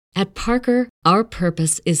At Parker, our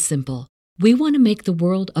purpose is simple. We want to make the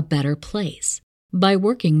world a better place by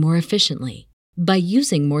working more efficiently, by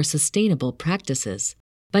using more sustainable practices,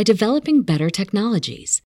 by developing better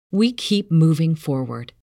technologies. We keep moving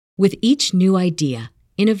forward. With each new idea,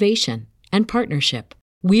 innovation, and partnership,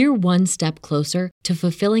 we're one step closer to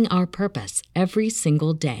fulfilling our purpose every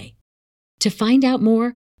single day. To find out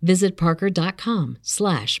more, visit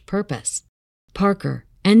parker.com/purpose. Parker,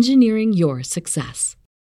 engineering your success.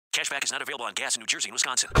 Cashback is not available on gas in New Jersey and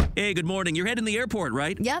Wisconsin. Hey, good morning. You're heading to the airport,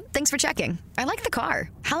 right? Yep, thanks for checking. I like the car.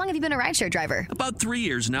 How long have you been a rideshare driver? About 3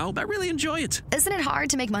 years now. I really enjoy it. Isn't it hard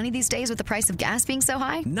to make money these days with the price of gas being so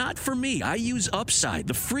high? Not for me. I use Upside,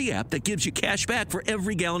 the free app that gives you cash back for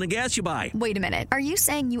every gallon of gas you buy. Wait a minute. Are you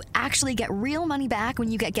saying you actually get real money back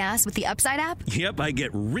when you get gas with the Upside app? Yep, I get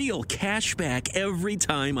real cash back every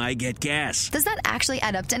time I get gas. Does that actually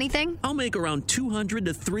add up to anything? I'll make around $200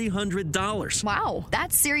 to $300. Wow,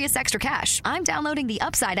 that's serious extra cash. I'm downloading the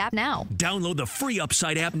Upside app now. Download the free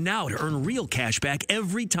Upside app now to earn real cash back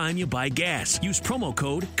every time you buy gas. Use promo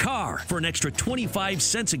code CAR for an extra 25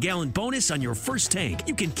 cents a gallon bonus on your first tank.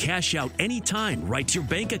 You can cash out anytime right to your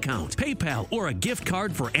bank account, PayPal, or a gift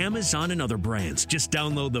card for Amazon and other brands. Just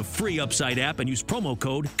download the free Upside app and use promo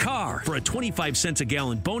code CAR for a 25 cents a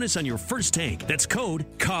gallon bonus on your first tank. That's code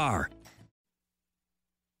CAR.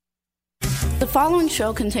 The following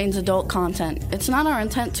show contains adult content. It's not our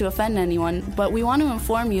intent to offend anyone, but we want to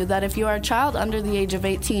inform you that if you are a child under the age of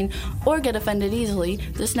 18 or get offended easily,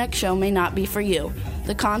 this next show may not be for you.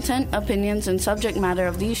 The content, opinions, and subject matter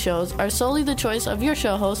of these shows are solely the choice of your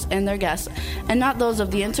show hosts and their guests, and not those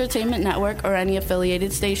of the Entertainment Network or any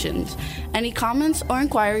affiliated stations. Any comments or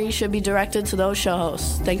inquiries should be directed to those show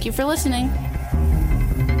hosts. Thank you for listening.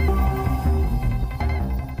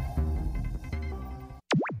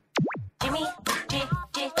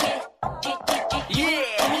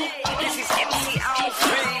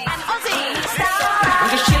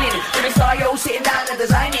 Sitting down and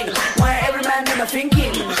designing, why every man in the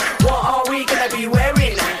thinking, what are we gonna be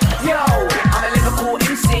wearing? Yo, I'm a Liverpool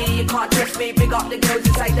MC, you can't trust me, big up the girls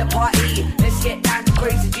inside the party. Let's get down to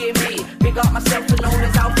crazy Jimmy, big up myself and known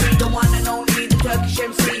as Alfie, the one and only, the Turkish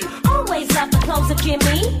MC. Always love the clothes of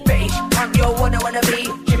Jimmy. Bitch, I'm your one I wanna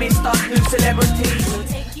be, Jimmy Star, new celebrity.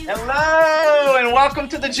 Hello, and welcome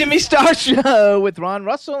to the Jimmy Star Show with Ron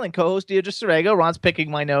Russell and co-host Deirdre Sorego. Ron's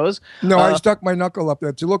picking my nose. No, I stuck my knuckle up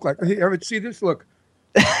there to look like. Hey, ever see this? Look.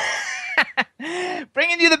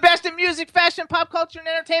 Bringing you the best in music, fashion, pop culture, and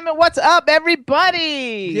entertainment. What's up,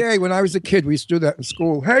 everybody? Yay, when I was a kid, we used to do that in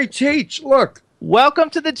school. Hey, Cheech, look. Welcome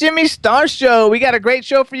to the Jimmy Star Show. We got a great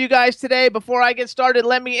show for you guys today. Before I get started,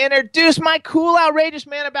 let me introduce my cool, outrageous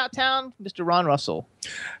man about town, Mr. Ron Russell.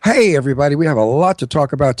 Hey, everybody. We have a lot to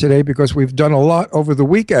talk about today because we've done a lot over the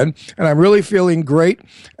weekend, and I'm really feeling great.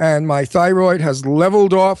 And my thyroid has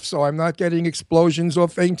leveled off, so I'm not getting explosions or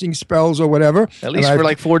fainting spells or whatever. At least for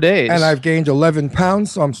like 4 days. And I've gained 11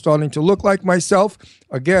 pounds, so I'm starting to look like myself.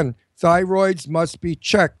 Again, thyroids must be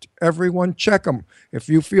checked. Everyone check them. If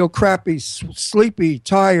you feel crappy, sleepy,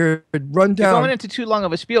 tired, run down. You're going into too long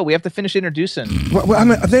of a spiel. We have to finish introducing. Well,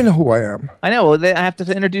 they know who I am. I know. Well, I have to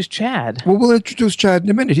introduce Chad. Well, we'll introduce Chad in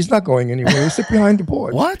a minute. He's not going anywhere. He'll sit behind the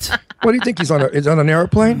board. What? What do you think? He's on an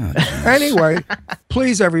airplane? Anyway,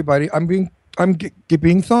 please, everybody, I'm being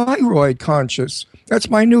thyroid conscious. That's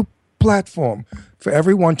my new platform for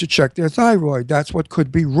everyone to check their thyroid. That's what could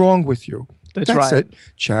be wrong with you. That's right. It.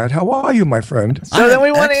 Chad, how are you, my friend? So then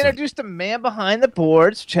we want to introduce the man behind the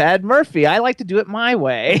boards, Chad Murphy. I like to do it my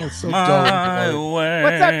way. My way.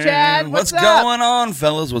 What's up, Chad? What's going on,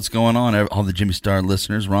 fellas? What's going on? All the Jimmy Star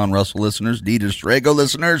listeners, Ron Russell listeners, Dieter Strego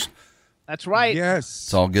listeners. That's right. Yes.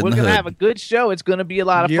 It's all good. We're going to have a good show. It's going to be a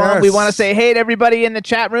lot of fun. Yes. We want to say hey to everybody in the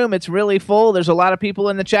chat room. It's really full. There's a lot of people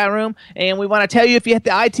in the chat room. And we want to tell you, if you hit the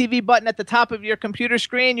ITV button at the top of your computer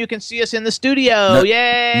screen, you can see us in the studio. No,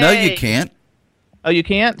 Yay! No, you can't. Oh, you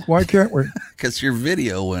can't? Why can't we? Because your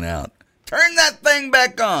video went out. Turn that thing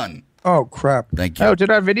back on. Oh, crap. Thank you. Oh,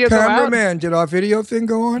 did our video go out? Cameraman, did our video thing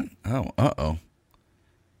go on? Oh, uh-oh.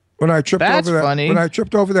 When I tripped That's over that, funny. When I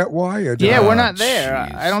tripped over that wire. Yeah, we're not there.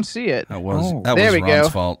 I don't see it. That was there we Ron's go.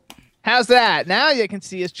 fault. How's that? Now you can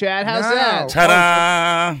see us, Chad. How's that?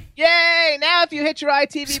 Ta-da! Yay! Now if you hit your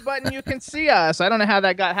ITV button, you can see us. I don't know how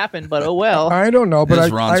that happened, but oh well. I don't know, but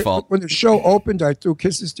It's Ron's fault. When the show opened, I threw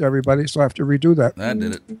kisses to everybody, so I have to redo that. That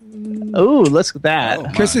did it. Ooh, look at that. Oh,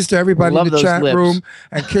 Kisses to everybody Love in the those chat lips. room,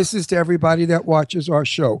 and kisses to everybody that watches our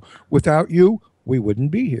show. Without you, we wouldn't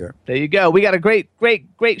be here. There you go. We got a great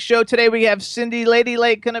show today. We have Cindy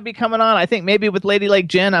LadyLake going to be coming on. I think maybe with LadyLake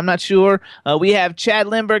Jen. I'm not sure. We have Chad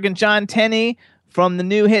Lindberg and John Tenney from the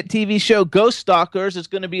new hit TV show Ghost Stalkers. It's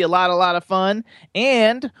going to be a lot of fun.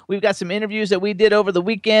 And we've got some interviews that we did over the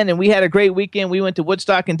weekend, and we had a great weekend. We went to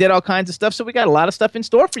Woodstock and did all kinds of stuff, so we got a lot of stuff in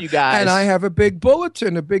store for you guys. And I have a big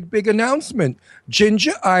bulletin, a big announcement.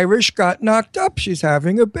 Ginger Irish got knocked up. She's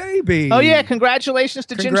having a baby. Oh, yeah. Congratulations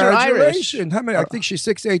to Ginger Irish. Congratulations. How many? I think she's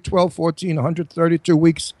 6, 8, 12, 14, 132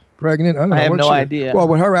 weeks pregnant. I don't know. I have no idea. Well,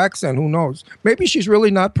 with her accent, who knows? Maybe she's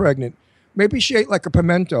really not pregnant. Maybe she ate like a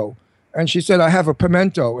pimento. And she said, I have a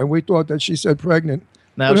pimento. And we thought that she said pregnant.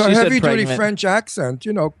 No, with her she said heavy-duty pregnant. French accent,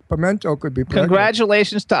 pimento could be pregnant.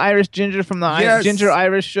 Congratulations to Irish Ginger from the Ginger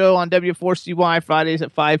Irish Show on W4CY Fridays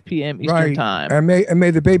at 5 p.m. Eastern Time. And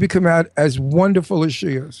may the baby come out as wonderful as she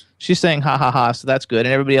is. She's saying ha ha ha, so that's good.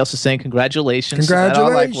 And everybody else is saying congratulations.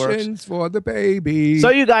 Congratulations for the baby. So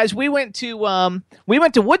you guys, we went to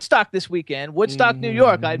Woodstock this weekend, Woodstock, New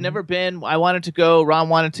York. I've never been. I wanted to go. Ron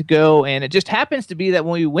wanted to go, and it just happens to be that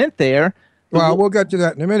when we went there. Well, we'll get to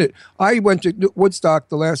that in a minute. I went to Woodstock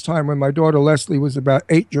the last time when my daughter Leslie was about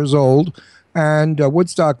 8 years old, and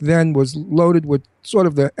Woodstock then was loaded with sort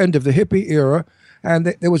of the end of the hippie era, and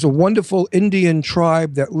there was a wonderful Indian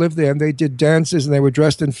tribe that lived there, and they did dances, and they were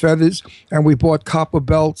dressed in feathers, and we bought copper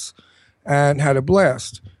belts and had a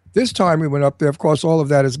blast. This time we went up there, of course, all of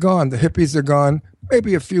that is gone. The hippies are gone,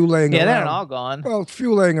 maybe a few laying around. Yeah, they're all gone. Well, a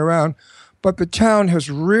few laying around. But the town has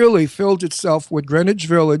really filled itself with Greenwich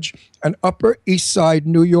Village and Upper East Side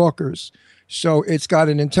New Yorkers. So it's got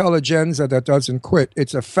an intelligentsia that doesn't quit.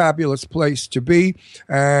 It's a fabulous place to be,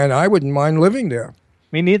 and I wouldn't mind living there.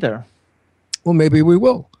 Me neither. Well, maybe we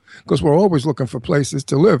will, because we're always looking for places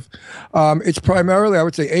to live. It's primarily, I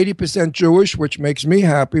would say, 80% Jewish, which makes me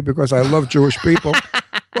happy because I love Jewish people.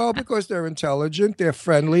 Well, because they're intelligent, they're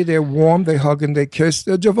friendly, they're warm, they hug and they kiss.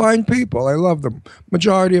 They're divine people. I love them.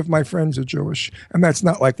 Majority of my friends are Jewish. And that's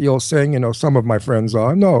not like the old saying, some of my friends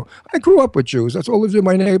are. No, I grew up with Jews. That's all lived in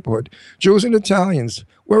my neighborhood. Jews and Italians.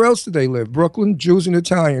 Where else do they live? Brooklyn, Jews and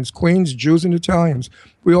Italians. Queens, Jews and Italians.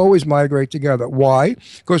 We always migrate together. Why?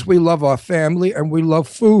 Because we love our family and we love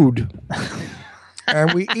food.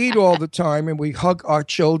 And we eat all the time, and we hug our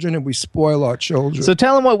children, and we spoil our children. So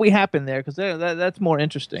tell them what happened there, because that's more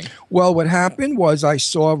interesting. Well, what happened was I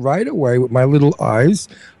saw right away with my little eyes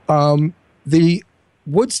the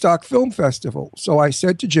Woodstock Film Festival. So I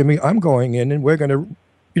said to Jimmy, I'm going in, and we're going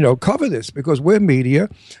to cover this because we're media.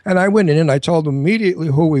 And I went in, and I told them immediately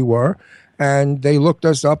who we were. And they looked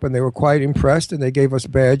us up, and they were quite impressed, and they gave us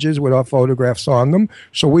badges with our photographs on them.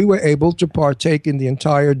 So we were able to partake in the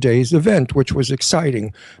entire day's event, which was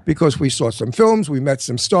exciting because we saw some films, we met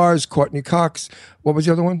some stars, Courtney Cox. What was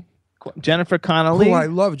the other one? Jennifer Connelly. Oh, I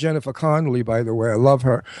love Jennifer Connelly, by the way. I love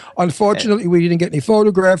her. Unfortunately, we didn't get any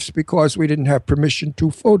photographs because we didn't have permission to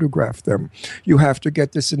photograph them. You have to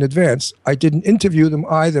get this in advance. I didn't interview them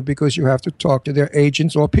either because you have to talk to their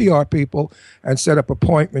agents or PR people and set up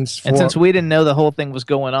appointments for. And since we didn't know the whole thing was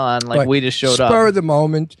going on, we just showed up. Spur of the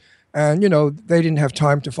moment. And, they didn't have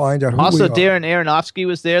time to find out who also, we are. Darren Aronofsky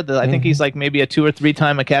was there. I think he's maybe a 2 or 3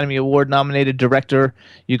 time Academy Award nominated director.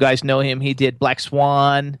 You guys know him. He did Black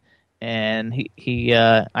Swan. And he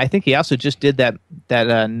I think he also just did that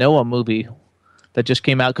Noah movie that just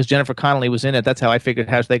came out because Jennifer Connelly was in it. That's how I figured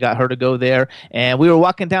how they got her to go there. And we were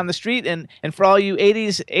walking down the street, and for all you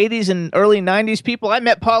 80s and early 90s people, I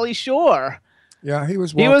met Pauly Shore. Yeah, he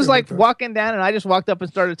was walking down, and I just walked up and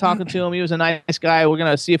started talking to him. He was a nice guy. We're going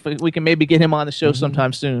to see if we can maybe get him on the show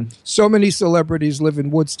sometime soon. So many celebrities live in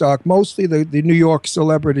Woodstock, mostly the New York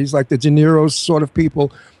celebrities, like the De Niro's sort of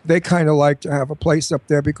people. They kind of like to have a place up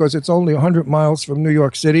there because it's only 100 miles from New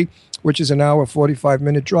York City, which is an hour,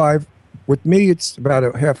 45-minute drive. With me, it's about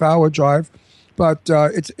a half-hour drive. But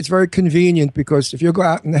it's very convenient because if you go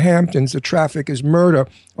out in the Hamptons, the traffic is murder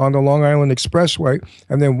on the Long Island Expressway.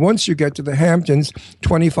 And then once you get to the Hamptons,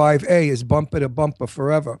 25A is bumper to bumper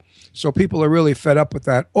forever. So people are really fed up with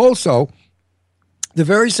that. Also, the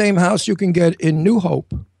very same house you can get in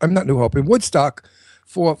in Woodstock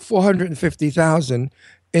for $450,000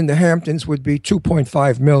 in the Hamptons would be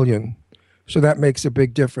 $2.5 million. So that makes a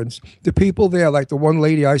big difference. The people there, like the one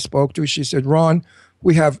lady I spoke to, she said, Ron,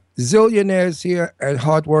 we have zillionaires here and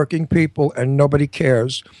hardworking people, and nobody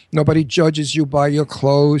cares. Nobody judges you by your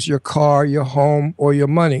clothes, your car, your home, or your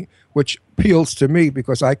money, which appeals to me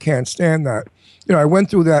because I can't stand that. I went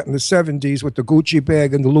through that in the 70s with the Gucci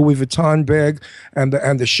bag and the Louis Vuitton bag and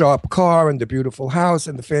the sharp car and the beautiful house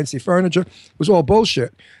and the fancy furniture. It was all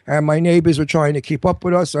bullshit. And my neighbors were trying to keep up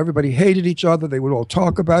with us. So everybody hated each other. They would all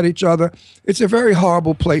talk about each other. It's a very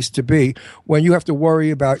horrible place to be when you have to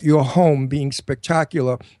worry about your home being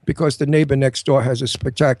spectacular because the neighbor next door has a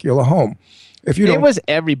spectacular home. If you It don't, was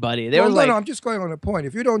everybody. There was no, I'm just going on a point.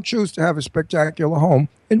 If you don't choose to have a spectacular home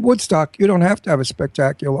in Woodstock, you don't have to have a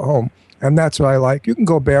spectacular home, and that's what I like. You can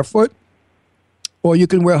go barefoot, or you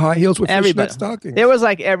can wear high heels with fishnet stockings. There was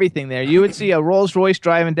like everything there. You would see a Rolls Royce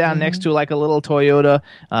driving down next to like a little Toyota.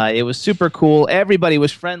 It was super cool. Everybody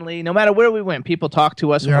was friendly. No matter where we went, people talked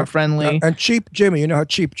to us and were friendly. And Cheap Jimmy, you know how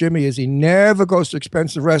Cheap Jimmy is. He never goes to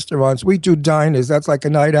expensive restaurants. We do diners. That's like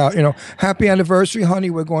a night out. You know, happy anniversary,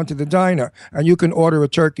 honey. We're going to the diner, and you can order a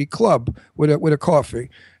turkey club with a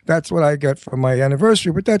coffee. That's what I get for my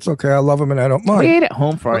anniversary, but that's okay. I love them and I don't mind. We ate at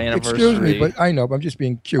home for our anniversary. Excuse me, but I know, but I'm just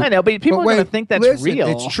being cute. I know, but people are going to think that's real.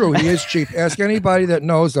 It's true. He is cheap. Ask anybody that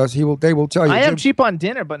knows us. They will tell you. I am cheap on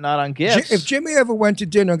dinner, but not on gifts. If Jimmy ever went to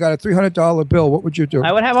dinner and got a $300 bill, what would you do?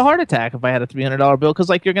 I would have a heart attack if I had a $300 bill because,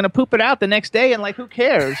 like, you're going to poop it out the next day, and, like, who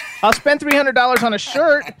cares? I'll spend $300 on a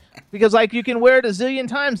shirt because, like, you can wear it a zillion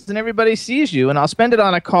times and everybody sees you, and I'll spend it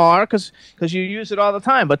on a car because you use it all the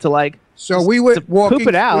time. But to, like, so we were walking. Poop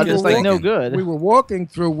it out is like no good. We were walking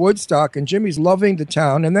through Woodstock, and Jimmy's loving the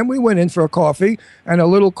town. And then we went in for a coffee and a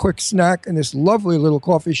little quick snack in this lovely little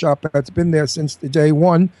coffee shop that's been there since the day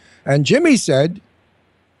one. And Jimmy said,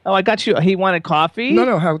 "Oh, I got you." He wanted coffee?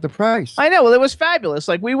 No, how the price? I know. Well, it was fabulous.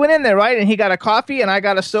 Like, we went in there, right? And he got a coffee, and I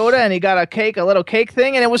got a soda, and he got a little cake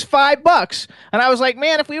thing, and it was $5. And I was like,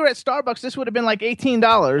 man, if we were at Starbucks, this would have been like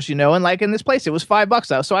 $18, you know? And like in this place, it was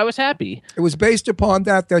 $5, so I was happy. It was based upon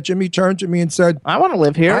that Jimmy turned to me and said, I want to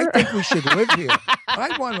live here. I think we should live here.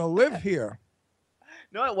 I want to live here.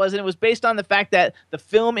 No, it wasn't. It was based on the fact that the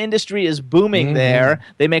film industry is booming there.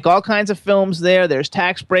 They make all kinds of films there. There's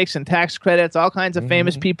tax breaks and tax credits. All kinds of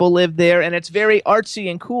famous people live there. And it's very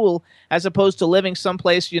artsy and cool as opposed to living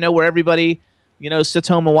someplace, you know, where everybody, you know, sits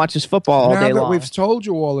home and watches football all day long. Now that we've told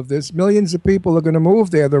you all of this, millions of people are going to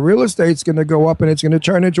move there. The real estate's going to go up, and it's going to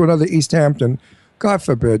turn into another East Hampton. God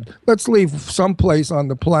forbid. Let's leave someplace on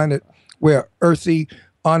the planet where earthy,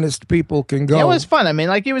 honest people can go. Yeah, it was fun. I mean,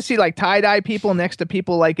 like, you would see like tie-dye people next to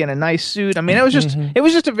people like in a nice suit. I mean, it was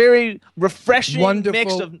just a very refreshing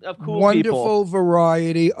mix of cool people. Wonderful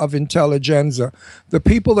variety of intelligentsia. The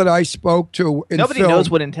people that I spoke to in Nobody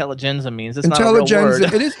knows what intelligentsia means. It's intelligentsia,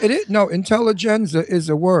 not a real word. It is. No, intelligentsia is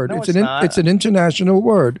a word. No, it's an international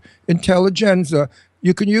word. Intelligentsia.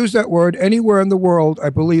 You can use that word anywhere in the world, I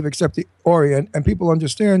believe, except the Orient, and people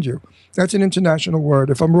understand you. That's an international word.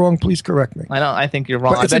 If I'm wrong, please correct me. I think you're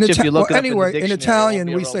wrong. I bet you if you look it up anyway, in the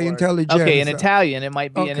Italian, we say intelligenza. Okay, in Italian, it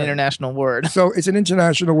might be an international word. So it's an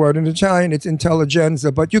international word. In Italian, it's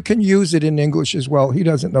intelligenza, but you can use it in English as well. He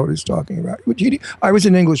doesn't know what he's talking about. I was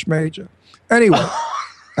an English major. Anyway,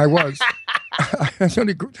 I was. That's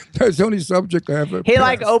the only subject I ever. He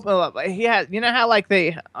like open up. He had, you know how like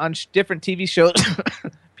they on different TV shows,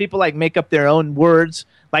 people like make up their own words.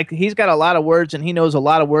 Like, he's got a lot of words and he knows a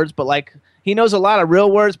lot of words, but like he knows a lot of real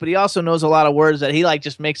words, but he also knows a lot of words that he like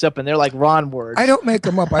just makes up, and they're like Ron words. I don't make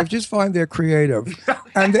them up. I just find they're creative,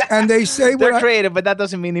 and they say they're creative, but that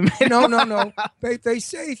doesn't mean he made them up. No. They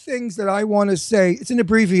say things that I want to say. It's an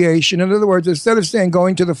abbreviation. In other words, instead of saying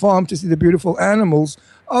going to the farm to see the beautiful animals,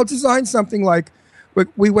 I'll design something like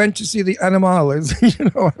we went to see the animals.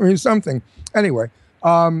 Something. Anyway,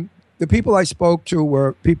 the people I spoke to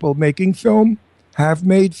were people making film, have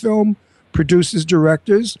made film, producers,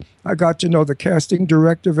 directors. I got to know the casting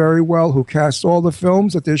director very well, who casts all the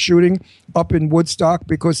films that they're shooting up in Woodstock,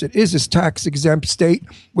 because it is a tax-exempt state,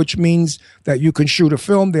 which means that you can shoot a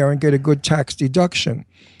film there and get a good tax deduction.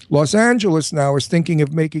 Los Angeles now is thinking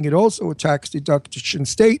of making it also a tax deduction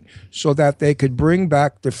state so that they could bring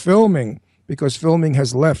back the filming, because filming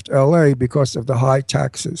has left L.A. because of the high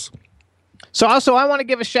taxes. So also, I want to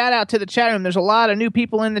give a shout out to the chat room. There's a lot of new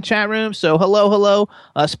people in the chat room. So hello.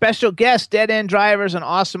 Special guest, Dead End Drivers, an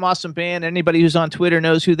awesome band. Anybody who's on Twitter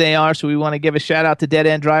knows who they are. So we want to give a shout out to Dead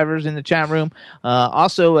End Drivers in the chat room.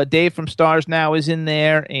 Also, Dave from Stars Now is in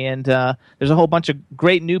there. And there's a whole bunch of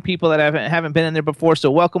great new people that haven't been in there before.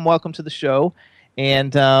 So welcome to the show.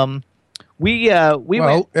 And we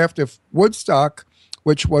went after Woodstock,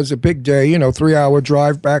 which was a big day, 3-hour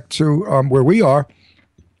drive back to where we are.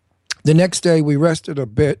 The next day, we rested a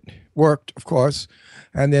bit, worked, of course,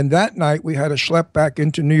 and then that night we had a schlep back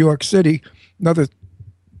into New York City, another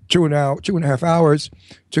 2.5 hours,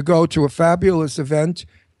 to go to a fabulous event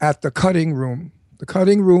at the Cutting Room. The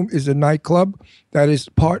Cutting Room is a nightclub that is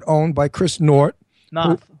part owned by Chris North.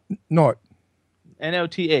 North.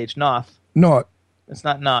 N-O-T-H, North. North. It's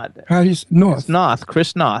not Nod. How do you say North? It's North,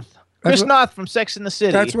 Chris North. Chris North from Sex and the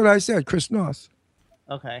City. That's what I said, Chris North.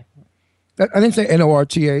 Okay. I didn't say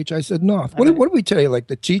North. I said North. What did we today? Like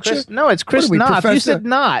the teacher? It's Chris North. You said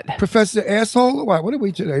not. Professor Asshole? What are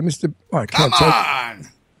we today, Mr. Oh, I can't Come on.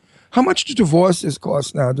 How much do divorces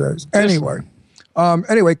cost nowadays? Anyway,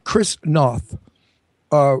 Chris Noth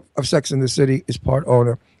of Sex and the City is part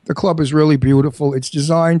owner. The club is really beautiful. It's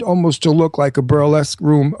designed almost to look like a burlesque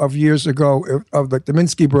room of years ago, of the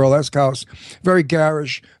Minsky Burlesque House. Very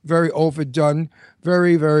garish, very overdone,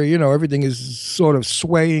 very, very, everything is sort of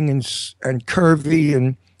swaying and curvy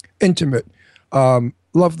and intimate.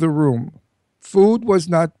 Love the room. Food was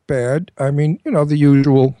not bad. I mean, the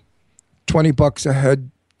usual $20 a head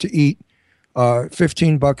to eat,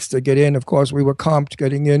 $15 to get in. Of course, we were comped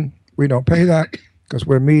getting in. We don't pay that because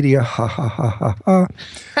we're media. Ha, ha, ha, ha,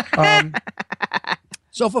 ha.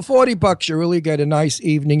 So for $40, you really get a nice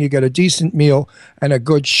evening. You get a decent meal and a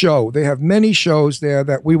good show. They have many shows there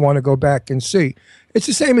that we want to go back and see. It's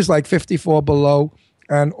the same as like 54 Below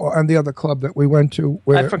and the other club that we went to.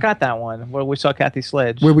 I forgot that one, where we saw Kathy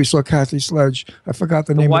Sledge. Where we saw Kathy Sledge. I forgot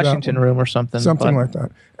the name of that Washington Room or something. Something like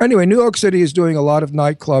that. Anyway, New York City is doing a lot of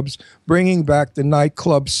nightclubs, bringing back the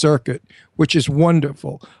nightclub circuit, which is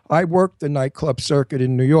wonderful. I worked the nightclub circuit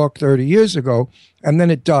in New York 30 years ago, and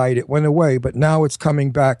then it died. It went away, but now it's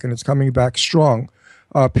coming back, and it's coming back strong.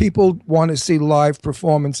 People want to see live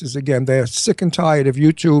performances again. They're sick and tired of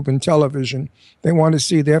YouTube and television. They want to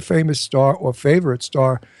see their famous star or favorite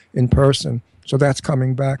star in person. So that's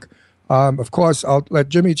coming back. Of course, I'll let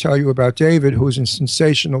Jimmy tell you about David, who's a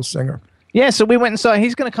sensational singer. Yeah, so we went and saw.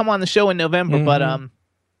 He's going to come on the show in November, but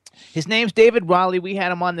his name's David Raleigh. We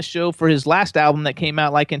had him on the show for his last album that came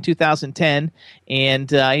out like in 2010,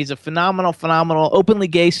 and he's a phenomenal, openly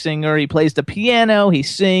gay singer. He plays the piano. He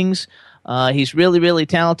sings. He's really, really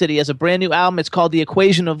talented. He has a brand new album. It's called The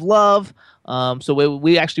Equation of Love. So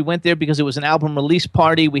we actually went there because it was an album release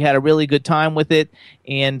party. We had a really good time with it,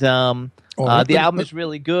 and the album is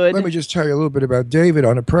really good. Let me just tell you a little bit about David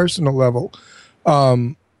on a personal level.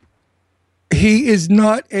 He is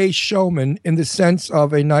not a showman in the sense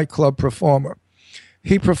of a nightclub performer.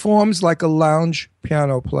 He performs like a lounge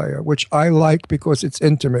piano player, which I like because it's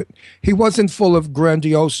intimate. He wasn't full of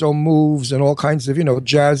grandioso moves and all kinds of,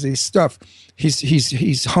 jazzy stuff.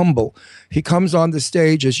 He's humble. He comes on the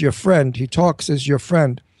stage as your friend. He talks as your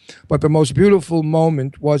friend. But the most beautiful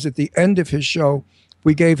moment was at the end of his show.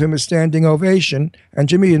 We gave him a standing ovation, and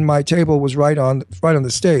Jimmy and my table was right on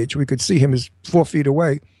the stage. We could see him 4 feet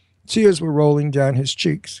away. Tears were rolling down his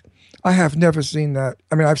cheeks. I have never seen that.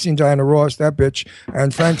 I mean, I've seen Diana Ross, that bitch,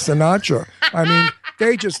 and Frank Sinatra. I mean,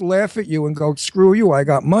 they just laugh at you and go, screw you, I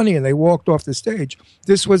got money, and they walked off the stage.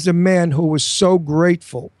 This was a man who was so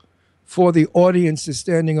grateful for the audience's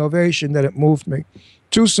standing ovation that it moved me.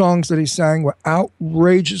 2 songs that he sang were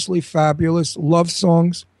outrageously fabulous love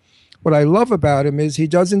songs. What I love about him is he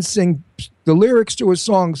doesn't sing, the lyrics to his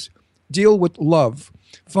songs deal with love,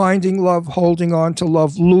 finding love, holding on to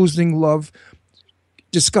love, losing love,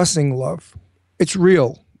 discussing love. It's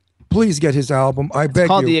real. Please get his album. I beg you. It's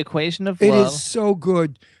called The Equation of Love. It is so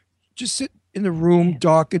good. Just sit in the room,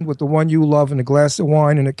 darkened with the one you love and a glass of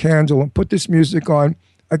wine and a candle and put this music on.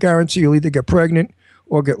 I guarantee you'll either get pregnant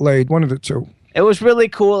or get laid. One of the two. It was really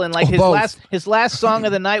cool, and like both. his last song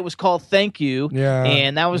of the night was called "Thank You,"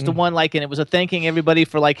 and that was the one and it was a thanking everybody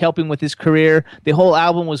for helping with his career. The whole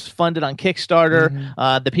album was funded on Kickstarter.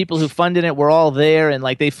 The people who funded it were all there, and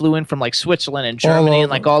they flew in from Switzerland and Germany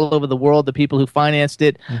and all over the world. The people who financed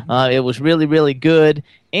it, it was really, really good.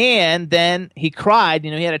 And then he cried.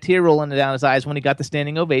 He had a tear rolling down his eyes when he got the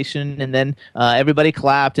standing ovation. And then everybody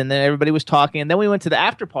clapped, and then everybody was talking. And then we went to the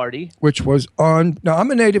after party, which was on. Now, I'm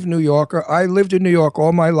a native New Yorker. I lived in New York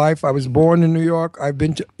all my life. I was born in New York. I've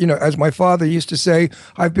been to, as my father used to say,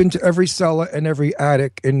 I've been to every cellar and every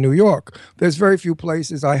attic in New York. There's very few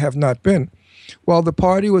places I have not been. Well, the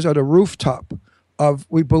party was at a rooftop of,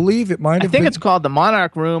 we believe it might have been. I think it's called the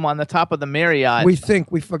Monarch Room on the top of the Marriott. We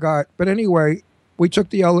forgot. But anyway, we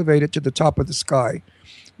took the elevator to the top of the sky.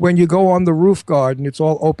 When you go on the roof garden, it's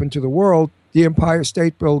all open to the world. The Empire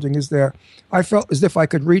State Building is there. I felt as if I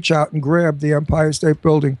could reach out and grab the Empire State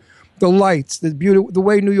Building. The lights, the beauty, the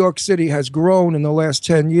way New York City has grown in the last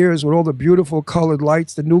 10 years with all the beautiful colored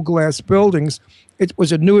lights, the new glass buildings, it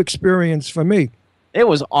was a new experience for me. It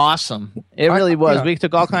was awesome. It really was. Yeah. We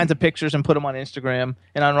took all kinds of pictures and put them on Instagram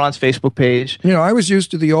and on Ron's Facebook page. I was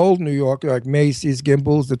used to the old New York, like Macy's,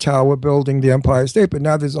 Gimbel's, the Tower Building, the Empire State, but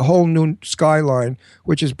now there's a whole new skyline,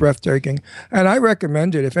 which is breathtaking. And I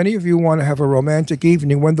recommend it. If any of you want to have a romantic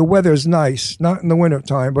evening when the weather's nice, not in the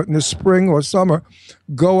wintertime, but in the spring or summer,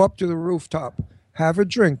 go up to the rooftop, have a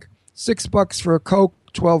drink. $6 for a Coke,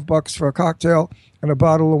 $12 for a cocktail, and a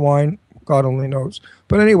bottle of wine. God only knows.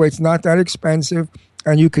 But anyway, it's not that expensive,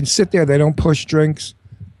 and you can sit there. They don't push drinks,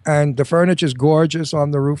 and the furniture's gorgeous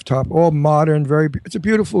on the rooftop, all modern, it's a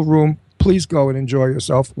beautiful room. please go and enjoy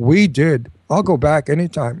yourself. We did. I'll go back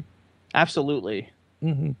anytime. Absolutely.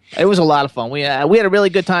 It was a lot of fun. We had a really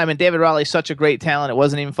good time, and David Raleigh's such a great talent. It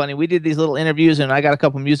wasn't even funny. We did these little interviews, and I got a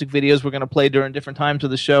couple music videos we're going to play during different times of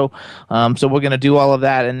the show. So we're going to do all of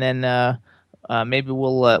that, and then maybe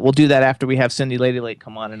we'll do that after we have Cindy LadyLake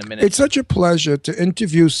come on in a minute. It's such a pleasure to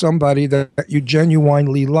interview somebody that you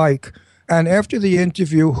genuinely like, and after the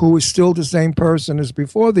interview, who is still the same person as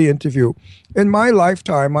before the interview. In my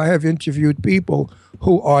lifetime, I have interviewed people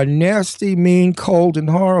who are nasty, mean, cold, and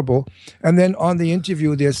horrible. And then on the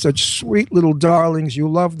interview, they're such sweet little darlings. You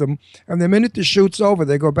love them. And the minute the shoot's over,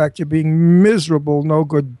 they go back to being miserable, no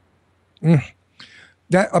good.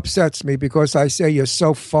 That upsets me because I say you're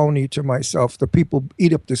so phony to myself. The people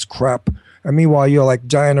eat up this crap. And meanwhile, you're like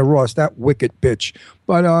Diana Ross, that wicked bitch.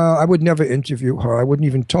 But I would never interview her. I wouldn't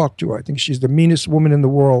even talk to her. I think she's the meanest woman in the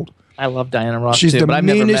world. I love Diana Ross She's too, the but I've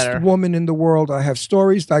never met meanest her. woman in the world. I have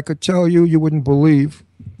stories I could tell you wouldn't believe.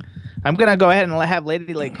 I'm gonna go ahead and have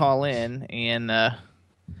LadyLake call in and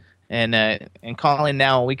call in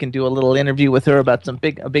now. We can do a little interview with her about a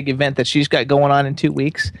big event that she's got going on in 2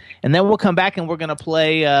 weeks, and then we'll come back and we're gonna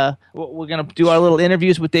play. We're gonna do our little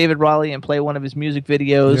interviews with David Raleigh and play one of his music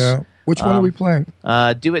videos. Yeah. Which one are we playing?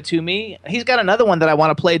 Do It To Me. He's got another one that I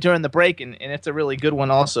want to play during the break, and it's a really good one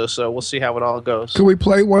also. So we'll see how it all goes. Could we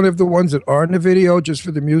play one of the ones that are in the video just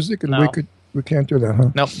for the music? And No. we can't do that, huh?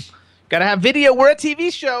 Nope. Gotta have video. We're a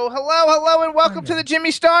TV show. Hello, and welcome to the Jimmy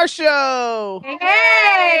Star Show.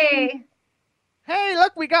 Hey! Hey,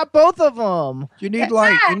 look, we got both of them. You need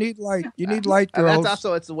light. You need light. You need light, girls. That's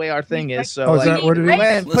also, it's the way our thing is. So, Oh, is that what it is?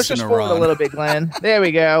 Glenn, push Listen us to forward a Ron. little bit, Glenn. There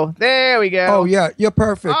we go. Oh, yeah. You're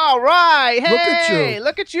perfect. All right. Hey, Look at you.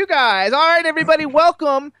 Look at you guys. All right, everybody,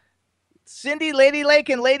 welcome Cindy LadyLake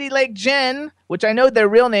and LadyLake Jen, which I know their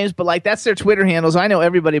real names, but like that's their Twitter handles. I know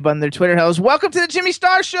everybody by their Twitter handles. Welcome to the Jimmy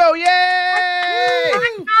Star Show. Yay!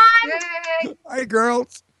 Hi,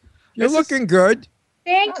 girls. You're looking good.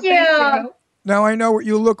 Thank you. Now I know what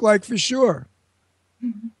you look like for sure.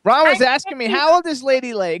 Ron was asking me, how old is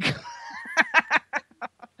LadyLake?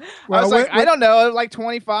 I was like, wait. I don't know, like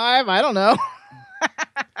 25. I don't know.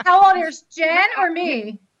 How old is Jen or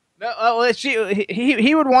me? No, well,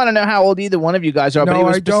 he would want to know how old either one of you guys are. But he No,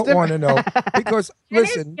 was I don't specific- want to know because Jen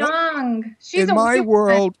listen, is young. She's in a my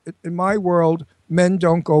weird- world, men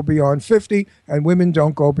don't go beyond 50 and women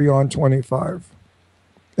don't go beyond 25.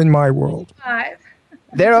 In my world.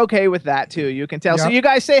 They're okay with that too. You can tell. So Yep. you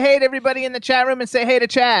guys say hey to everybody in the chat room and say hey to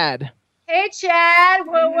Chad. Hey, Chad.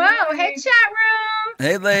 Whoa. Hey, chat room.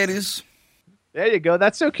 Hey, ladies. There you go.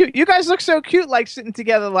 That's so cute. You guys look so cute, like sitting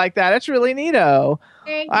together like that. That's really neato.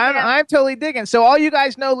 Thank you. I'm totally digging. So all you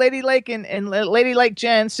guys know LadyLake and LadyLake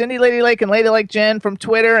Jen, Cindy LadyLake and LadyLake Jen from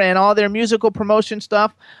Twitter and all their musical promotion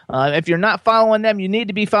stuff. If you're not following them, you need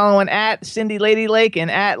to be following at Cindy LadyLake and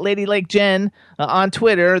at LadyLake Jen on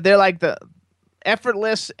Twitter. They're like the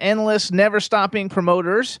effortless, endless, never-stopping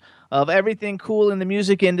promoters of everything cool in the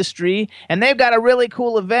music industry, and they've got a really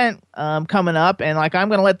cool event coming up, and I'm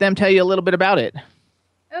going to let them tell you a little bit about it.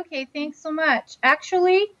 Okay, thanks so much.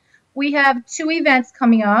 Actually, we have 2 events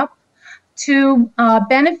coming up to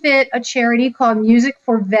benefit a charity called Music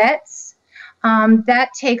for Vets that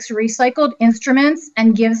takes recycled instruments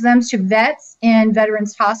and gives them to vets in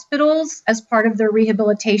veterans hospitals as part of their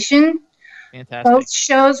rehabilitation. Fantastic. Both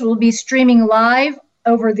shows will be streaming live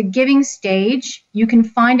over the Giving Stage. You can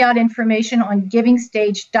find out information on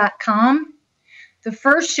givingstage.com. The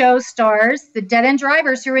first show stars the Dead End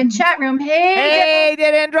Drivers who are in chat room. Hey,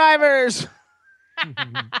 Dead End Drivers!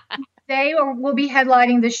 They will be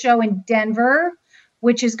headlining the show in Denver,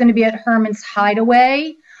 which is going to be at Herman's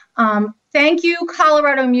Hideaway. Thank you,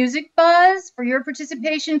 Colorado Music Buzz, for your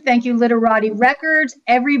participation. Thank you, Literati Records,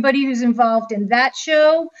 everybody who's involved in that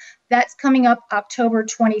show. That's coming up October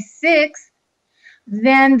 26th.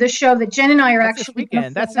 Then the show that Jen and I are That's actually this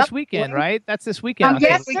weekend. That's this weekend, right? That's this weekend.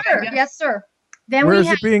 Yes, Okay. sir. Yes, sir. Then Where we is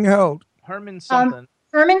have it being held? Herman something.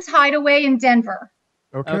 Herman's Hideaway in Denver.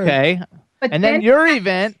 Okay. But And then your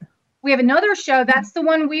event. We have another show. That's the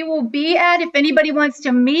one we will be at. If anybody wants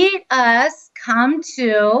to meet us, come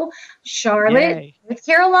to Charlotte, Yay. North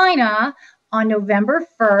Carolina on November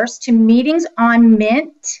 1st to Meetings on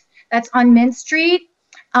Mint. That's on Mint Street.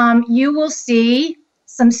 You will see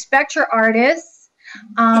some Spectre artists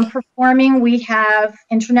performing. We have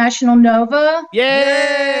International Nova,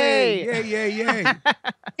 Yay! Yay!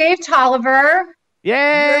 Dave Tolliver,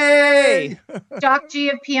 Yay! Doc G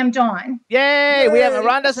of PM Dawn. Yay! We have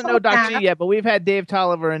Ron doesn't know Doc G Yeah. yet, but we've had Dave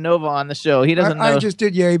Tolliver and Nova on the show. He doesn't know. I just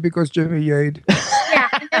did yay because Jimmy yayed. Yeah,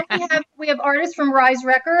 and then we have artists from Rise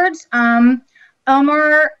Records.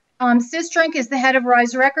 Omar Sis Drunk is the head of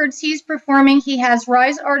Rise Records. He's performing. He has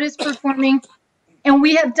Rise artists performing. And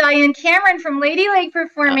we have Diane Cameron from LadyLake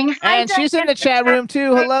performing. Hi, and she's in the chat room,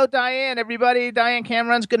 too. Hello, Diane, everybody. Diane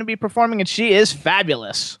Cameron's going to be performing, and she is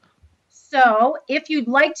fabulous. So if you'd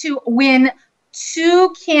like to win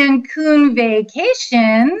 2 Cancun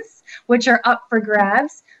vacations, which are up for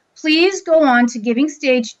grabs, please go on to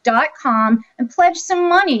givingstage.com and pledge some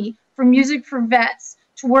money for Music for Vets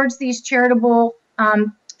towards these charitable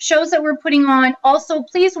shows that we're putting on. Also,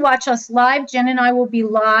 please watch us live. Jen and I will be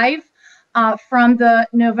live from the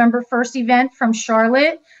November 1st event from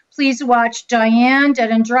Charlotte. Please watch Diane,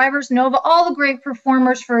 Dead End Drivers, Nova, all the great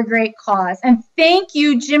performers for a great cause. And thank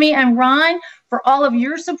you, Jimmy and Ron, for all of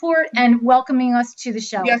your support and welcoming us to the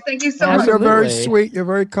show. Yes, thank you so much. You're very sweet. You're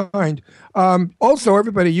very kind. Also,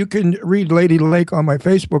 everybody, you can read LadyLake on my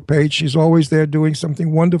Facebook page. She's always there doing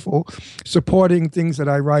something wonderful, supporting things that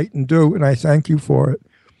I write and do, and I thank you for it.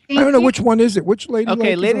 I don't know which one is it. Which LadyLake?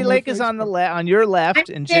 Okay, LadyLake is on the on your left,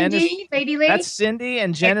 and Jen is LadyLake. That's Cindy,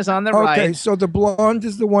 and Jen is on the right. Okay, so the blonde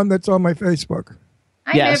is the one that's on my Facebook.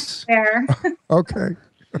 Yes. There. Okay.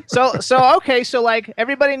 So like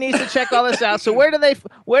everybody needs to check all this out. So where do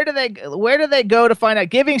they go to find out?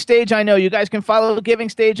 Giving Stage, I know you guys can follow Giving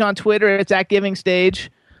Stage on Twitter. It's at Giving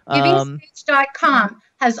Stage. Givingstage.com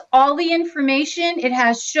has all the information. It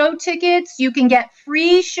has show tickets. You can get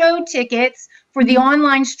free show tickets for the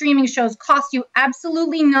online streaming shows. Cost you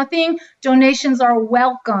absolutely nothing. Donations are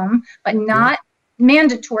welcome, but not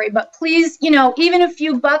mandatory. But please, even a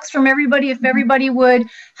few bucks from everybody, if everybody would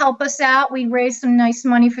help us out, we'd raise some nice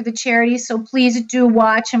money for the charity. So please do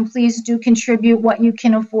watch and please do contribute what you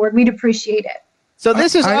can afford. We'd appreciate it. So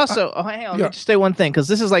this is also. Hang on, let me just say one thing because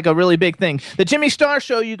this is like a really big thing. The Jimmy Star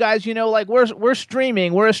Show, you guys, like we're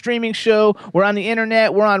streaming. We're a streaming show. We're on the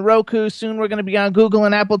internet. We're on Roku. Soon we're going to be on Google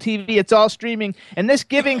and Apple TV. It's all streaming. And this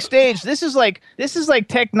Giving Stage, this is like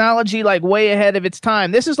technology like way ahead of its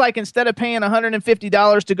time. This is like instead of paying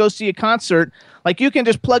 $150 to go see a concert, like you can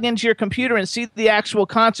just plug into your computer and see the actual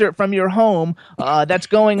concert from your home that's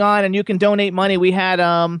going on, and you can donate money. We had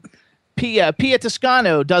Pia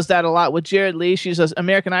Toscano does that a lot with Jared Lee. She's an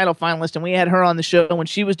American Idol finalist, and we had her on the show when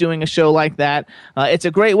she was doing a show like that. It's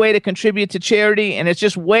a great way to contribute to charity, and it's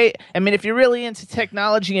just if you're really into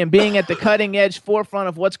technology and being at the cutting edge forefront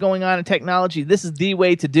of what's going on in technology, this is the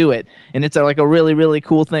way to do it, and it's like a really, really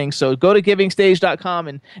cool thing. So go to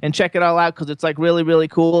givingstage.com and check it all out because it's like really, really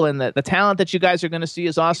cool, and the talent that you guys are going to see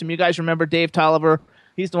is awesome. You guys remember Dave Tolliver?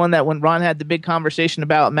 He's the one that when Ron had the big conversation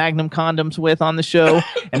about Magnum condoms with on the show.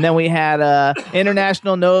 And then we had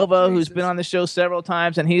International Nova, who's been on the show several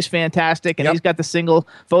times, and he's fantastic. And he's got the single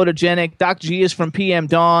Photogenic. Doc G is from PM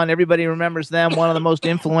Dawn. Everybody remembers them, one of the most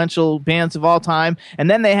influential bands of all time.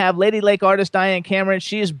 And then they have LadyLake artist Diane Cameron.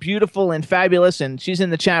 She is beautiful and fabulous, and she's in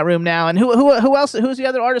the chat room now. And who else? Who's the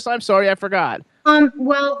other artist? I'm sorry, I forgot.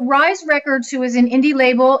 Well, Rise Records, who is an indie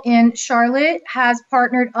label in Charlotte, has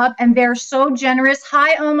partnered up, and they're so generous.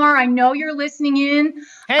 Hi, Omar. I know you're listening in.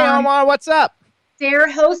 Hey, Omar, what's up? They're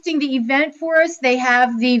hosting the event for us. They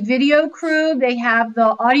have the video crew. They have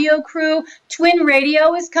the audio crew. Twin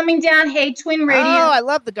Radio is coming down. Hey, Twin Radio. Oh, I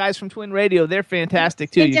love the guys from Twin Radio. They're fantastic,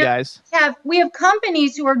 too, you guys. We have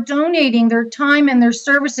companies who are donating their time and their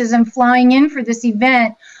services and flying in for this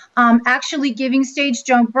event. Actually, Giving Stage,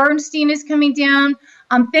 Joan Bernstein is coming down.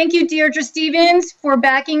 Thank you, Deirdre Stevens, for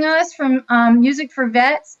backing us from Music for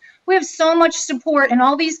Vets. We have so much support, and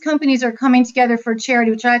all these companies are coming together for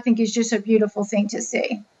charity, which I think is just a beautiful thing to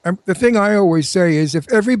see. The thing I always say is if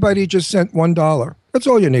everybody just sent $1, that's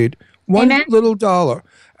all you need. One little dollar.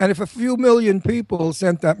 And if a few million people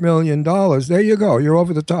sent that $1 million, there you go. You're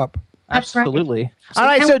over the top. Absolutely. Right. All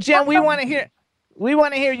right, so Jen, we want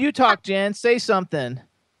to hear you talk, Jen. Say something.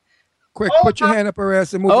 Quick, put your hand up her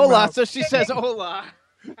ass and move her mouth. So she says hola.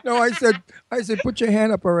 No, I said, put your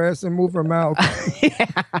hand up her ass and move her mouth.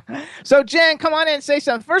 Yeah. So, Jen, come on in and say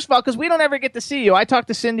something. First of all, because we don't ever get to see you. I talk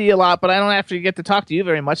to Cindy a lot, but I don't actually get to talk to you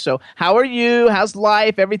very much. So, how are you? How's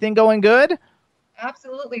life? Everything going good?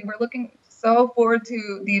 Absolutely. We're looking so forward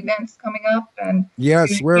to the events coming up. And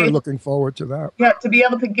yes, we're looking forward to that. Yeah, to be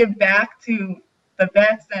able to give back to the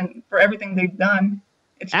vets and for everything they've done.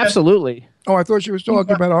 Absolutely. Oh, I thought she was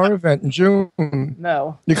talking about our event in June.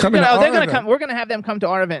 No. You're coming to our event. We're going to have them come to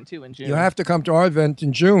our event, too, in June. You have to come to our event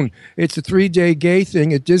in June. It's a 3-day gay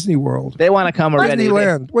thing at Disney World. They want to come already.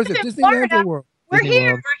 Disneyland. What is it, Disneyland or World? We're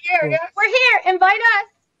here. We're here. Invite us.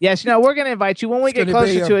 Yes, we're going to invite you. When we get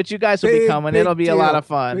closer to it, you guys will be coming. It'll be a lot of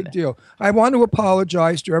fun. Big deal. I want to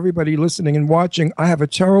apologize to everybody listening and watching. I have a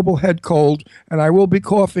terrible head cold, and I will be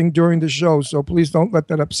coughing during the show, so please don't let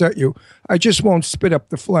that upset you. I just won't spit up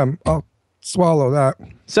the phlegm. swallow that.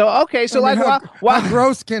 So okay, so I mean, like how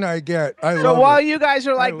gross can I get? So while you guys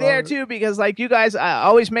are like there too, because like you guys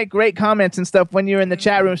always make great comments and stuff when you're in the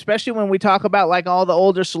chat room, especially when we talk about like all the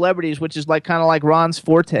older celebrities, which is like kind of like Ron's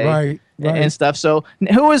forte, right. And stuff. So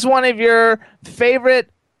who is one of your favorite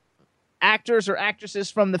actors or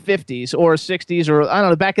actresses from the 50s or 60s or I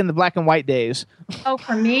don't know, back in the black and white days? Oh,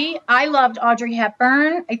 for me, I loved Audrey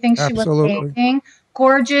Hepburn. I think she was Absolutely. amazing.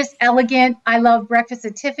 Gorgeous, elegant. I love Breakfast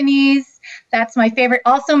at Tiffany's. That's my favorite.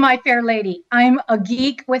 Also, My Fair Lady. I'm a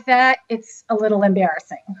geek with that. It's a little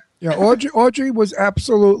embarrassing. Yeah, Audrey was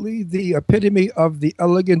absolutely the epitome of the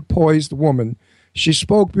elegant, poised woman. She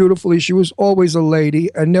spoke beautifully. She was always a lady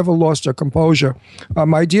and never lost her composure.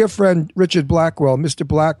 My dear friend Richard Blackwell, Mr.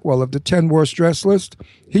 Blackwell of the 10 Worst Dressed list,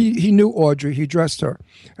 he knew Audrey. He dressed her.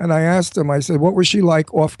 And I asked him, I said, what was she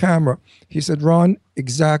like off camera? He said, Ron,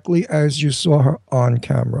 exactly as you saw her on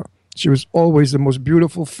camera. She was always the most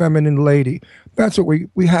beautiful, feminine lady. That's what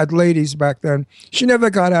we had ladies back then. She never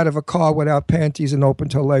got out of a car without panties and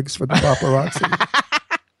opened her legs for the paparazzi.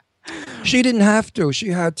 She didn't have to. She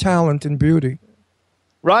had talent and beauty.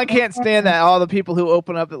 Ron can't stand that all the people who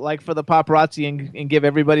open up like for the paparazzi and give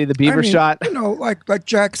everybody the beaver shot. You know, like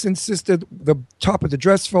Jackson's sister, the top of the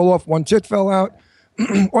dress fell off, one tit fell out.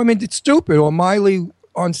 I mean, it's stupid. Or Miley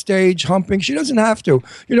on stage humping. She doesn't have to.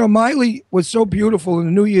 You know, Miley was so beautiful in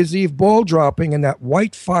the New Year's Eve ball dropping in that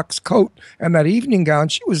white fox coat and that evening gown.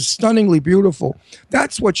 She was stunningly beautiful.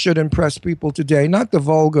 That's what should impress people today, not the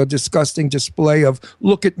vulgar, disgusting display of,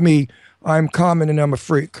 look at me, I'm common and I'm a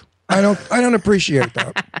freak. I don't appreciate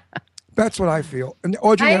that. That's what I feel. And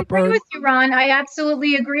Audrey Hepburn, agree with you, Ron. I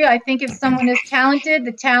absolutely agree. I think if someone is talented,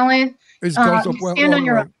 the talent goes up you well, stand on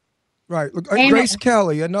your own. Right. Look, Amen. Grace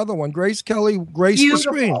Kelly, another one. Grace Kelly graced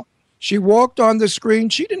Beautiful. the screen. She walked on the screen.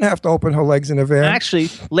 She didn't have to open her legs in a van. Actually,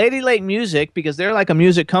 LadyLake Music, because they're like a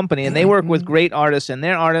music company and they work with great artists, and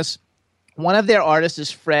their artists, one of their artists is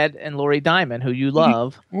Fred and Lori Diamond, who you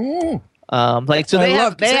love. They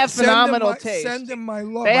have phenomenal taste. Send them my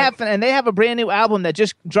love. They have a brand new album that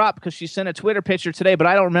just dropped because she sent a Twitter picture today, but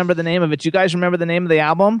I don't remember the name of it. You guys remember the name of the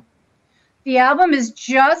album? The album has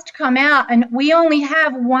just come out, and we only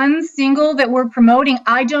have one single that we're promoting.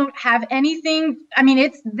 I don't have anything. I mean,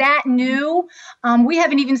 it's that new. We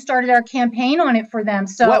haven't even started our campaign on it for them.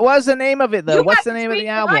 So, what was the name of it, though? What's the name of the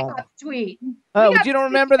album? I got the tweet. Oh, you don't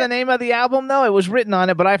remember the name of the album, though? It was written on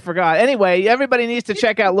it, but I forgot. Anyway, everybody needs to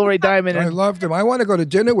check out Lori Diamond. I loved them. I want to go to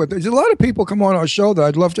dinner with them. There's a lot of people come on our show that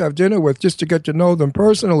I'd love to have dinner with just to get to know them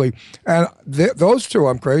personally. And those two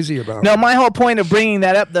I'm crazy about. No, my whole point of bringing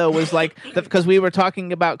that up, though, was like because we were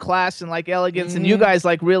talking about class and like elegance, and you guys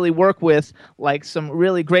like really work with like some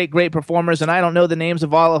really great performers, and I don't know the names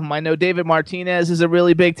of all of them. I know David Martinez is a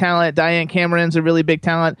really big talent. Diane Cameron's a really big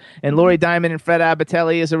talent, and Lori Diamond and Fred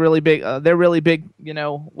Abatelli is a really big. They're really big, you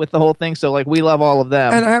know, with the whole thing. So like we love all of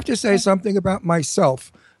them. And I have to say something about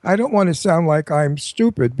myself. I don't want to sound like I'm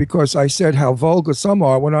stupid because I said how vulgar some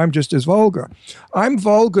are when I'm just as vulgar. I'm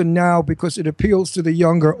vulgar now because it appeals to the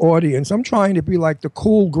younger audience. I'm trying to be like the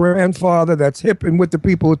cool grandfather that's hip and with the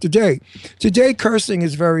people of today. Today, cursing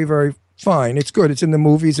is very, very fine. It's good. It's in the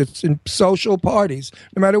movies. It's in social parties.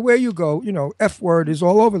 No matter where you go, you know, F word is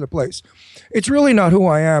all over the place. It's really not who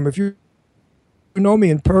I am. If you know me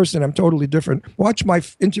in person, I'm totally different. Watch my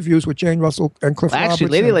interviews with Jane Russell and Cliff Actually,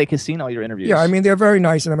 Robertson. LadyLake has seen all your interviews. Yeah, I mean, they're very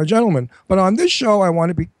nice, and I'm a gentleman. But on this show, I want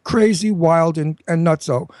to be crazy, wild, and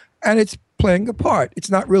nutso. And it's playing a part. It's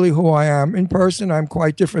not really who I am. In person, I'm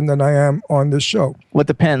quite different than I am on this show. Well, it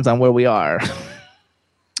depends on where we are.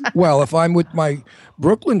 Well, if I'm with my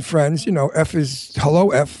Brooklyn friends, you know, F is hello,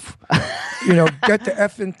 F. You know, get the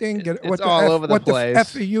effing thing. It's what the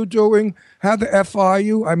F are you doing? How the F are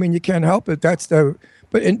you? I mean, you can't help it.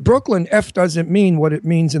 But in Brooklyn, F doesn't mean what it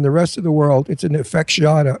means in the rest of the world. It's an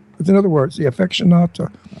affectionata. In other words, the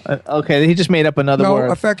affectionata. Okay, he just made up another word.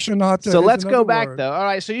 No, affectionata. So let's go back, word. though. All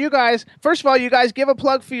right, so you guys, first of all, you guys give a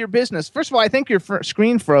plug for your business. First of all, I think your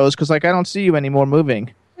screen froze because, like, I don't see you anymore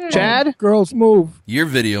moving. Chad? Girls move. Your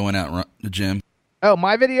video went out, Jim. Oh,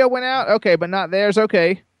 my video went out? Okay, but not theirs.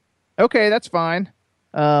 Okay, that's fine.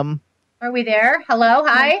 Are we there? Hello?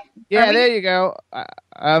 Hi? Yeah, there you go.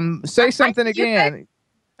 Say something again.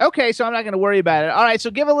 Okay, so I'm not going to worry about it. All right, so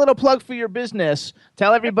give a little plug for your business.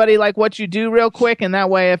 Tell everybody like what you do real quick, and that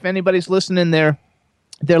way if anybody's listening, they're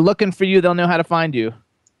looking for you, they'll know how to find you.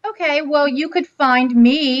 Okay, well, you could find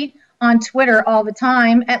me on Twitter all the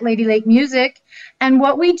time at LadyLake Music. And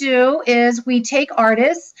what we do is we take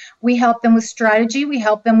artists, we help them with strategy, we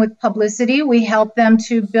help them with publicity, we help them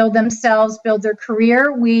to build themselves, build their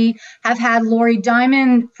career. We have had Lori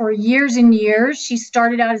Diamond for years and years. She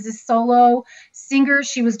started out as a solo singer.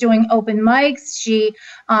 She was doing open mics. She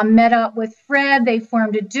met up with Fred. They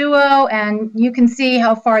formed a duo, and you can see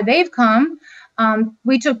how far they've come.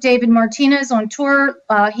 We took David Martinez on tour.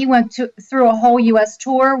 He went through a whole U.S.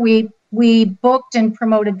 tour. We booked and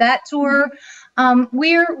promoted that tour.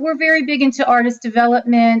 We're very big into artist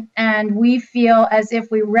development, and we feel as if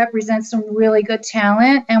we represent some really good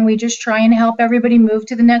talent, and we just try and help everybody move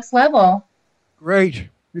to the next level. Great.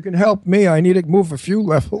 You can help me. I need to move a few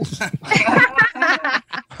levels.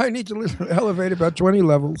 I need to elevate about 20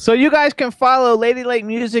 levels. So you guys can follow LadyLake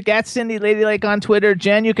Music at Cindy LadyLake on Twitter.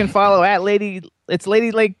 Jen, you can follow at It's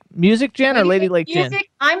LadyLake Music, Jen, or LadyLake Jen?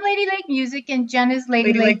 I'm LadyLake Music, and Jen is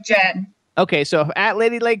LadyLake Jen. Okay, so at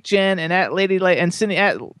LadyLake Jen and at LadyLake and Cindy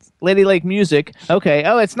at LadyLake Music. Okay.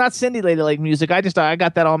 Oh, it's not Cindy LadyLake Music. I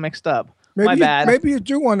got that all mixed up. My bad. Maybe you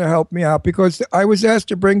do want to help me out, because I was asked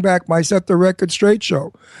to bring back my Set the Record Straight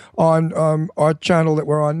show on our channel that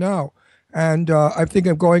we're on now. And I think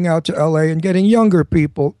I'm going out to L.A. and getting younger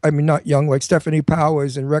people. I mean, not young, like Stephanie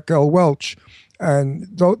Powers and Raquel Welch and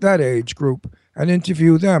that age group, and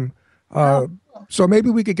interview them. So maybe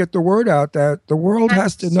we could get the word out that the world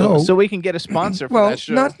has to know. So we can get a sponsor for that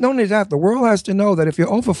show. Not only that, the world has to know that if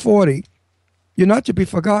you're over 40, you're not to be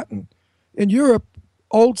forgotten. In Europe,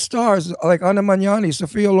 old stars like Anna Magnani,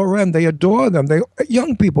 Sophia Loren, they adore them.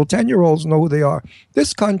 Young people, 10-year-olds know who they are.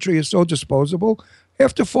 This country is so disposable.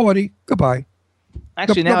 After 40, goodbye.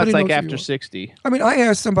 Actually, now it's like after 60. I mean, I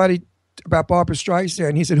asked somebody about Barbara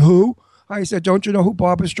Streisand. He said, who? I said, don't you know who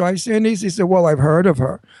Barbara Streisand is? He said, well, I've heard of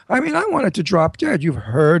her. I mean, I wanted to drop dead. You've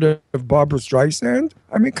heard of Barbara Streisand?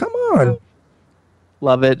 I mean, come on.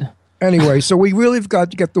 Love it. Anyway, so we really have got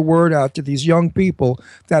to get the word out to these young people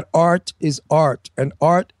that art is art, and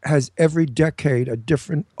art has every decade a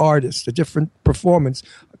different artist, a different performance,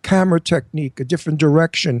 a camera technique, a different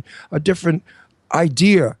direction, a different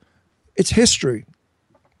idea. It's history.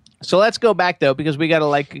 So let's go back though, because we gotta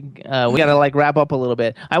wrap up a little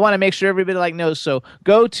bit. I want to make sure everybody knows. So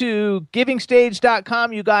go to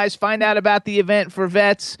givingstage.com. You guys find out about the event for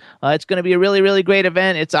vets. It's going to be a really, really great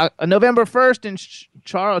event. It's November 1st in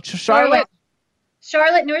Charlotte,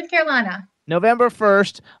 North Carolina. November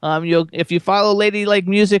 1st. If you follow LadyLake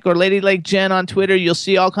Music or LadyLake Jen on Twitter, you'll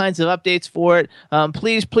see all kinds of updates for it.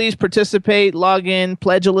 Please participate, log in,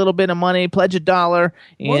 pledge a little bit of money, pledge $1.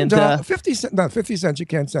 And $1, 50 cents, not 50 cents you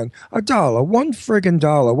can't send. $1, $1 friggin'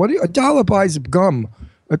 dollar. A dollar buys gum.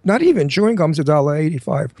 Not even chewing gum's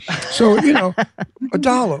 $1.85. So,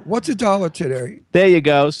 $1. What's $1 today? There you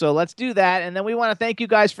go. So let's do that. And then we want to thank you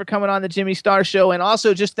guys for coming on the Jimmy Star Show. And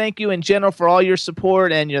also just thank you in general for all your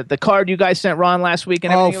support and the card you guys sent Ron last week.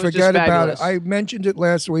 And everything. Forget about it. I mentioned it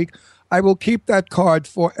last week. I will keep that card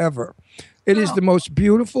forever. It is the most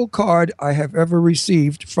beautiful card I have ever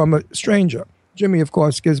received from a stranger. Jimmy, of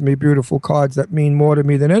course, gives me beautiful cards that mean more to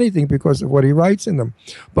me than anything because of what he writes in them.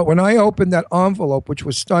 But when I opened that envelope, which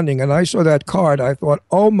was stunning, and I saw that card, I thought,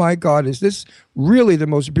 oh, my God, is this really the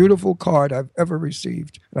most beautiful card I've ever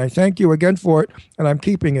received? And I thank you again for it, and I'm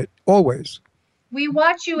keeping it always. We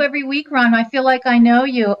watch you every week, Ron. I feel like I know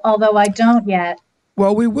you, although I don't yet.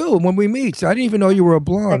 Well, we will when we meet. I didn't even know you were a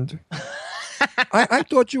blonde. I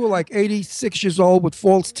thought you were like 86 years old with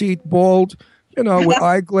false teeth, bald, with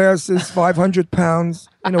eyeglasses, 500 pounds,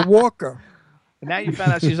 in a walker. And now you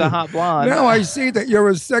found out she's a hot blonde. Now I see that you're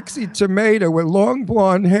a sexy tomato with long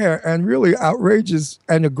blonde hair and really outrageous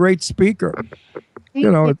and a great speaker.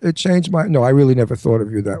 It changed my... No, I really never thought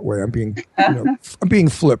of you that way. I'm being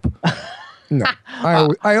flip. No,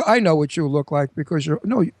 I know what you look like because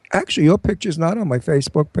actually your picture's not on my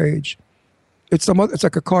Facebook page. It's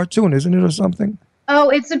like a cartoon, isn't it, or something? Oh,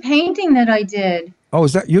 it's a painting that I did. Oh,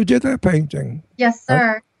 is that you did that painting? Yes,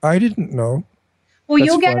 sir. I didn't know. Well,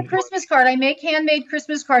 you'll get a Christmas card. I make handmade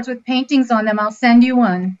Christmas cards with paintings on them. I'll send you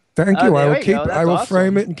one. Thank you. I will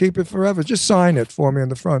frame it and keep it forever. Just sign it for me in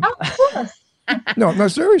the front. Oh, of course. No,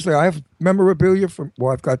 seriously. I have memorabilia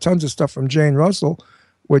I've got tons of stuff from Jane Russell,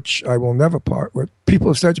 which I will never part with. People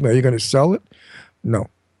have said to me, are you going to sell it? No.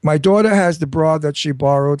 My daughter has the bra that she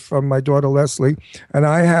borrowed from my daughter Leslie, and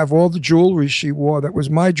I have all the jewelry she wore that was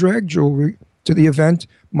my drag jewelry to the event.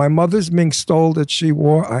 My mother's mink stole that she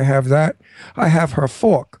wore. I have that. I have her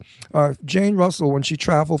fork. Jane Russell, when she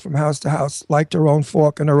traveled from house to house, liked her own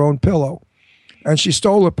fork and her own pillow. And she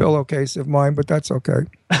stole a pillowcase of mine, but that's okay.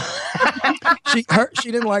 She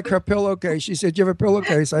didn't like her pillowcase. She said, "You have a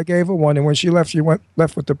pillowcase?" I gave her one, and when she left, she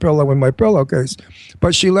left with the pillow in my pillowcase.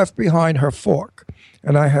 But she left behind her fork,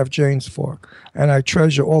 and I have Jane's fork, and I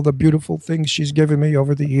treasure all the beautiful things she's given me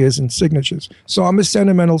over the years and signatures. So I'm a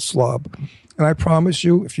sentimental slob, and I promise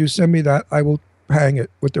you, if you send me that, I will hang it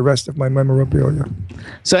with the rest of my memorabilia.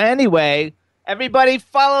 So anyway, everybody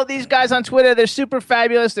follow these guys on Twitter. They're super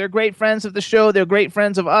fabulous. They're great friends of the show. They're great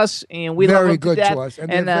friends of us, and we love them good to death. to us, and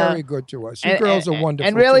they're very good to us. You girls are wonderful.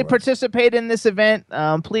 And really to us. participate in this event.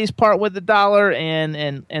 Please part with $1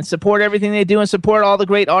 and support everything they do, and support all the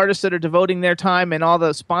great artists that are devoting their time, and all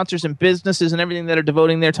the sponsors and businesses and everything that are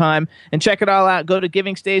devoting their time. And check it all out. Go to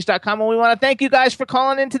givingstage.com. And we want to thank you guys for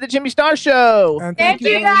calling into the Jimmy Star Show. And Thank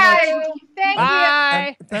you guys. Thank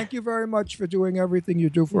Bye. And thank you very much for doing everything you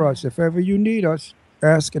do for us. If ever you need us,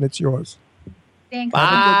 ask and it's yours. you. Thanks.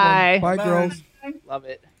 Bye. Bye, girls. Love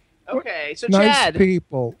it. Okay, so Nice Chad,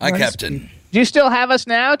 people. Hi, Nice Captain. people. do you still have us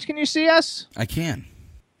now? Can you see us? I can.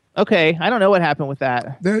 Okay, I don't know what happened with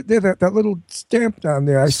that. They're that little stamp down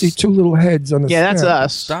there. I see two little heads on the Yeah, that's stamp.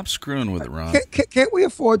 us. Stop screwing with it, Ron. Can't we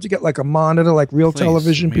afford to get like a monitor like real Please.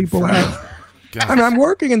 television I mean, people for- have? God. I mean, I'm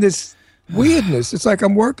working in this weirdness. It's like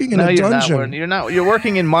I'm working in No, a you're dungeon. not. You're not. You're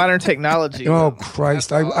working in modern technology. Oh,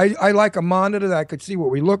 Christ. I like a monitor that I could see what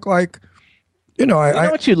we look like. You know, You know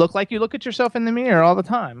what you look like? You look at yourself in the mirror all the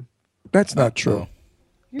time. That's not true. Uh-oh.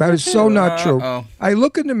 That is so not true. Uh-oh. I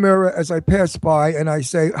look in the mirror as I pass by and I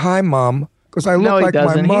say, "Hi, Mom," because I look No, he like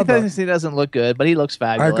doesn't. my mother. He doesn't look good, but he looks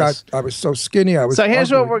fabulous. I was so skinny. I was So here's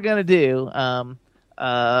ugly. what we're gonna do.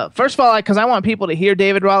 First of all, because I want people to hear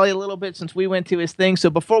David Raleigh a little bit since we went to his thing. So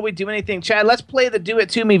before we do anything, Chad, let's play the "Do It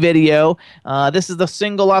To Me" video. This is the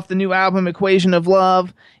single off the new album, Equation of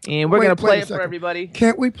Love, and we're Wait, gonna wait play a it for second. everybody.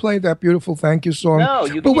 Can't we play that beautiful thank you song? No,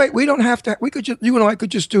 you But can't. wait, we don't have to. We could just, you and I could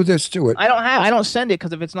just do this to it. I don't send it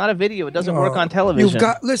because if it's not a video, it doesn't work on television. You've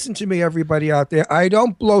got, listen to me, everybody out there. I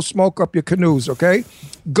don't blow smoke up your canoes, okay?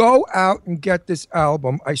 Go out and get this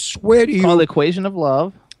album. I swear to you. Called Equation of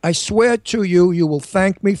Love. I swear to you, you will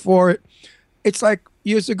thank me for it. It's like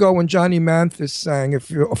years ago when Johnny Mathis sang.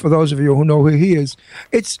 For those of you who know who he is,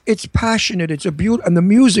 it's passionate. It's a beautiful, and the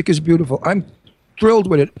music is beautiful. I'm thrilled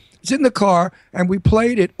with it. It's in the car, and we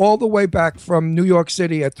played it all the way back from New York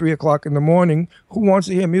City at 3:00 in the morning. Who wants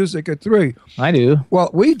to hear music at 3? I do. Well,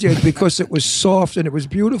 we did because it was soft and it was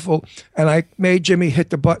beautiful. And I made Jimmy hit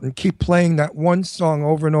the button, keep playing that one song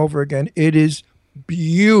over and over again. It is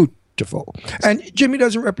beautiful. And Jimmy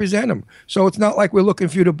doesn't represent him. So it's not like we're looking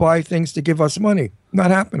for you to buy things to give us money.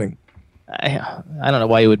 Not happening. I don't know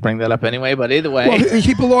why you would bring that up anyway, but either way. Well,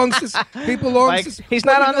 he belongs to. He belongs Like, to. he's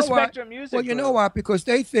Well, not you on the know what? Spectrum Music Well, you Group. know what? Because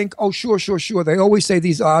they think, oh, sure. They always say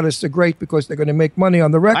these artists are great because they're going to make money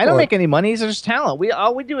on the record. I don't make any money. He's just talent.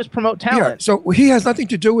 All we do is promote Yeah, talent. so he has nothing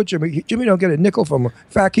to do with Jimmy. Jimmy don't get a nickel from him.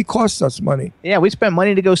 In fact, he costs us money. Yeah, we spend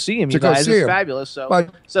money to go see him. To You go guys, see it's him. fabulous. So,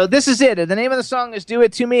 But- so this is it. The name of the song is "Do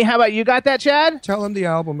It To Me." How about you? Got that, Chad? Tell him the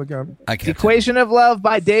album again. I can't. "Equation of Love"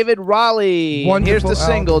 by David Raleigh. Wonderful Here's the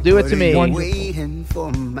single. album. "Do It To Me." Wonderful. Waiting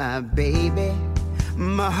for my baby.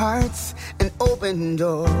 My heart's an open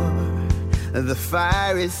door. The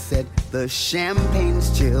fire is set, the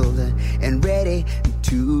champagne's chilled and ready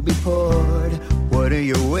to be poured. What are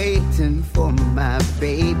you waiting for, my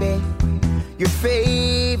baby? Your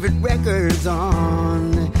favorite record's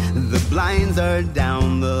on. The blinds are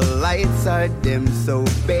down, the lights are dim. So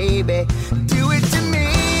baby, do it to me.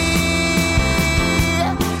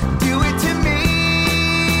 Do it to me.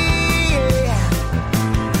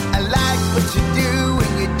 I like what you do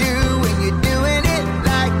when you do when you're doing it.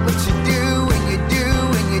 Like what you do when you do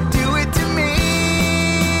when you do it to me.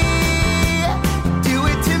 Do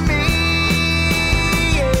it to me.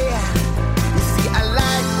 Yeah. You see, I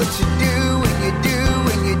like what you do when you do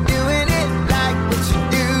when you're doing it. Like what you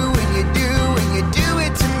do when you do when you do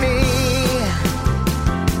it to me.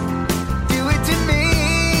 Do it to me.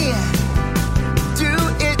 Do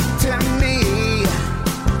it to me.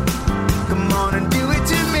 Come on and do it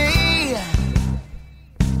to me.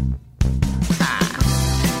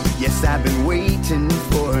 Yes, I've been waiting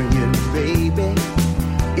for you, baby.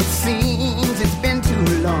 It seems it's been too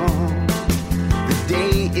long. The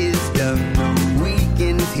day is done, the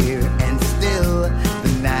weekend's here, and still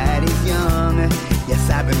the night is young. Yes,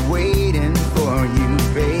 I've been waiting for you,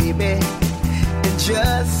 baby, and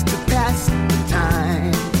just to pass the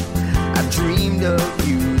time. I've dreamed of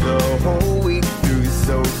you the whole week through,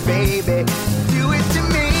 so baby, do it to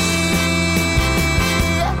me.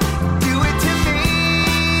 Do it to me.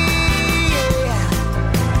 Yeah.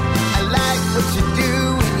 I like what you do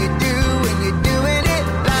when you do when you're doing it.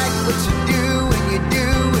 Like what you do when you do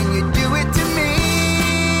when you do it to me.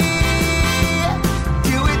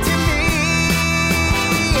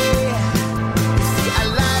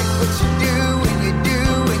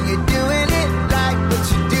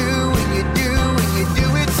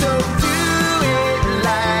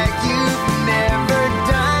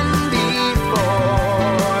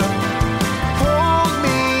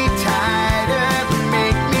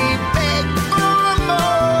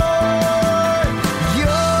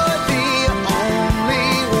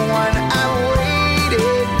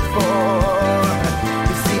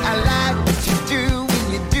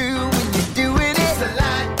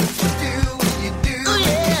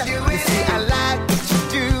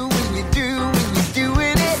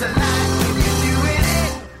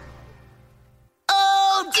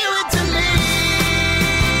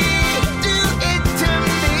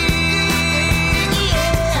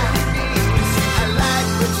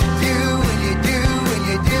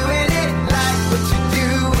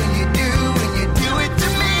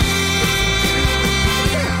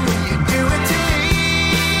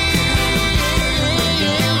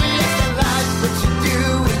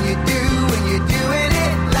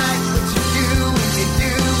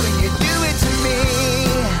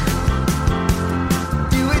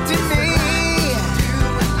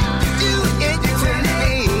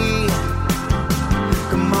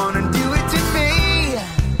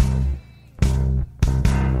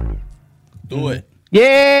 Do it.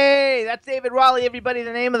 Yay! That's David Raleigh, everybody.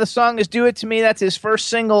 The name of the song is Do It To Me. That's his first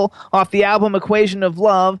single off the album Equation of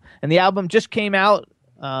Love. And the album just came out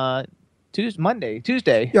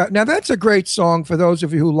Tuesday. Yeah, now that's a great song for those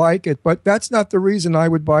of you who like it, but that's not the reason I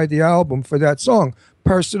would buy the album for that song.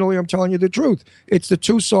 Personally, I'm telling you the truth. It's the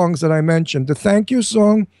two songs that I mentioned. The thank you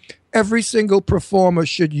song, every single performer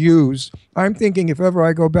should use. I'm thinking if ever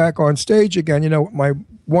I go back on stage again, my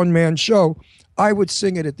one-man show, I would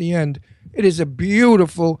sing it at the end. It is a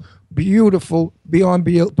beautiful, beautiful, beyond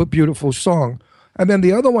beautiful song. And then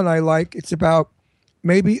the other one I like, it's about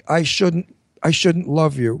maybe I shouldn't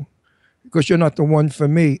love you because you're not the one for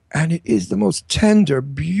me. And it is the most tender,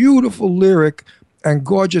 beautiful lyric and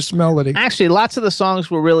gorgeous melody. Actually, lots of the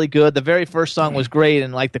songs were really good. The very first song was great,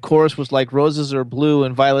 and like the chorus was like "Roses are blue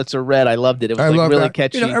and violets are red." I loved it. It was really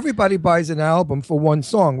catchy. Everybody buys an album for one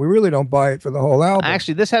song. We really don't buy it for the whole album.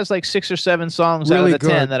 Actually, this has like 6 or 7 songs out of the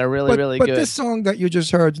 10 that are really good. But this song that you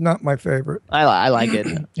just heard is not my favorite. I like it.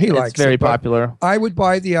 It's very popular. I would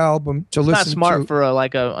buy the album to listen to. It's not smart for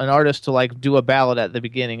an artist to like do a ballad at the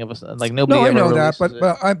beginning of a like nobody. No, ever I know that,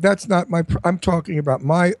 but that's not my. I'm talking about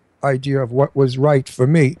my idea of what was right for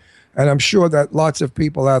me, and I'm sure that lots of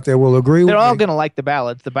people out there will agree with me. They're all going to like the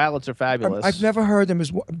ballads. The ballads are fabulous. I've never heard them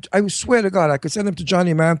I swear to God, I could send them to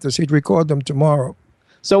Johnny Mathis. He'd record them tomorrow.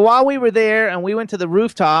 So while we were there and we went to the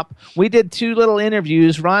rooftop, we did 2 little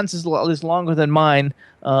interviews. Ron's is longer than mine,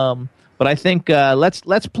 but I think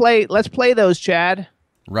let's play those, Chad.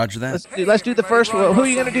 Roger that. Let's do the first one. Who are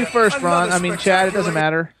you going to do first, Ron? I mean, Chad. It doesn't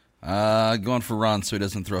matter. Going for Ron so he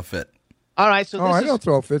doesn't throw a fit. All right, so I don't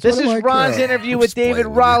throw fits. This is Ron's interview with David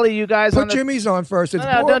Raleigh. You guys put Jimmy's on first. It's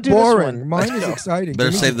don't do boring. Mine is exciting.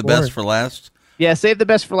 Better save the best for last. Yeah, save the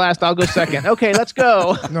best for last. I'll go second. Okay, let's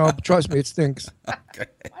go. No, trust me, it stinks. Okay.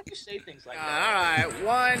 Why'd you say things like that? All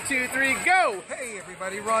right, 1, 2, 3, go. Hey,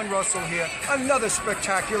 everybody, Ron Russell here. Another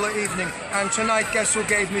spectacular evening. And tonight, guess who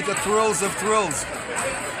gave me the thrills of thrills?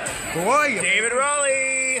 Who are you? David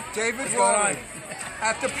Raleigh. David Raleigh.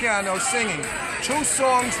 At the piano singing 2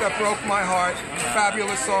 songs that broke my heart,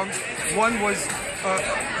 fabulous songs. One was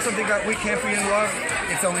something that We Can't Be in Love.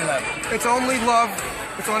 It's Only Love. It's Only Love.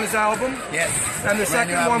 It's on his album. Yes. And the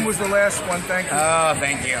second one was the last one. Thank you. Oh,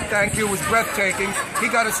 thank you. Thank you. It was breathtaking. He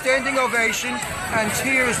got a standing ovation and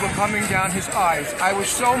tears were coming down his eyes. I was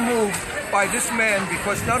so moved by this man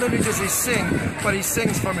because not only does he sing, but he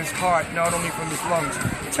sings from his heart, not only from his lungs.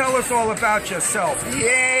 Tell us all about yourself.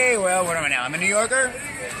 Yay! Well, what am I now? I'm a New Yorker.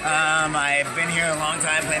 I've been here a long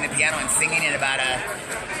time playing the piano and singing it about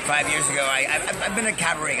 5 years ago. I've been a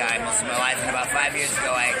cabaret guy most of my life, and about 5 years ago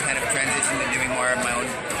I kind of transitioned to doing more of my own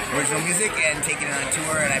original music and taking it on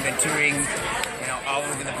tour, and I've been touring all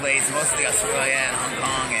over the place, mostly Australia and Hong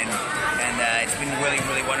Kong, and it's been really,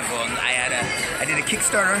 really wonderful. And I did a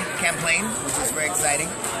Kickstarter campaign, which was very exciting.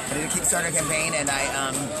 I did a Kickstarter campaign, and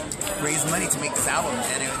I raised money to make this album,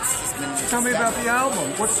 and it's just been... Tell me about the album.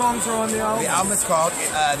 What songs are on the album? The album is called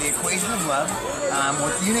The Equation of Love.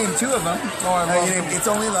 You named 2 of them. Oh, I love them. It's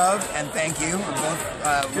Only Love and Thank You.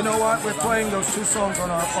 Both, you know what? We're playing those 2 songs on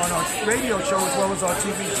our radio show as well as our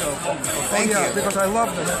TV show. Thank you. Because I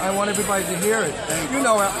love them. I want everybody to hear it. You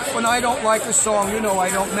know, when I don't like a song, I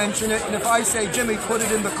don't mention it. And if I say, Jimmy, put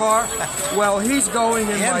it in the car, well, he's going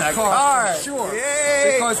in my car. For sure.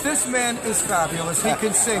 Yay. Because this man is fabulous. He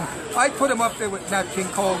can sing. I put him up there with Nat King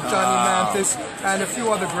Cole, Johnny Mathis, and a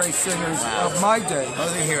few other great singers of my day.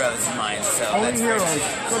 Those are heroes of mine. Only heroes.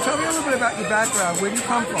 So tell me a little bit about your background. Where do you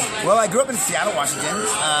come from? Well, I grew up in Seattle, Washington.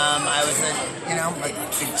 I was a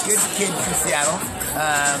good kid from Seattle.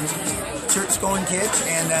 Church-going kid,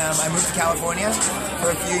 and I moved to California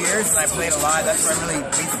for a few years, and I played a lot. That's where I really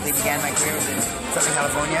basically began my career, was in Southern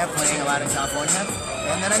California, playing a lot in California.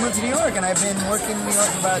 And then I moved to New York, and I've been working in New York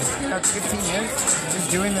for about 15 years, just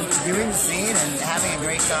doing the scene and having a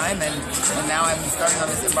great time. And now I'm embarking on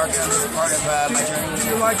this part of my journey.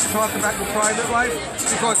 Do you like to talk about your private life?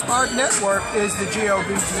 Because our network is the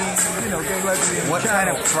GOBG, gay, lesbian What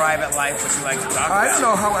channel. kind of private life would you like to talk about? I don't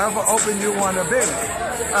know, however open you want to be.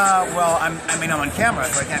 Well, I'm on camera,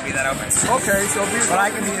 so I can't be that open. Okay, so but I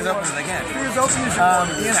can be as open as I can. Be as open as you want.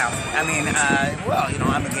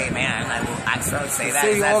 I'm a gay man. I would say that.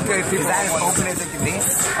 See, all gay people is that as open as it can be?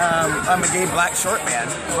 I'm a gay black short man.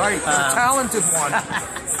 Right, a talented one.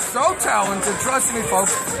 so talented. Trust me,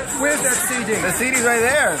 folks. Where's that CD? The CD's right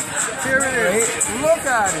there. Here it is. Look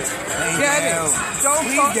at it. Get it.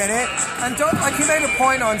 Please get it. And don't, like he made a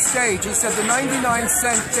point on stage. He said the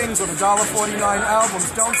 99-cent things or the $1.49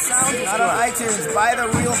 albums don't sound as Not good. on iTunes. Buy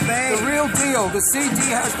the real thing. The real deal. The CD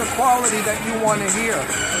has the quality that you want to hear.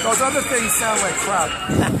 Those other things sound like crap.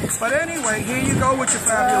 But anyway, here you go with your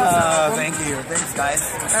fabulous album. Thank you. Thanks, guys.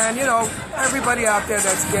 And, you know, everybody out there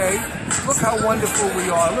that's gay, look how wonderful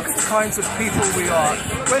we are. Look at the kinds of people we are.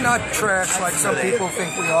 We're not trash like some people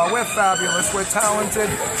think we are. We're fabulous. We're talented.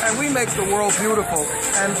 And we make the world beautiful.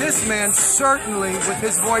 And this man certainly, with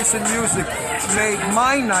his voice and music, made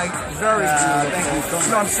my night very beautiful. Thank you so much.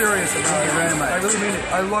 No, I'm serious about Thank it. you very much. I really mean it.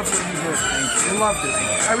 I loved what you did. I loved it.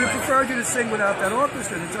 I would have preferred you to sing without that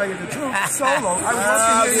orchestra, to tell you the truth. Solo. I would love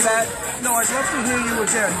to hear you. No, I'd love to hear you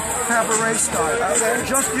again, cabaret style. Okay.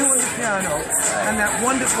 Just you and the piano, and that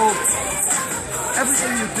wonderful.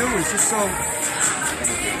 Everything you do is just so.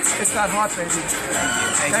 It's that hot, baby.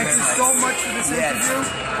 Thank you so much for this interview.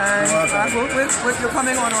 And you're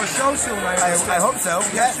coming on our show soon, I hope so.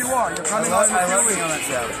 Yes, you are. You're coming on. I love being on that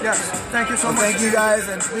show. Yes. Thank you so much. Thank you guys,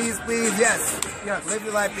 and please, yes. Live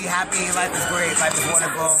your life, be happy. Life is great. Life is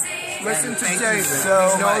wonderful. Listen to David. David.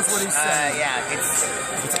 So he knows what he's saying. Yeah,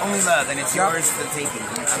 it's only love, and it's yours for the taking.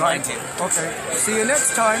 I'm mine too. Okay. See you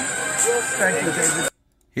next time. Thank you, David.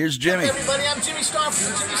 Here's Jimmy. Hey everybody, I'm Jimmy Starr from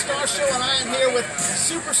the Jimmy Starr Show, and I am here with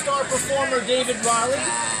superstar performer David Riley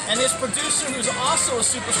and his producer, who's also a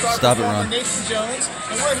superstar performer, Nathan Jones.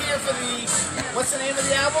 And we're here for the, what's the name of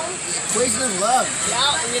the album? Equation of Love.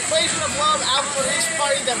 The Equation of Love album release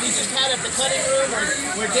party that we just had at the Cutting Room,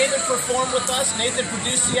 where David performed with us. Nathan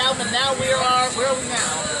produced the album, and now where are we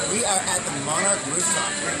now? We are at the Monarch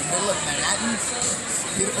Rooftop, in the middle of Manhattan.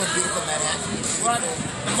 Beautiful, beautiful Manhattan. We're on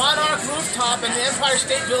the Monarch Rooftop, and the Empire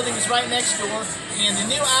State Building is right next door. And the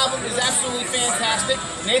new album is absolutely fantastic.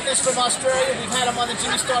 Nathan's from Australia. We've had him on the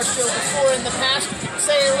Jimmy Starr Show before in the past.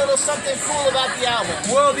 Say a little something cool about the album.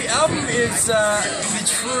 Well, the album is the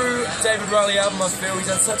true David Riley album, I feel.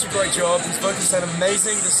 He's done such a great job. His vocals sound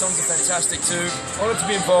amazing. The songs are fantastic too. Honored to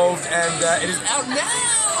be involved, and it is out now.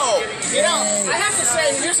 You know, I have to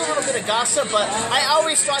say, here's a little bit of gossip, but I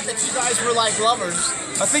always thought that you guys were like lovers.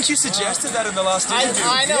 I think you suggested that in the last interview.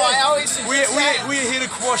 I know, I always suggest that. We're here to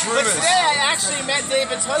quash rumors. But today I actually met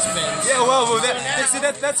David's husband. Yeah, well,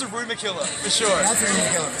 that's a rumor killer, for sure. That's a rumor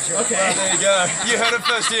killer, for sure. Okay. Well, there you go. You heard it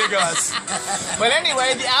first here, guys. But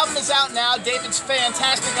anyway, the album is out now. David's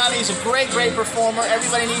fantastic on it. He's a great, great performer.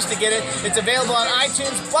 Everybody needs to get it. It's available on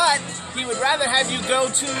iTunes, but he would rather have you go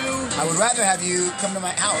to... I would rather have you come to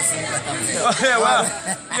my house. Oh, yeah, well,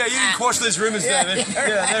 yeah, you didn't quash those rumors, David.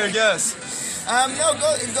 Yeah, there it goes. No,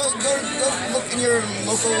 go look in your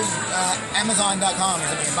local Amazon.com or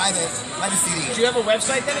something. Buy the CD. Do you have a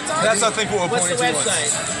website that it's on? That's, I think, what we're pointing towards. What's the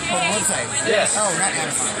website? Oh, website? Yes. Oh, not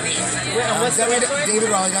Amazon. What's the website?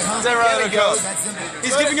 DavidRaleigh.com. DavidRaleigh.com. That's simple.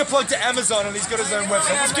 He's giving a plug to Amazon, and he's got his own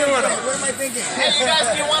website. What's going on? What am I thinking? Hey, you guys,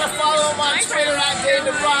 if you want to follow him on Twitter at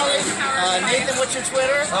David Raleigh. Nathan, what's your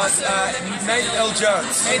Twitter? Nathan L.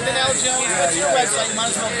 Jones. Nathan L. Jones. What's your website? You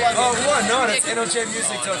might as well plug it. Oh, why not? It's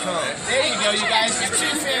NLJmusic.com. There you go, you guys. You're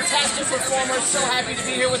two fantastic performers. So happy to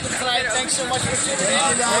be here with them tonight. Thanks so much for tuning in.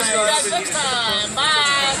 We'll see you guys next time.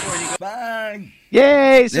 Bye. Bye.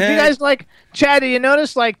 Yay! So you guys Chad, do you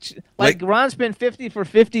notice Ron's been 50 for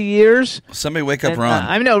 50 years? Somebody wake up Ron.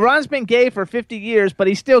 I know Ron's been gay for 50 years, but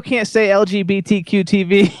he still can't say LGBTQ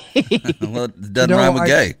TV. Well, it doesn't rhyme with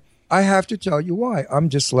gay. I have to tell you why. I'm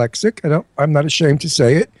dyslexic. I'm not ashamed to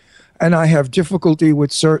say it. And I have difficulty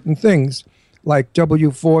with certain things like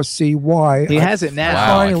W4CY. He has it now. I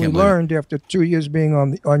finally learned after 2 years being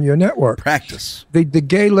on your network. Practice. The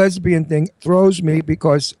gay lesbian thing throws me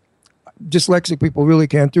because dyslexic people really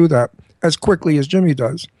can't do that as quickly as Jimmy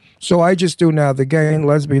does. So I just do now the gay and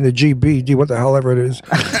lesbian, the GBD, what the hell ever it is.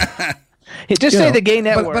 Just say the gay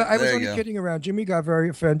network. But I was only kidding around. Jimmy got very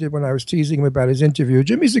offended when I was teasing him about his interview.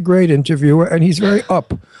 Jimmy's a great interviewer, and he's very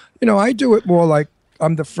up. I do it more like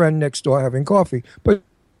I'm the friend next door having coffee. But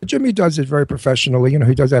Jimmy does it very professionally.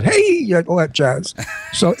 He does that, hey, all that jazz.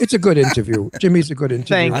 So it's a good interview. Jimmy's a good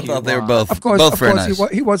interviewer. I thought they were both Of very course, nice.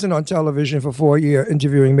 he wasn't on television for 4 years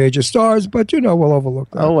interviewing major stars, but, we'll overlook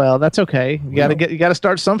that. Oh, well, that's okay. You got to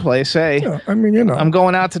start someplace, hey. Yeah, I mean, I'm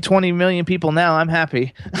going out to 20 million people now. I'm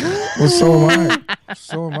happy. Well, so am I.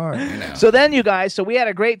 So am I. So then, you guys, we had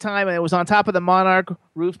a great time, and it was on top of the Monarch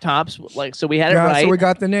rooftops. So we had it right. So we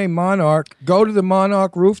got the name Monarch. Go to the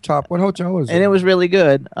Monarch rooftop. What hotel is it? And it was really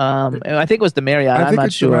good. I think it was the Marriott. I'm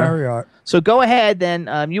not sure. The Marriott. So go ahead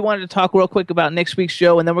then. You wanted to talk real quick about next week's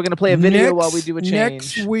show, and then we're going to play a video while we do a change.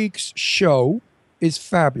 Next week's show is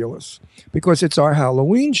fabulous because it's our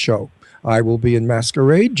Halloween show. I will be in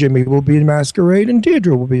masquerade, Jimmy will be in masquerade, and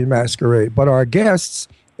Deirdre will be in masquerade. But our guests,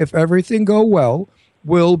 if everything go well,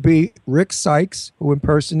 will be Rick Sykes, who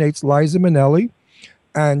impersonates Liza Minnelli,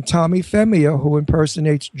 and Tommy Femia, who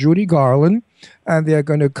impersonates Judy Garland. And they're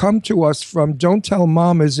going to come to us from Don't Tell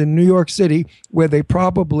Mamas in New York City, where they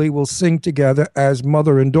probably will sing together as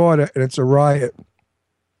mother and daughter, and it's a riot.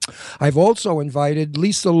 I've also invited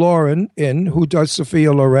Lisa Loren in, who does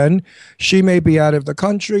Sophia Loren. She may be out of the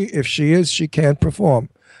country. If she is, she can't perform.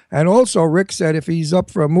 And also, Rick said if he's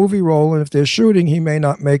up for a movie role and if they're shooting, he may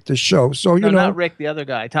not make the show. So, you know. Not Rick, the other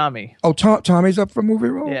guy, Tommy. Oh, Tommy's up for a movie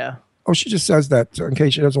role? Yeah. Oh, she just says that in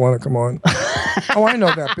case she doesn't want to come on. Oh, I know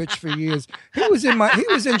that bitch for years. He was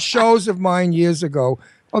in shows of mine years ago.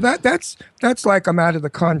 Oh, that's like I'm out of the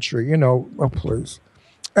country, you know. Oh, please.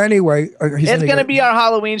 Anyway, it's going to be our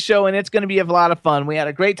Halloween show, and it's going to be a lot of fun. We had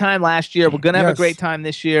a great time last year. We're going to have a great time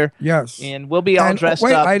this year. Yes. And we'll be all dressed up.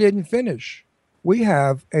 Wait, I didn't finish. We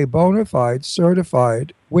have a bona fide,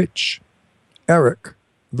 certified witch. Eric,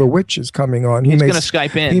 the witch, is coming on. He's going to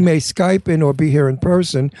Skype in. He may Skype in or be here in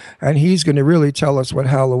person, and he's going to really tell us what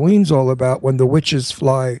Halloween's all about when the witches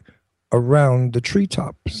fly around the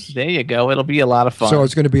treetops. There you go. It'll be a lot of fun. So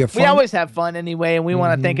it's going to be a fun. We always have fun anyway, and we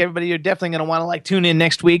want to thank everybody. You're definitely going to want to tune in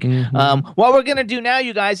next week. What we're going to do now,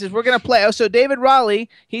 you guys, is we're going to play. So David Raleigh,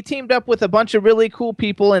 he teamed up with a bunch of really cool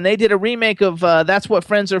people, and they did a remake of That's What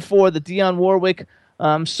Friends Are For, the Dionne Warwick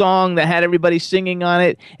song that had everybody singing on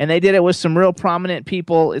it, and they did it with some real prominent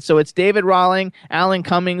people. So it's David Rawling, Alan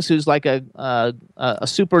Cummings, who's like a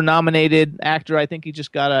super nominated actor. I think he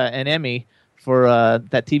just got an Emmy for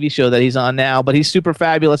that TV show that he's on now, but he's super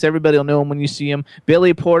fabulous. Everybody will know him when you see him.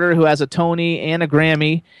 Billy Porter, who has a Tony and a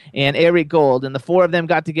Grammy, and Eric Gold. And the four of them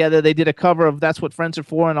got together. They did a cover of That's What Friends Are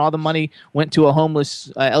For, and all the money went to a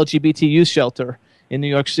homeless LGBT youth shelter in New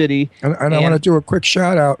York City. And I want to do a quick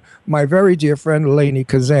shout out. My very dear friend Lainey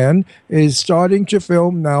Kazan is starting to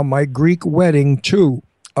film now My Greek Wedding 2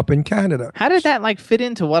 up in Canada. How did that fit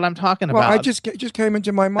into what I'm talking about? Well, I just came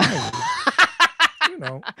into my mind.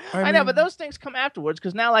 I know, but those things come afterwards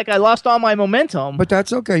because now, I lost all my momentum. But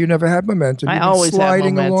that's okay. You never had momentum. I always have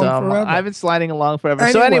momentum. Along forever. I've been sliding along forever.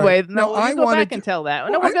 So anyway, I go back and tell that.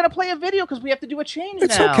 No, we're going to play a video because we have to do a change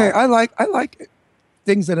it's now. It's okay. I like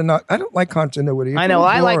things that are not. I don't like continuity. I know.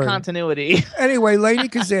 I like continuity. Anyway, Lainey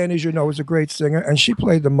Kazan, as you know, is a great singer, and she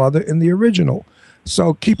played the mother in the original.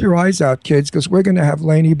 So keep your eyes out, kids, because we're going to have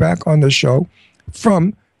Lainey back on the show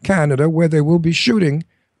from Canada, where they will be shooting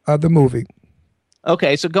the movie.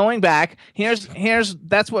 Okay, so going back, here's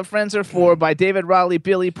That's What Friends Are For by David Raleigh,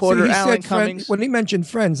 Billy Porter, Alan Cummings. When he mentioned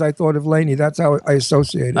Friends, I thought of Lainey. That's how I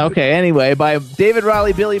associated it. Okay, anyway, by David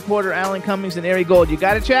Raleigh, Billy Porter, Alan Cummings, and Ari Gold. You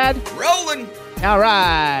got it, Chad? Rolling. All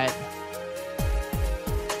right.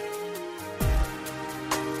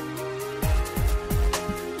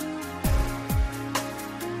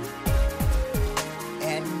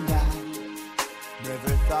 And I never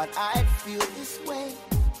thought I'd feel this way.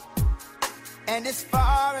 And as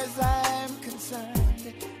far as I'm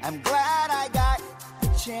concerned, I'm glad I got the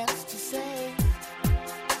chance to say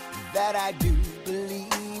that I do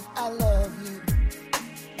believe I love you.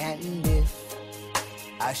 And if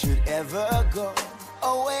I should ever go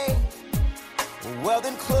away, well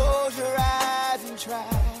then close your eyes and try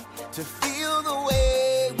to feel the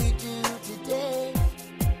way we do today.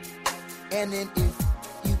 And then if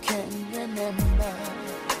you can remember,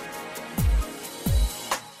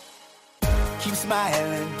 keep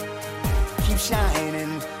smiling, keep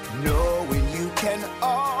shining, knowing you can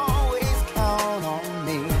always count on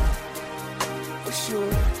me. For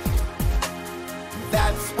sure,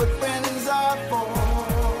 that's what friends are for.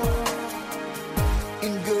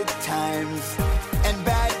 In good times and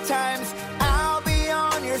bad times, I'll be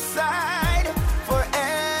on your side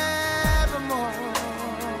forevermore.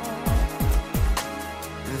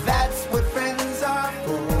 That's what friends are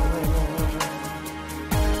for.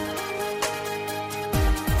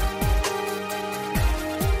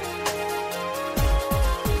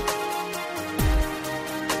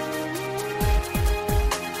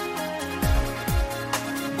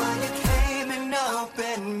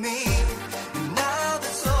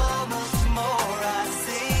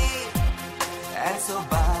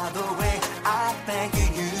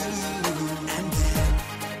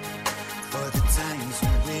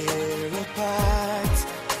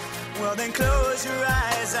 Close your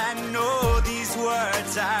eyes, I know these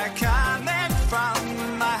words are coming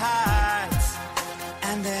from my heart.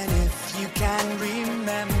 And then if you can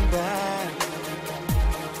remember,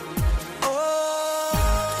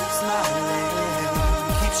 keep smiling,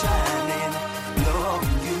 keep shining,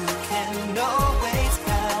 knowing you can always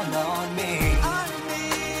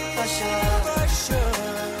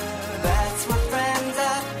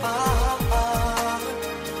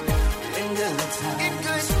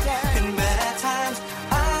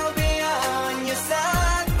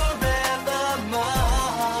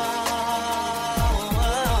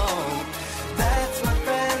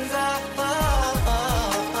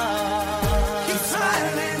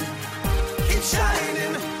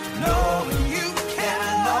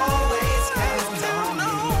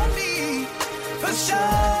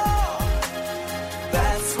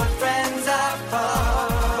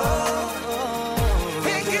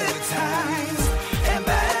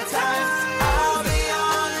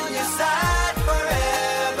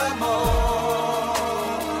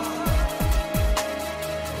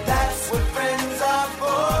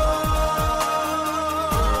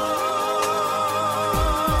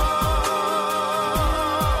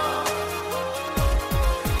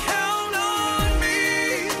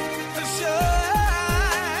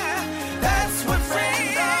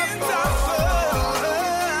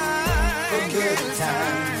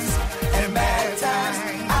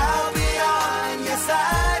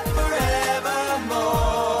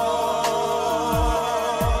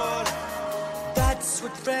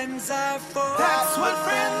what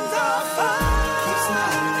friends are for. Keep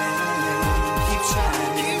smiling, keep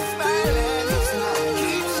shining, keep smiling, keep smiling,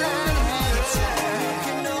 keep shining, keep shining.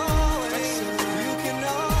 You can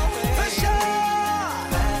always, for sure.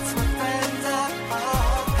 That's what friends are for.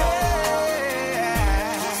 Hey,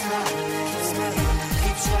 keep smiling,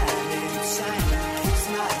 keep shining, keep shining, keep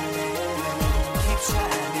smiling, keep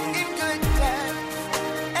shining. In good times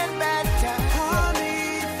and bad times,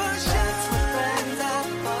 honey, for sure. That's what friends are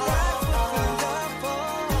for.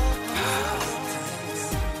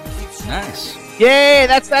 Nice. Yay,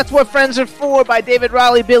 that's what friends are for by David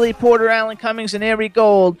Raleigh, Billy Porter, Alan Cummings, and Ari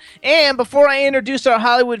Gold. And before I introduce our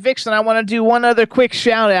Hollywood Vixen, I want to do one other quick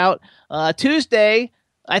shout out. Tuesday,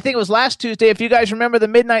 I think it was last Tuesday, if you guys remember the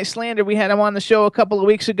Midnight Slander, we had them on the show a couple of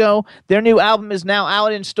weeks ago. Their new album is now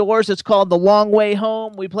out in stores. It's called The Long Way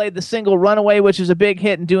Home. We played the single Runaway, which is a big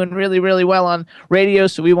hit and doing really, really well on radio.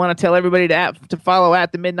 So we want to tell everybody to follow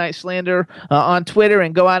at the Midnight Slander on Twitter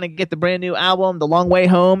and go out and get the brand new album, The Long Way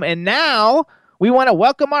Home. And now we want to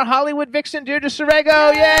welcome our Hollywood Vixen, Deirdre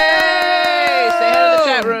Sorego. Yay! Say hello to the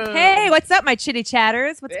chat room. Hey, what's up, my chitty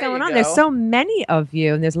chatters? What's going on? go. There's so many of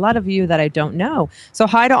you, and there's a lot of you that I don't know. So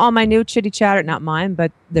hi to all my new chitty chatter, not mine,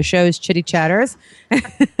 but the show's chitty chatters.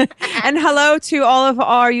 And hello to all of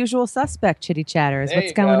our usual suspect chitty chatters.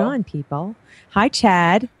 What's going on, people? Hi,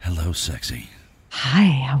 Chad. Hello, sexy. Hi,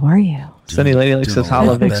 how are you? Sunny Lady Lake says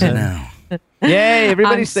hello, Vixen. Now. Yay,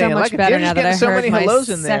 everybody's I'm so saying much like better Deirdre's now that getting I so heard many my hellos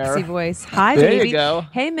in there. sexy voice. Hi, There baby. you go.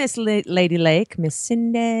 Hey, Miss Lady Lake, Miss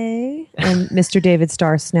Cindy, and Mr. David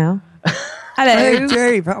Star Snow. Hello. Hey,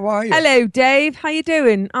 Dave, how are you? Hello, Dave. How you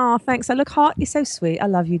doing? Oh, thanks. I look hot. You're so sweet. I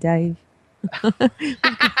love you, Dave.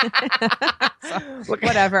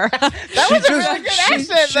 Whatever. That was a really good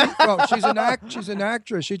accent. Well, she's an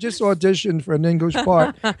actress. She just auditioned for an English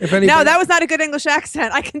part. If anybody, No, that was not a good English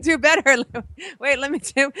accent. I can do better. Wait, let me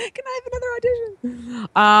do. Can I have another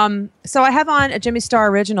audition? So I have on a Jimmy Star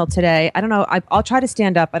original today. I don't know. I'll try to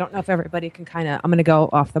stand up. I don't know if everybody can kind of. I'm going to go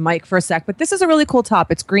off the mic for a sec. But this is a really cool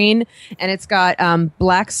top. It's green and it's got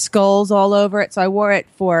black skulls all over it. So I wore it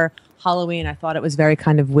for Halloween. I thought it was very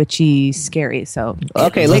kind of witchy, scary. So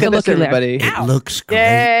Okay, look at this, everybody. It looks great.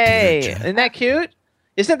 Yay! Deirdre. Isn't that cute?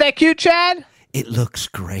 Isn't that cute, Chad? It looks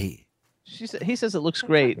great. He says it looks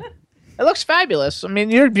great. It looks fabulous. I mean,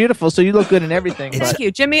 you're beautiful, so you look good in everything. Thank you.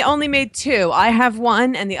 Jimmy only made 2. I have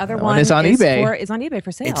one, and the other one is on eBay. Is on eBay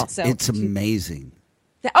for sale. It's amazing.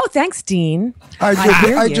 Oh, thanks, Dean.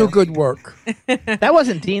 I do good work. That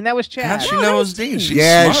wasn't Dean. That was Chad. How'd she know it was Dean? She's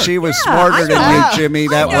Yeah, smart. she was smarter than you, Jimmy.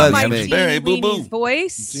 That was my me. Very Jeannie boo-boo. Weenie's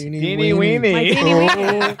voice. Jeannie Weenie. My Jeannie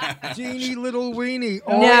Weenie. Genie Little Weenie.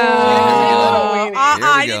 No,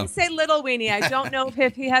 I didn't say little weenie. I don't know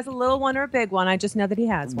if he has a little one or a big one. I just know that he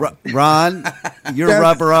has one. Ron, your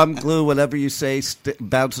rubber arm glue, whatever you say,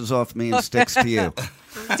 bounces off me and sticks to you.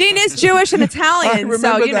 Dean is Jewish and Italian,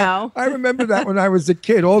 so you know. I remember that when I was a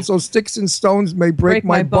kid. Also, sticks and stones may break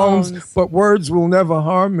my bones, but words will never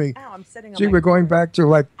harm me. Ow, I'm sitting on Gee, my we're going back to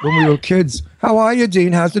like when we were kids. How are you,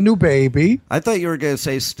 Dean? How's the new baby? I thought you were going to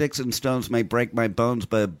say sticks and stones may break my bones,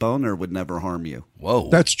 but a boner would never harm you. Whoa.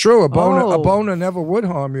 That's true. A boner never would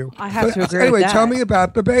harm you. I have to agree with Anyway, that. tell me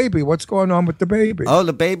about the baby. What's going on with the baby? Oh,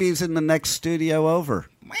 the baby's in the next studio over.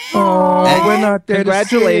 Oh, we're not there.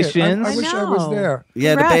 Congratulations. I wish I was there.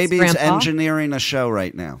 Yeah, Congrats, the baby's Grandpa. engineering a show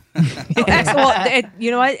right now. Excellent.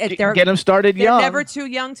 You know what? Get them started They're young. never too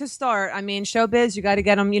young to start. I mean, showbiz, you got to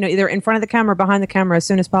get them, either in front of the camera or behind the camera as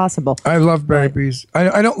soon as possible. I love babies.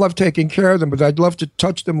 I don't love taking care of them, but I'd love to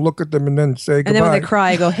touch them, look at them, and then say goodbye. And then when they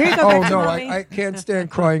cry, I go, here you go, Oh, back to no, mommy. I can't stand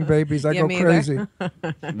crying babies. I Yeah, go me either. crazy.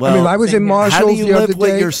 Well, I mean, I was in how do Marshall's you the live other with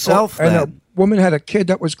day, yourself, and a then? woman had a kid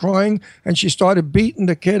that was crying, and she started beating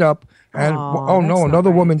the kid up. And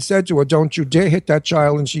another woman said to her, "Don't you dare hit that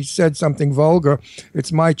child." And she said something vulgar.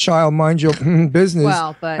 "It's my child, mind your business."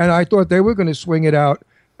 Well, but- and I thought they were going to swing it out.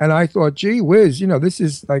 And I thought, gee whiz, this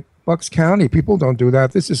is like Bucks County. People don't do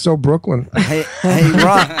that. This is so Brooklyn. Hey,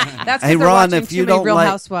 Ron. That's hey, they're Ron, watching if you too many don't Real like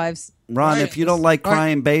Housewives. Ron, if you don't like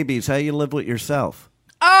crying babies, how you live with yourself?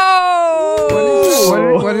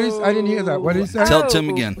 Oh! What is? I didn't hear that. What did he say? Tell Tim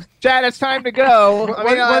again. Chad, it's time to go. What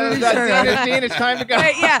did he say? Dean, it's time to go.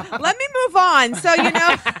 Wait, yeah, let me move on. So,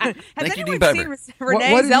 has anyone seen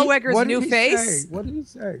Renee Zellweger's new face? What did he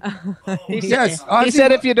say? He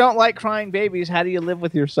said, if you don't like crying babies, how do you live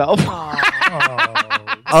with yourself?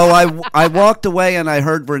 I walked away and I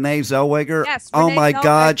heard Renee Zellweger. Yes, oh Renee my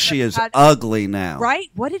God, Zellweger she is had- ugly now. Right?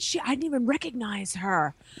 What did she? I didn't even recognize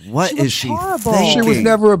her. What is she thinking? She was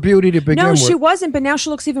never a beauty to begin No, with. she wasn't, but now she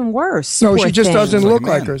looks even worse. No, Poor she just thing. doesn't look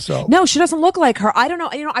like herself. No, she doesn't look like her. I don't know.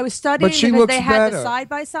 I was studying But she because looks they had the better. side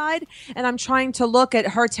by side, and I'm trying to look at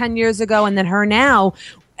her 10 years ago and then her now,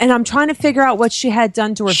 and I'm trying to figure out what she had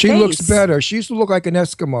done to her She face. looks better. She used to look like an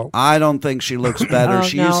Eskimo. I don't think she looks better. Oh,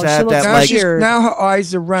 she no, used to she have looks that Now, like. now her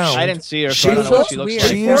eyes are round. I didn't see her, so She I don't know what she looks like.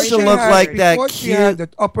 She used to look like that Before she cute. had the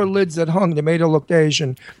upper lids that hung. They made her look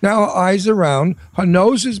Asian. Now her eyes are round. Her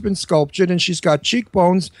nose has been sculptured, and she's got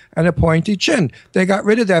cheekbones and a pointy chin. They got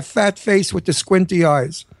rid of that fat face with the squinty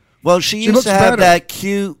eyes. Well, she used looks to have better. that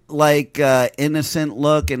cute, like innocent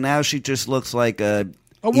look, and now she just looks like a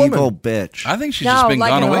woman. evil bitch. I think she's No, just been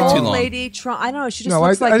like gone an away old too long. lady. I don't know. She just No,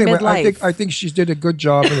 looks like anyway, midlife. I think she did a good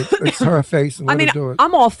job, and it's her face. And I let mean, her do it.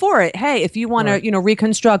 I'm all for it. Hey, if you want to,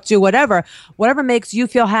 reconstruct, do whatever makes you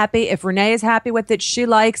feel happy. If Renee is happy with it, she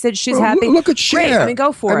likes it, she's Well, happy. Look at Cher. Great. I mean,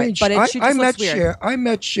 go for I it. mean, But she just I looks met weird. Cher. I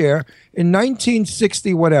met Cher in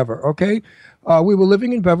 1960, whatever. Okay, we were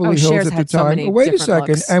living in Beverly Hills Cher's at the had so time. many But wait a different second,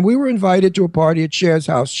 looks. and we were invited to a party at Cher's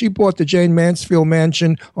house. She bought the Jane Mansfield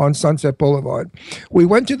Mansion on Sunset Boulevard. We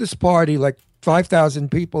went to this party, like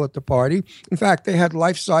 5,000 people at the party. In fact, they had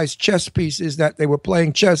life-size chess pieces that they were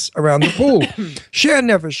playing chess around the pool. Cher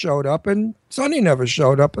never showed up, and Sonny never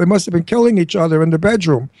showed up. They must have been killing each other in the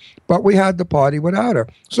bedroom. But we had the party without her.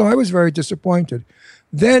 So I was very disappointed.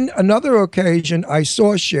 Then another occasion, I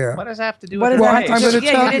saw Cher. What does that have to do What with does her that face? have to I'm do? gonna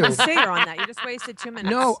Yeah, tell you you. didn't see her on that. You just wasted 2 minutes.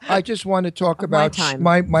 No, I just want to talk Of my about time.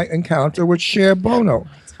 my encounter with Cher Bono.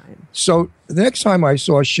 So the next time I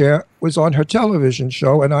saw Cher was on her television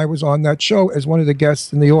show, and I was on that show as one of the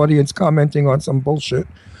guests in the audience commenting on some bullshit.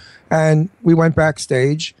 And we went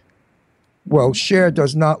backstage. Well, Cher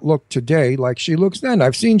does not look today like she looks then.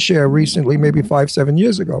 I've seen Cher recently, maybe 5-7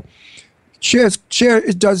 years ago. Cher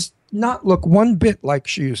does not look one bit like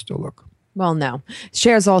she used to look. Well, no.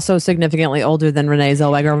 Cher's also significantly older than Renee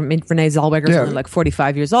Zellweger. I mean, Renee Zellweger's Yeah. only like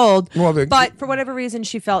 45 years old. Well, but for whatever reason,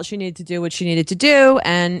 she felt she needed to do what she needed to do.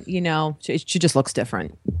 And, she just looks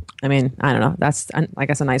different. I mean, I don't know. That's, I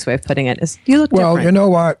guess, a nice way of putting it. Is you look Well, different. you know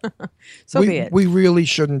what? So be it. We really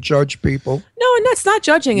shouldn't judge people. No, and that's not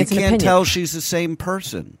judging. You It's an can't opinion. tell she's the same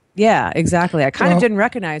person. Yeah, exactly. I kind of Well, didn't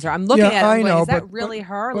recognize her. I'm looking yeah, at her. I I'm like, know, is that but- really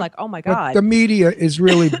her? Like, oh my But God. the media is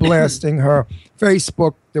really blasting her.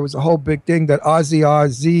 Facebook, there was a whole big thing that Ozzy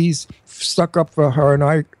Aziz stuck up for her, and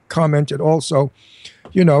I commented also.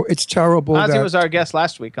 It's terrible. Ozzy that, was our guest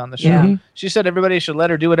last week on the show. Yeah. She said everybody should let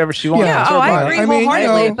her do whatever she wants. Yeah, It's her I body. agree I mean,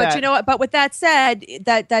 wholeheartedly. you know- but you know what? But with that said,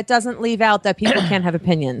 that doesn't leave out that people can't have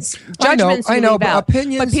opinions. Judgments I you know, leave but out.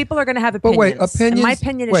 opinions. But people are going to have But opinions. wait, opinions. In my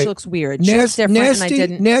opinion, wait, she looks weird. She looks different, and I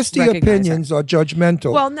didn't nasty recognize her. opinions are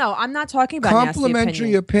judgmental. Well, no, I'm not talking about Complimentary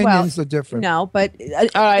nasty opinions are different. No, but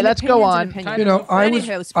All right, an let's go opinion's an on. opinion. You know,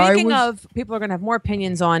 Anywho, speaking of people are going to have more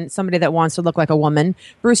opinions on somebody that wants to look like a woman,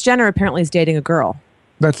 Bruce Jenner apparently is dating a girl.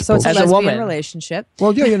 That's So it's a As a lesbian woman. relationship.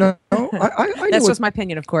 Well, yeah, I That's know just my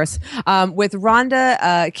opinion, of course. With Rhonda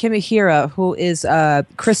Kimihira, who is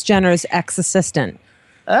Kris Jenner's ex-assistant.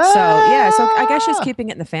 So I guess she's keeping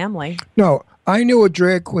it in the family. No, I knew a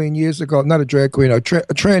drag queen years ago, not a drag queen, a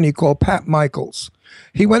tranny called Pat Michaels.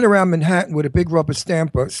 He went around Manhattan with a big rubber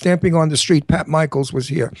stamper, stamping on the street, Pat Michaels was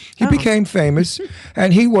here. He became famous,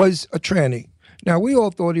 and he was a tranny. Now, we all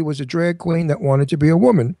thought he was a drag queen that wanted to be a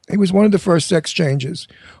woman. He was one of the first sex changes.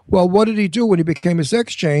 Well, what did he do when he became a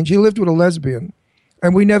sex change? He lived with a lesbian,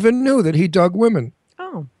 and we never knew that he dug women.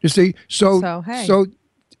 Oh. You see? So, hey. So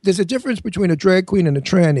there's a difference between a drag queen and a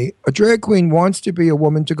tranny. A drag queen wants to be a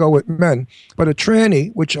woman to go with men, but a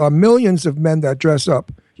tranny, which are millions of men that dress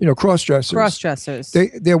up, cross-dressers. Cross-dressers.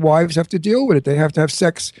 Their wives have to deal with it. They have to have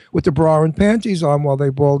sex with the bra and panties on while they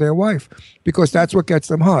ball their wife because that's what gets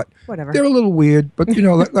them hot. Whatever. They're a little weird, but,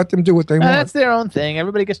 let them do what they want. That's their own thing.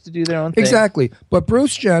 Everybody gets to do their own thing. Exactly. But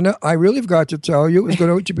Bruce Jenner, I really have got to tell you, is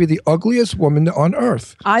going to be the ugliest woman on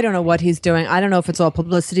earth. I don't know what he's doing. I don't know if it's all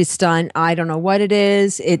publicity stunt. I don't know what it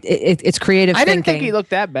is. It's creative I thinking. didn't think he looked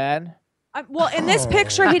that bad. Well, in this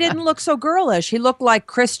picture, he didn't look so girlish. He looked like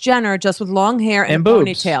Kris Jenner, just with long hair and, And a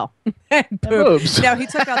boobs. ponytail. and boobs. No, he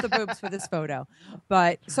took out the boobs for this photo.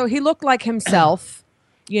 But so he looked like himself,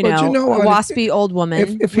 But you know a what? waspy old woman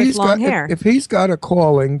If with he's long got, hair. If he's got a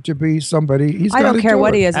calling to be somebody, he's got I to don't care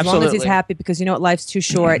what it. he is, as long as he's Absolutely. happy, because you know what, life's too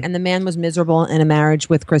short. And the man was miserable in a marriage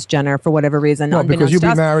with Kris Jenner for whatever reason. Well, because unbeknownst you'd be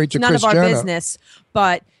us. married to It's none Kris of our Jenner. business.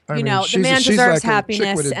 But you know, the man deserves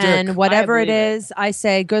happiness, and whatever it is, I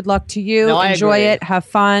say good luck to you. No, enjoy it, have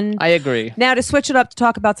fun. I agree. Now, to switch it up to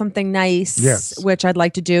talk about something nice, which I'd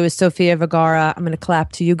like to do, is Sofia Vergara. I'm going to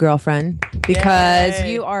clap to you, girlfriend, because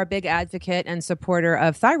you are a big advocate and supporter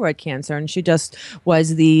of thyroid cancer, and she just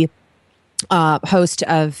was the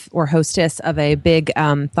hostess of a big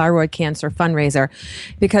thyroid cancer fundraiser.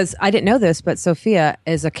 Because I didn't know this, but Sophia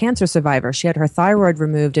is a cancer survivor. She had her thyroid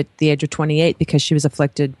removed at the age of 28 because she was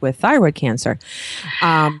afflicted with thyroid cancer. Is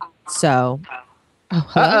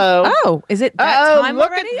it that time look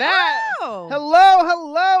already? at that.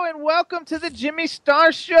 Hello, and welcome to the Jimmy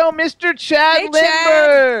Star Show, Mr. Chad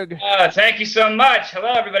Lindberg. Thank you so much.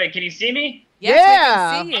 Hello, everybody. Can you see me?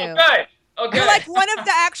 Yes, we can see you. Oh, good. Okay. You're like one of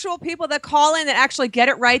the actual people that call in that actually get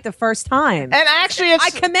it right the first time. And actually, I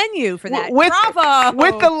commend you for that. Bravo!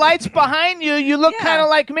 With the lights behind you, you look kind of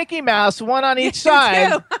like Mickey Mouse, one on each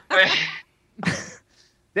side.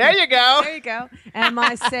 There you go. There you go.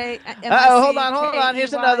 Hold on.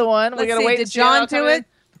 Here's another one. We gotta wait. Did John do it?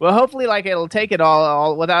 Well, hopefully, it'll take it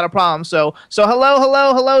all without a problem. So,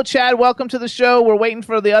 hello, Chad. Welcome to the show. We're waiting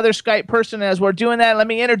for the other Skype person. As we're doing that, let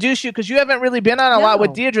me introduce you because you haven't really been on a lot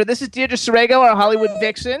with Deirdre. This is Deirdre Sorego, our Hollywood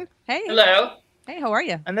vixen. Hey. Hello. Hey, how are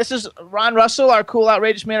you? And this is Ron Russell, our cool,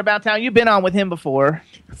 outrageous man about town. You've been on with him before.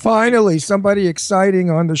 Finally, somebody exciting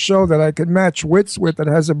on the show that I could match wits with, that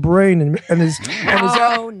has a brain and is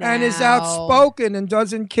outspoken and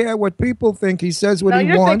doesn't care what people think. He says what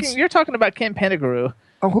he wants. You're talking about Ken Pettigrew.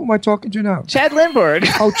 Oh, who am I talking to now? Chad Lindberg.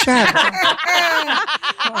 Oh, Chad.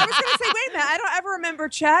 I was going to say, wait a minute. I don't ever remember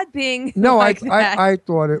Chad being No, like that. I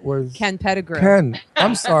thought it was Ken Pettigrew. Ken.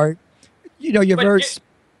 I'm sorry. You know, you're But very.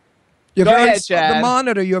 Go ahead, Chad. The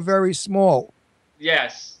monitor, you're very small.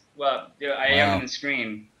 Yes. Well, I am on the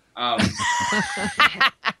screen.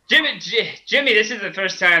 Jimmy, this is the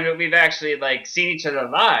first time that we've actually seen each other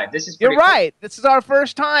live. This is pretty You're right. This is our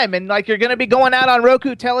first time, and you're going to be going out on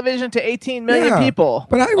Roku television to 18 million people.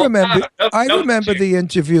 But I remember the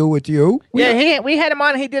interview with you. We had him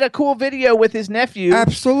on. He did a cool video with his nephew.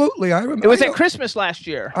 Absolutely, I remember. It was at Christmas last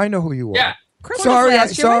year. I know who you are. Yeah. Sorry, I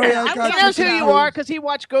He knows who you are because he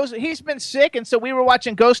watched Ghost. He's been sick, and so we were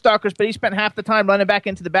watching Ghost Stalkers, but he spent half the time running back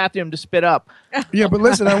into the bathroom to spit up. Yeah, but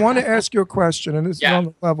listen, I want to ask you a question, and this is on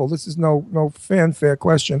the level. This is no fanfare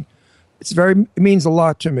question. It means a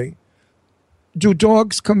lot to me. Do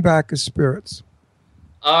dogs come back as spirits?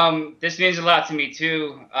 This means a lot to me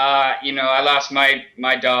too. I lost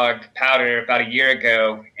my dog Powder about a year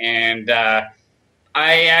ago, and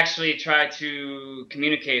I actually try to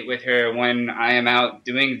communicate with her when I am out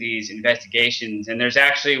doing these investigations, and there's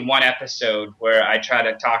actually one episode where I try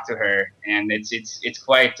to talk to her, and it's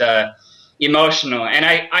quite emotional. And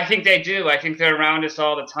I think they do. I think they're around us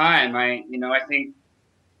all the time. I think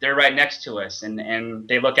they're right next to us, and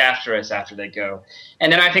they look after us after they go. And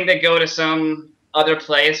then I think they go to some other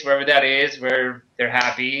place, wherever that is, where they're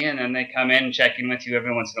happy, and then they come in and check in with you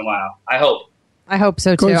every once in a while. I hope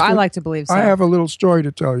so too. I like to believe so. I have a little story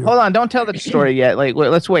to tell you. Hold on, don't tell the story yet.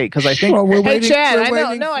 Let's wait because I think. Well, we're hey, waiting,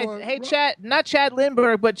 Chad, hey, Chad, not Chad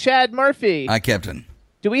Lindberg, but Chad Murphy. Hi, Captain.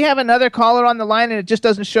 Do we have another caller on the line and it just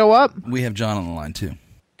doesn't show up? We have John on the line too.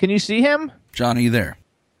 Can you see him? John, are you there?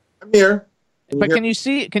 I'm here. Can you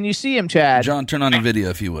see him, Chad? John, turn on your video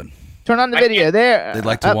if you would. Turn on the video there. They'd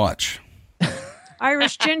like to watch.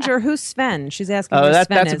 Irish Ginger, who's Sven? She's asking. Oh, who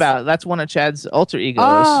Sven is. That's one of Chad's alter egos.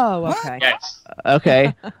 Oh, okay. Yes.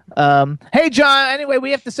 Okay. Hey, John. Anyway,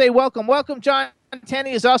 we have to say welcome. Welcome, John.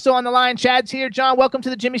 Tenney is also on the line. Chad's here. John, welcome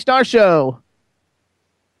to the Jimmy Star Show.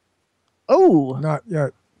 Oh. Not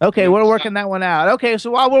yet. Okay, we're working that one out. Okay,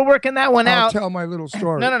 so while we're working that one I'll out, tell my little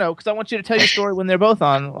story. No, because I want you to tell your story when they're both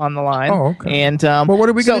on the line. Oh, okay. And well, what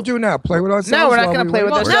are we going to do now? Play with ourselves? No, we're not going to play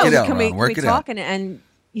with ourselves. No, we talk and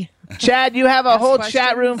Chad, you have a whole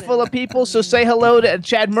chat room full of people, so say hello to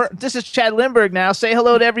Chad. This is Chad Lindberg now. Say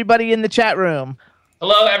hello to everybody in the chat room.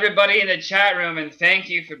 Hello, everybody in the chat room, and thank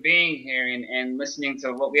you for being here and listening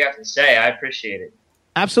to what we have to say. I appreciate it.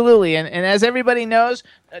 Absolutely. And as everybody knows,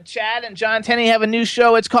 Chad and John Tenney have a new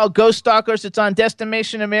show. It's called Ghost Stalkers. It's on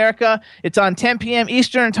Destination America. It's on 10 p.m.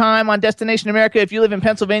 Eastern time on Destination America. If you live in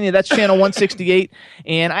Pennsylvania, that's channel 168.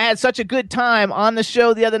 And I had such a good time on the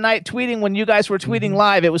show the other night tweeting when you guys were tweeting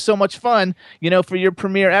live. It was so much fun, for your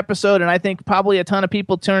premiere episode. And I think probably a ton of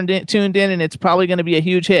people tuned in, and it's probably going to be a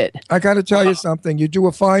huge hit. I got to tell you something. You do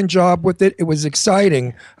a fine job with it. It was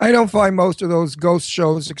exciting. I don't find most of those ghost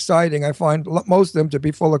shows exciting. I find most of them to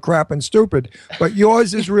be full of crap and stupid. But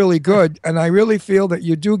yours is really good, and I really feel that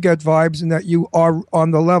you do get vibes and that you are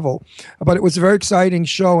on the level. But it was a very exciting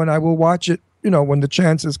show, and I will watch it when the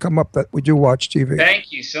chances come up that we do watch TV.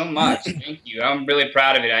 Thank you so much. Thank you. I'm really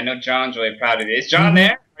proud of it. I know John's really proud of it. Is John Mm-hmm.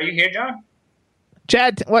 there? Are you here, John?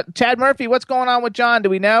 Chad Murphy, what's going on with John? Do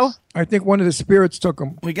we know? I think one of the spirits took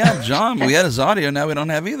him. We got John. We had his audio. Now we don't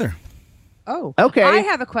have either. Oh, okay. I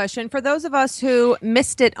have a question. For those of us who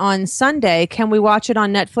missed it on Sunday, can we watch it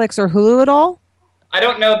on Netflix or Hulu at all? I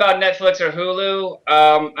don't know about Netflix or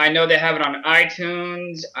Hulu. I know they have it on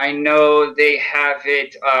iTunes. I know they have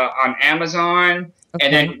it on Amazon. Okay.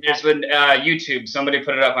 And then there's been YouTube. Somebody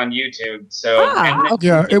put it up on YouTube. So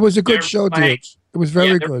Yeah, it was a good show, Dave. It was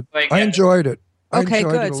very good. I enjoyed it. Okay,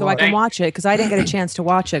 good. So I can watch it because I didn't get a chance to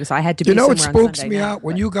watch it because I had to be somewhere It on spooks Sunday me night. out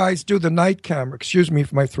when you guys do the night camera. Excuse me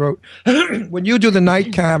for my throat. When you do the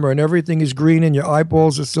night camera and everything is green and your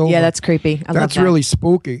eyeballs are silver. Yeah, that's creepy. I love That's that. really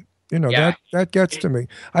spooky. Yeah. That gets to me.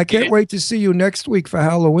 I can't wait to see you next week for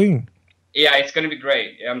Halloween. Yeah, it's going to be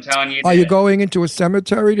great. I'm telling you. Are you going into a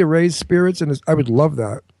cemetery to raise spirits? And I would love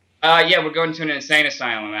that. Yeah, we're going to an insane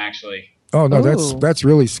asylum, actually. Oh no, Ooh. that's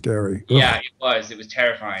really scary. Yeah, Ugh. it was. It was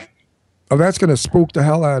terrifying. Oh, that's gonna spook the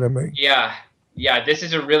hell out of me. Yeah. This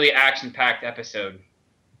is a really action-packed episode.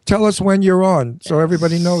 Tell us when you're on so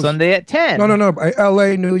everybody knows. Sunday at 10. No.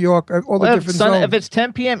 L.A., New York, all the different zones. If it's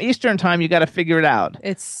 10 p.m. Eastern time, you got to figure it out.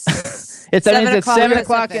 It's It's 7 7 o'clock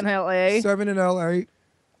o'clock Pacific. in L.A. 7 in L.A.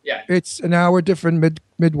 Yeah. It's an hour different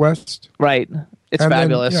Midwest. Right. It's And then-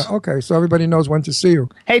 fabulous. yeah, okay, so everybody knows when to see you.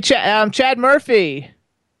 Hey, Chad Murphy.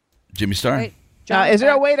 Jimmy Star. Wait, Is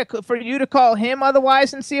there a way for you to call him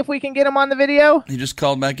otherwise and see if we can get him on the video? He just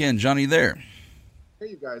called back in. Johnny there. Hey,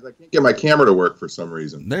 you guys, I can't get my camera to work for some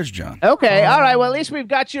reason. There's John. Okay, all right. Well, at least we've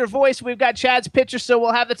got your voice. We've got Chad's picture, so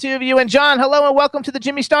we'll have the two of you. And John, hello and welcome to the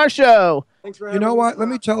Jimmy Star Show. Thanks for You know what? Let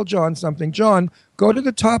me tell John something. John, go to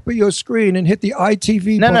the top of your screen and hit the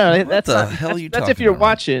ITV No, button. that's the not, hell that's, you that's talking if you're about?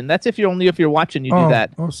 watching. That's if you're watching. You do that.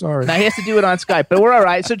 Oh, sorry. Now he has to do it on Skype, but we're all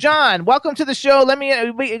right. So, John, welcome to the show.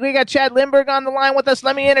 We got Chad Lindberg on the line with us.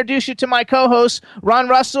 Let me introduce you to my co-hosts, Ron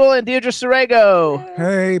Russell and Deirdre Sorego.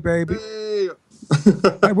 Hey, baby. Hey,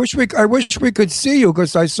 I wish we could see you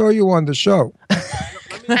because I saw you on the show.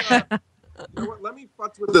 let me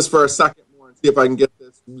futz with this for a second more and see if I can get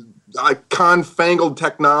this confangled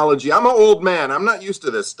technology. I'm an old man. I'm not used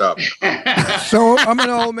to this stuff. So I'm an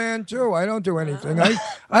old man too. I don't do anything.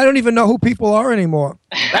 I don't even know who people are anymore.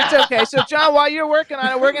 That's okay. So, John, while you're working on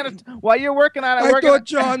it, I thought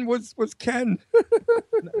John was Ken.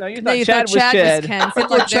 No, you No, thought you Chad thought was Chad Chad. was Ken. I See, thought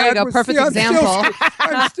look, there you Chad go. was- Perfect see, example.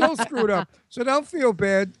 I'm still screwed up. So don't feel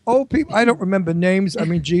bad. Old people, I don't remember names. I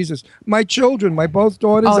mean, Jesus. My children, my both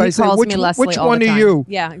daughters, Oh, he I say, calls which, me Leslie which all one the are time. you?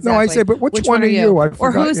 Yeah, exactly. No, I say, but which one are you? I Or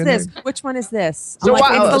forgot who's your this? name. Which one is this? So, I'm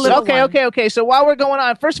like, it's the little one. okay. So while we're going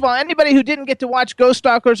on, first of all, anybody who didn't get to watch Ghost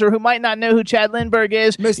Stalkers or who might not know who Chad Lindberg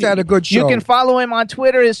is, Missed out a good You show. can follow him on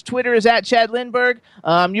Twitter. His Twitter is at Chad Lindberg.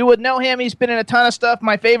 You would know him. He's been in a ton of stuff.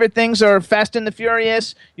 My favorite things are Fast and the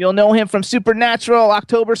Furious. You'll know him from Supernatural,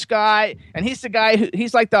 October Sky, and he's the guy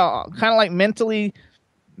he's like the kind of like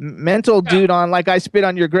mental dude on Like I Spit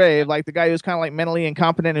on Your Grave, like the guy who's kind of like mentally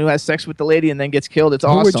incompetent who has sex with the lady and then gets killed. It's Who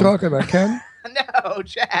awesome. we talking about, Ken? No,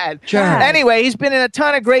 Chad. Chad. Anyway, he's been in a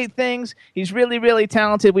ton of great things. He's really, really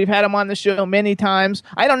talented. We've had him on the show many times.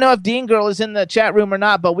 I don't know if Dean Girl is in the chat room or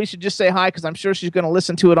not, but we should just say hi because I'm sure she's going to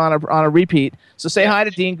listen to it on a repeat. So say hi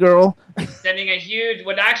to Dean Girl. Sending a huge.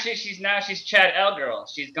 Well, actually, she's Chad L Girl.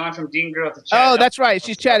 She's gone from Dean Girl to Chad. Oh, L. that's right.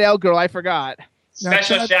 She's Chad L Girl. I forgot.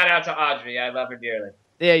 Special Chad- shout out to Audrey. I love her dearly.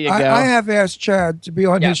 There you go. I have asked Chad to be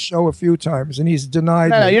on his show a few times, and he's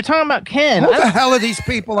denied No, me. you're talking about Ken. Who the hell are these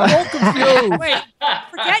people? I'm all confused. Wait,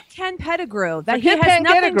 forget Ken Pettigrew. That Forget he has Ken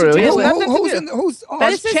nothing Pettigrew. to He has do with. nothing to Who's do. in? Who's? Oh,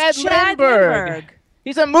 That's This is Chad Chad Lindberg. Lindberg.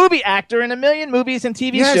 He's a movie actor in a million movies and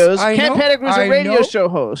TV Yes, shows. I Ken know- Pettigrew's I a radio know. show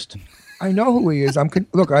host. I know who he is.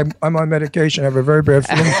 Look, I'm on medication. I have a very bad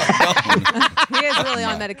flu. He is really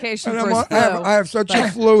on medication And for I'm his on- flu. I have such a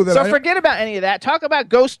flu that So I forget about any of that. Talk about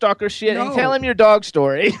Ghost Stalker shit and No. tell him your dog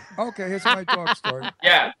story. Okay, here's my dog story.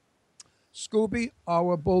 Yeah. Scooby,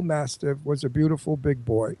 our bull mastiff, was a beautiful big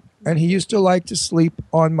boy, and he used to like to sleep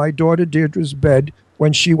on my daughter Deirdre's bed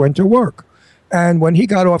when she went to work. And when he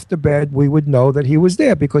got off the bed, we would know that he was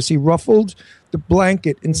there because he ruffled the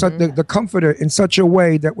blanket in such the comforter in such a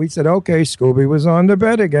way that we said, "Okay, Scooby was on the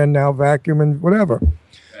bed again. Now vacuum and whatever."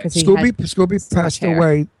 'Cause he Scooby had so much passed hair.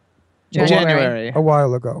 away January. a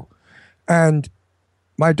while ago, and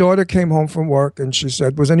my daughter came home from work and she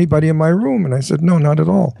said, "Was anybody in my room?" And I said, "No, not at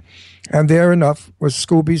all." And there enough was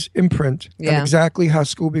Scooby's imprint and Yeah. exactly how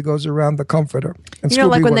Scooby goes around the comforter. And You know,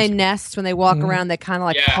 like Scooby when was- they nest, when they walk Mhm. around, they kind of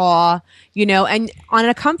like paw, and on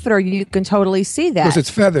a comforter, you can totally see that. because it's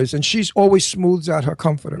feathers, and she's always smooths out her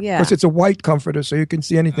comforter. Yeah. Because it's a white comforter, so you can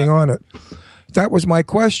see anything on it. that was my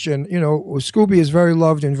question. You know, Scooby is very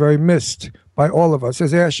loved and very missed by all of us.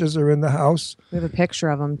 His ashes are in the house. We have a picture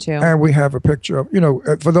of him, too. And we have a picture of,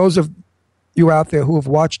 for those of you out there who have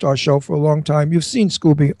watched our show for a long time, you've seen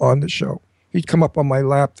Scooby on the show. He'd come up on my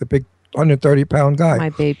lap, the big 130-pound guy. My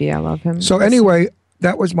baby, I love him. So anyway,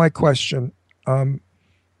 that was my question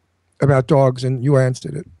about dogs, and you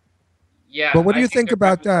answered it. Yeah. But what do you think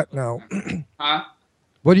about that now? Huh?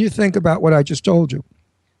 What do you think about what I just told you?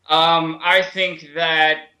 I think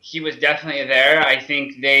that he was definitely there. I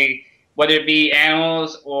think whether it be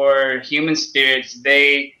animals or human spirits,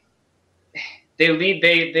 they give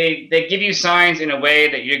you signs in a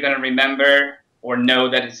way that you're going to remember or know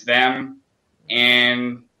that it's them.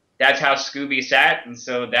 And that's how Scooby sat, and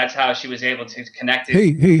so that's how she was able to connect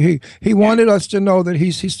it. He wanted us to know that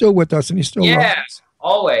he's still with us and he's still alive.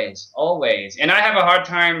 Always. And I have a hard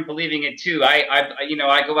time believing it too. I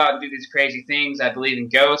go out and do these crazy things. I believe in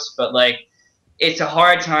ghosts, but it's a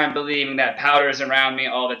hard time believing that Powder is around me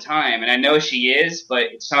all the time. And I know she is, but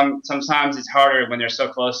sometimes it's harder when they're so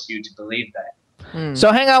close to you to believe that.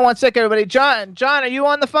 So hang on one second, everybody. John, are you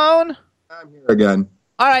on the phone? I'm here again.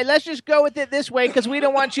 All right, let's just go with it this way because we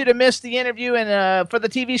don't want you to miss the interview. And for the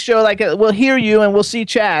TV show, we'll hear you and we'll see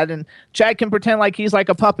Chad. And Chad can pretend like he's like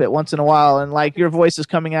a puppet once in a while and like your voice is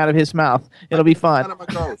coming out of his mouth. It'll be fun. I'm a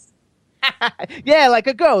ghost. Yeah, like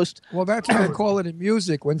a ghost. Well, that's what they call it in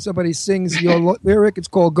music. When somebody sings your lyric, it's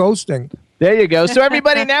called ghosting. There you go. So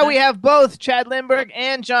everybody, now we have both Chad Lindberg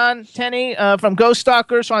and John Tenney from Ghost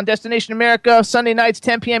Stalkers on Destination America, Sunday nights,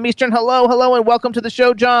 10 p.m. Eastern. Hello, and welcome to the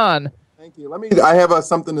show, John. Thank you. I have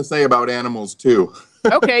something to say about animals, too.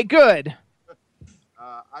 Okay, good.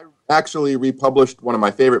 I actually republished one of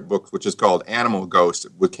my favorite books, which is called Animal Ghost.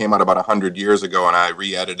 It came out about 100 years ago, and I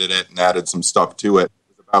re-edited it and added some stuff to it.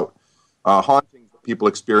 It was about hauntings that people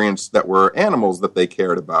experienced that were animals that they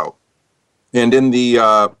cared about. And in the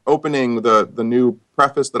opening, the new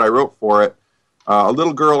preface that I wrote for it, a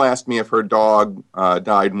little girl asked me if her dog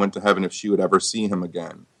died and went to heaven, if she would ever see him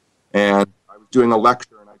again. And I was doing a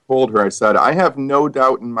lecture, and I told her, I said, I have no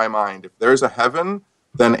doubt in my mind, if there's a heaven,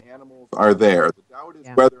 then animals are there. The doubt is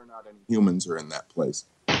whether or not any humans are in that place.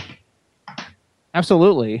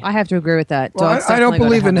 Absolutely. I have to agree with that. Well, I don't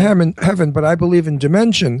believe in heaven, but I believe in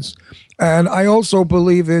dimensions. And I also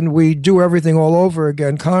believe in we do everything all over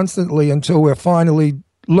again constantly until we're finally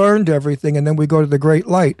learned everything, and then we go to the great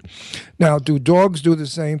light. Now, do dogs do the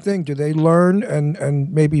same thing? Do they learn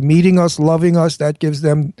and maybe meeting us, loving us, that gives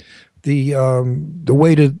them the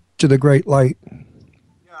way to the great light?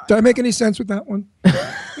 Did I make any sense with that one?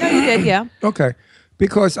 No, you did, yeah. Okay.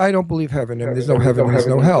 Because I don't believe heaven, and there's no heaven, there's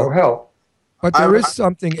no hell. But there is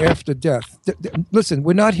something after death. Listen,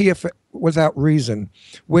 we're not here without reason.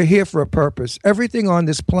 We're here for a purpose. Everything on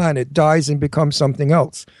this planet dies and becomes something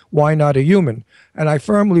else. Why not a human? And I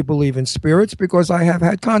firmly believe in spirits because I have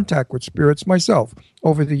had contact with spirits myself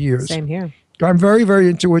over the years. Same here. I'm very, very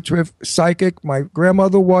intuitive, psychic. My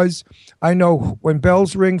grandmother was. I know when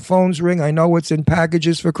bells ring, phones ring. I know what's in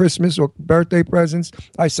packages for Christmas or birthday presents.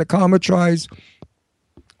 I psychometrize.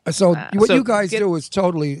 So what you guys do is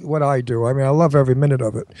totally what I do. I mean, I love every minute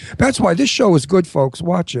of it. That's why this show is good, folks.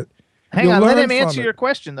 Watch it. Hang on, let him answer your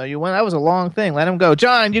question, though. That was a long thing. Let him go.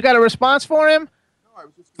 John, you got a response for him? No, I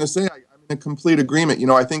was just going to say, I'm in complete agreement.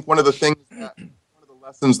 I think one of the things that, one of the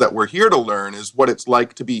lessons that we're here to learn is what it's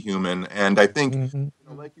like to be human. And I think,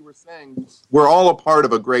 like you were saying, we're all a part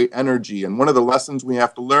of a great energy. And one of the lessons we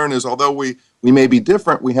have to learn is although we may be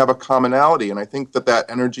different, we have a commonality. And I think that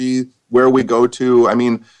energy, where we go to,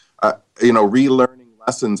 relearning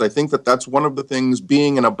lessons, I think that's one of the things,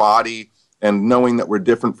 being in a body and knowing that we're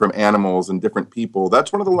different from animals and different people.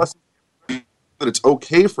 That's one of the lessons, that it's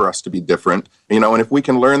okay for us to be different, and if we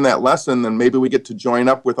can learn that lesson, then maybe we get to join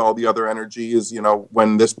up with all the other energies,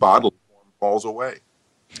 when this bodily form falls away.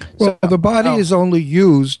 Well, the body is only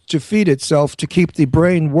used to feed itself, to keep the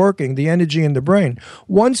brain working, the energy in the brain.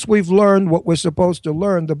 Once we've learned what we're supposed to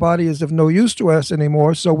learn, the body is of no use to us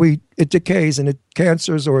anymore, so it decays and it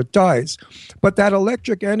cancers or it dies. But that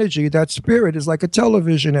electric energy, that spirit, is like a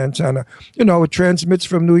television antenna. It transmits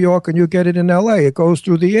from New York and you get it in L.A. It goes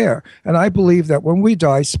through the air. And I believe that when we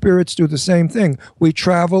die, spirits do the same thing. We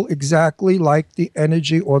travel exactly like the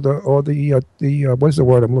energy or the what's the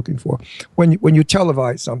word I'm looking for? When you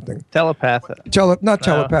televise something. Telepathic. Not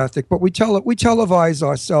telepathic, but we televise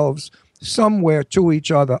ourselves somewhere to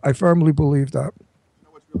each other. I firmly believe that.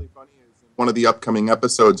 What's really funny is in one of the upcoming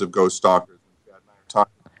episodes of Ghost Stalkers, Chad and I are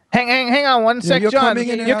talking. Hang on one sec, you're John. coming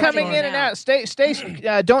in and You're out, coming John. in and out. Stay.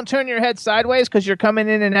 Don't turn your head sideways because you're coming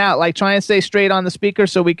in and out. Like, try and stay straight on the speaker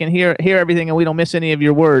so we can hear everything and we don't miss any of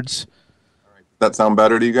your words. That sound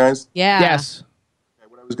better to you guys? Yeah. Yes.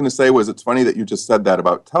 What I was going to say was it's funny that you just said that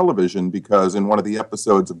about television, because in one of the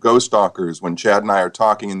episodes of Ghost Stalkers, when Chad and I are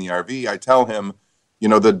talking in the RV, I tell him,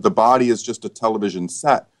 the body is just a television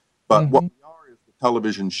set, but what we are is the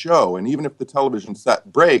television show. And even if the television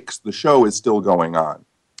set breaks, the show is still going on.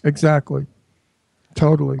 Exactly.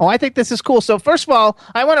 Totally. Oh, I think this is cool. So first of all,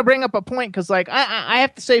 I want to bring up a point because, I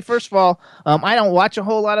have to say, first of all, I don't watch a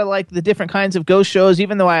whole lot of the different kinds of ghost shows,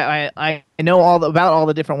 even though I know about all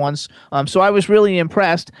the different ones. So I was really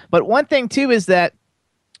impressed. But one thing too is that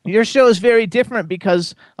your show is very different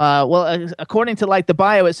because, according to the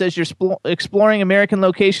bio, it says you're exploring American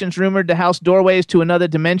locations rumored to house doorways to another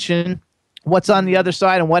dimension. What's on the other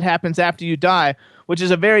side and what happens after you die, which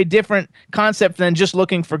is a very different concept than just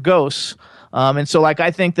looking for ghosts. And so,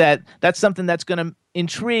 I think that's something that's going to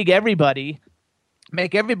intrigue everybody,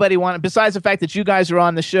 make everybody want to, besides the fact that you guys are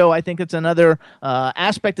on the show, I think it's another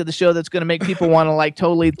aspect of the show that's going to make people want to,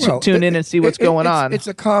 totally tune in and see what's going on. It's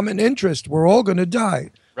a common interest. We're all going to die.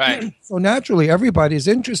 Right. So naturally, everybody's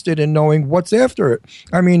interested in knowing what's after it.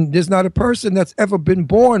 I mean, there's not a person that's ever been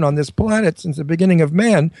born on this planet since the beginning of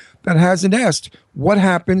man that hasn't asked, what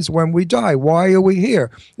happens when we die? Why are we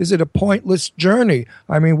here? Is it a pointless journey?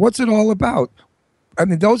 I mean, what's it all about? I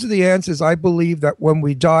mean, those are the answers I believe that when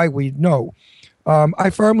we die, we know. I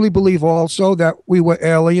firmly believe also that we were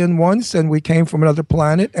alien once and we came from another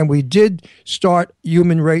planet and we did start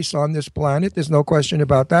human race on this planet. There's no question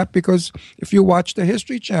about that, because if you watch the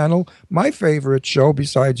History Channel, my favorite show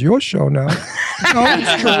besides your show now. No,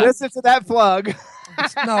 it's true. Listen to that plug.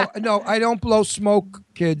 No, I don't blow smoke,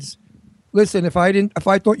 kids. Listen, if I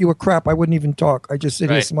thought you were crap, I wouldn't even talk. I just sit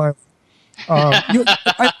here smiling. You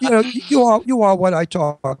are what I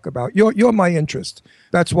talk about. You're my interest.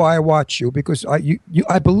 That's why I watch you, because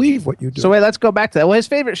I believe what you do. So wait, let's go back to that. Well, his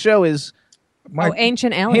favorite show is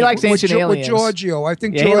Ancient Aliens. He likes Ancient Aliens. With Giorgio. I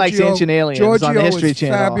think he likes Ancient Aliens Giorgio on the History is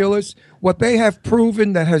Channel. Fabulous. What they have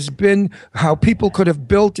proven that has been how people could have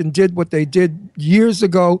built and did what they did years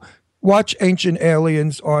ago. Watch Ancient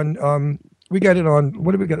Aliens on we get it on,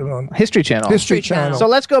 what do we get it on? History Channel. History Channel. So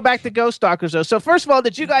let's go back to Ghost Stalkers, though. So first of all,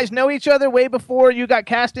 did you guys know each other way before you got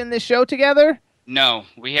cast in this show together? No,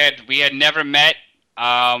 we had never met.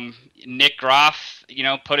 Nick Groff,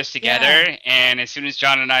 put us together, and as soon as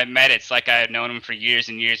John and I met, it's like I had known him for years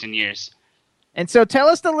and years and years. And so tell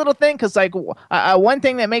us the little thing, because one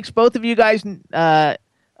thing that makes both of you guys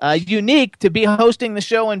unique to be hosting the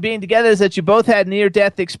show and being together is that you both had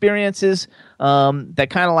near-death experiences that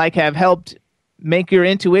kind of have helped make your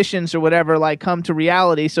intuitions or whatever come to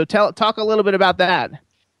reality. So talk a little bit about that.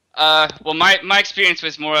 Well, my experience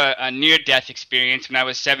was more a near-death experience. When I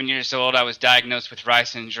was 7 years old, I was diagnosed with Reye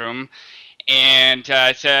syndrome, and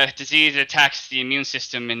it's a disease that attacks the immune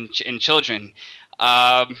system in children.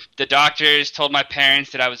 The doctors told my parents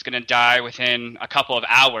that I was going to die within a couple of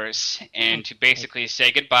hours, and to basically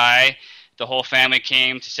say goodbye. The whole family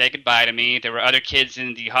came to say goodbye to me. There were other kids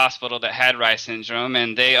in the hospital that had Reye syndrome,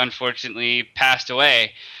 and they unfortunately passed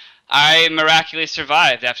away. I miraculously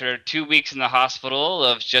survived after 2 weeks in the hospital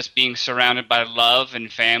of just being surrounded by love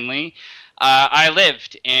and family. I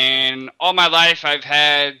lived, and all my life I've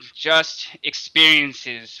had just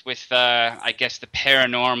experiences with, I guess, the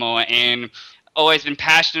paranormal, and always been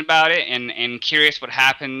passionate about it and curious what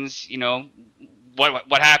happens,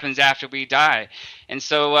 what happens after we die. And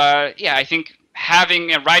so, I think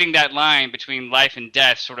writing that line between life and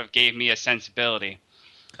death sort of gave me a sensibility.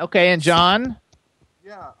 Okay, and John?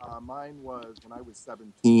 Yeah, mine was when I was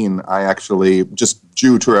 17. I actually, just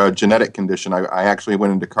due to a genetic condition, I actually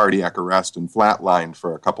went into cardiac arrest and flatlined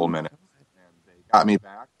for a couple of minutes. And they got me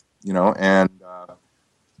back, and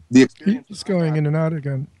the experience... He's going in and out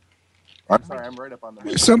again. I'm sorry, I'm right up on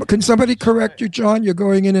the... Can somebody correct you, John? You're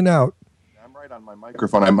going in and out. I'm right on my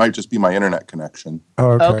microphone. It might just be my internet connection.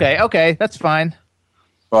 Oh, okay, that's fine.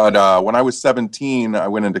 But when I was 17, I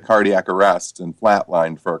went into cardiac arrest and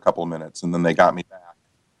flatlined for a couple of minutes, and then they got me back.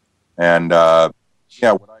 And, what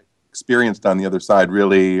I experienced on the other side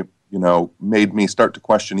really, made me start to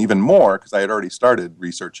question even more, because I had already started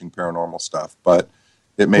researching paranormal stuff. But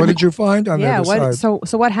it made What did you find on the other side?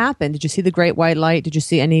 So what happened? Did you see the great white light? Did you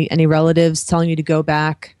see any relatives telling you to go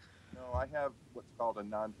back? No, I have what's called a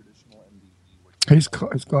non-traditional MDE. He's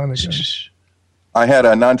gone again. I had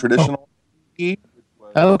a non-traditional MDE.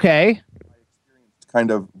 Okay. Kind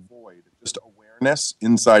of void, just awareness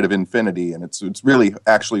inside of infinity, and it's really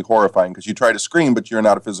actually horrifying, because you try to scream, but you're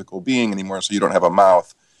not a physical being anymore, so you don't have a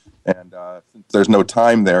mouth, and since there's no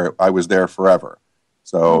time there, I was there forever.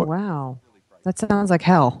 So, wow, that sounds like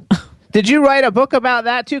hell. Did you write a book about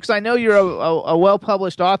that too? Because I know you're a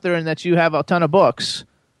well-published author and that you have a ton of books.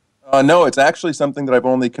 No, it's actually something that I've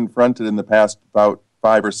only confronted in the past about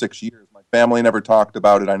 5 or 6 years. My family never talked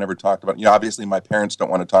about it. I never talked about it. Obviously, my parents don't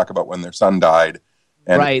want to talk about when their son died.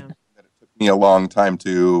 And right. It took me a long time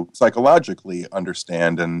to psychologically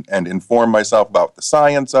understand and inform myself about the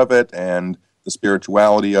science of it and the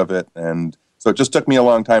spirituality of it. And so it just took me a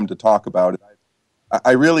long time to talk about it.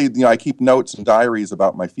 I really, I keep notes and diaries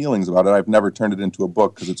about my feelings about it. I've never turned it into a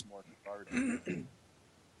book because it's more cathartic.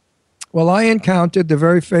 Well, I encountered the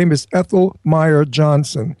very famous Ethel Meyer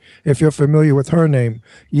Johnson, if you're familiar with her name,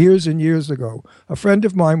 years and years ago. A friend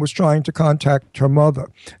of mine was trying to contact her mother,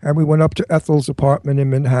 and we went up to Ethel's apartment in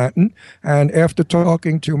Manhattan, and after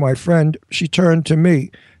talking to my friend, she turned to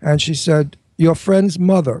me, and she said, your friend's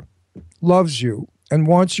mother loves you and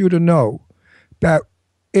wants you to know that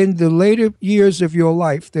in the later years of your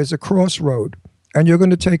life, there's a crossroad, and you're going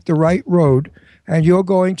to take the right road, and you're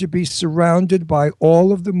going to be surrounded by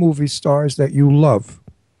all of the movie stars that you love.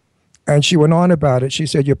 And she went on about it. She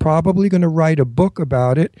said, you're probably going to write a book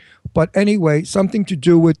about it, but anyway, something to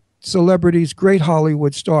do with celebrities, great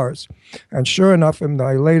Hollywood stars. And sure enough, in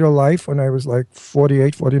my later life, when I was like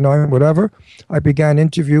 48, 49, whatever, I began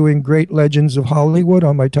interviewing great legends of Hollywood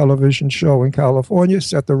on my television show in California,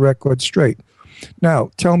 set the record straight. Now,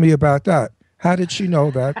 tell me about that. How did she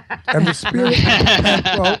know that? And the spirit.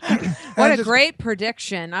 What a great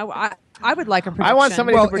prediction! I would like a prediction. I want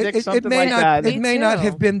somebody to predict something like that. It may not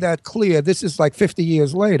have been that clear. This is like 50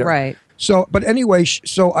 years later. Right. So, but anyway,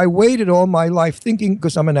 so I waited all my life thinking,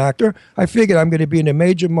 because I'm an actor, I figured I'm going to be in a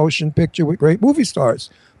major motion picture with great movie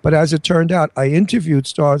stars. But as it turned out, I interviewed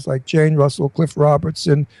stars like Jane Russell, Cliff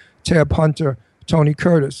Robertson, Tab Hunter, Tony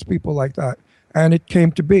Curtis, people like that. And it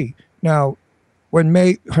came to be. Now, when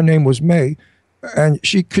May, her name was May, and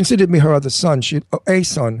she considered me her other son, a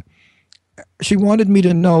son. She wanted me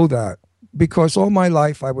to know that because all my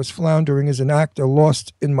life I was floundering as an actor,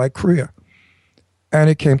 lost in my career. And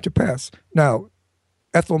it came to pass. Now,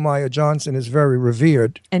 Ethel Meyer Johnson is very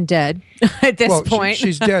revered. And dead at this point.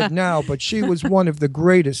 She's dead now, but she was one of the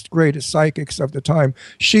greatest psychics of the time.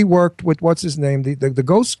 She worked with, what's his name, the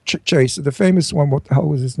ghost chaser, the famous one. What the hell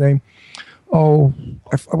was his name? Oh,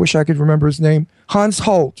 I wish I could remember his name. Hans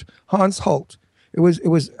Holt. It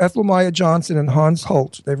was Ethel Meyer Johnson and Hans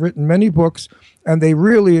Holt. They've written many books, and they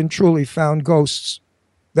really and truly found ghosts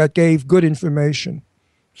that gave good information.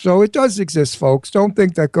 So it does exist, folks. Don't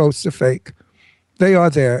think that ghosts are fake. They are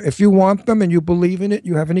there. If you want them and you believe in it,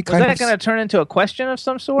 you have any kind of... Is that going to turn into a question of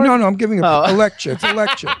some sort? No, I'm giving a lecture. It's a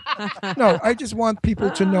lecture. No, I just want people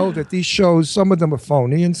to know that these shows, some of them are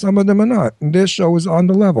phony and some of them are not. And this show is on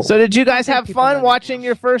the level. So did you guys have fun watching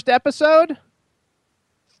your first episode?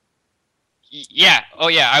 Yeah. Oh,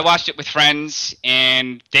 yeah. I watched it with friends,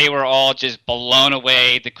 and they were all just blown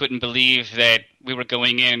away. They couldn't believe that we were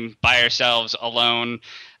going in by ourselves alone.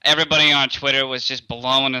 Everybody on Twitter was just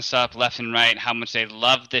blowing us up left and right, how much they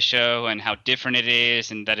loved the show and how different it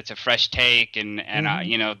is and that it's a fresh take. And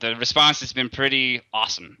the response has been pretty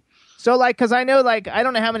awesome. So, because I know, I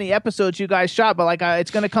don't know how many episodes you guys shot, but,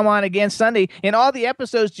 it's going to come on again Sunday. In all the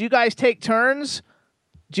episodes, do you guys take turns?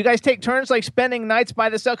 Do you guys take turns, spending nights by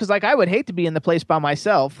yourself? Because, I would hate to be in the place by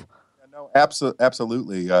myself. No,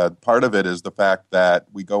 absolutely. Part of it is the fact that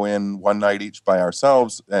we go in one night each by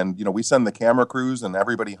ourselves, and we send the camera crews and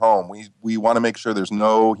everybody home. We want to make sure there's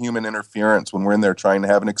no human interference when we're in there trying to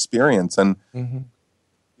have an experience. And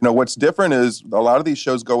what's different is a lot of these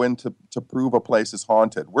shows go in to prove a place is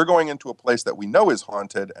haunted. We're going into a place that we know is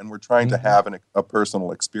haunted, and we're trying to have a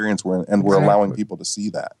personal experience we're allowing people to see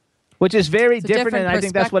that. Which is very different, and I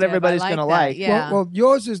think that's what everybody's going to like. Yeah. Well,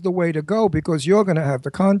 yours is the way to go because you're going to have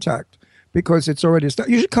the contact because it's already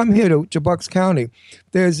started. You should come here to Bucks County.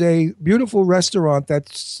 There's a beautiful restaurant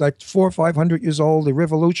that's 400 or 500 years old. The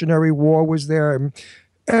Revolutionary War was there. And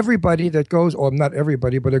everybody that goes, or not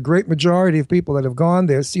everybody, but a great majority of people that have gone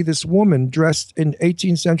there see this woman dressed in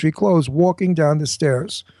 18th century clothes walking down the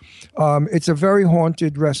stairs. It's a very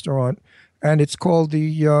haunted restaurant, and it's called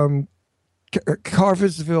the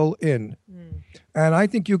Carversville Inn. And I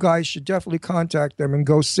think you guys should definitely contact them and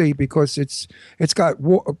go see because it's got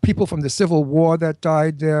people from the Civil War that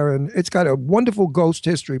died there, and it's got a wonderful ghost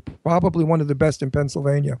history, probably one of the best in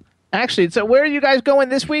Pennsylvania. Actually, so where are you guys going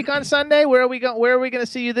this week on Sunday? Where are we going to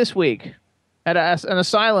see you this week? At an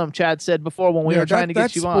asylum, Chad said before when we were trying to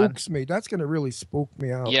get you on. That spooks me. That's going to really spook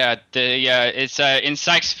me out. Yeah, it's in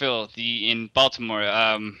Sykesville, in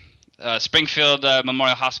Baltimore, Springfield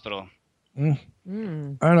Memorial Hospital. I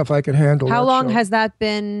don't know if I can handle How that long show. has that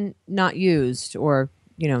been not used or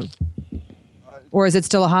is it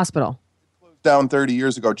still a hospital? Down 30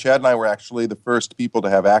 years ago. Chad and I were actually the first people to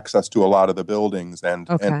have access to a lot of the buildings. And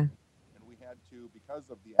we had to, because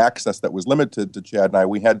of the access that was limited to Chad and I,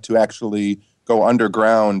 we had to actually go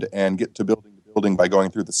underground and get to building to building by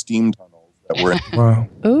going through the steam tunnels that were in. Wow.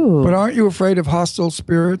 Ooh. But aren't you afraid of hostile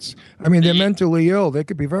spirits? I mean, they're mentally ill. They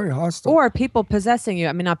could be very hostile. Or people possessing you.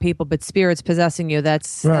 I mean, not people, but spirits possessing you.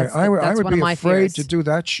 That's Right. That's, I would that's one be of my afraid fears. to do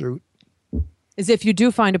that shoot. Is if you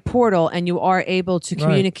do find a portal and you are able to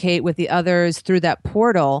communicate with the others through that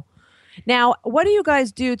portal. Now, what do you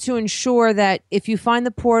guys do to ensure that if you find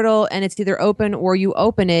the portal and it's either open or you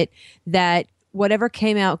open it, that whatever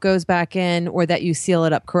came out goes back in, or that you seal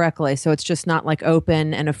it up correctly, so it's just not like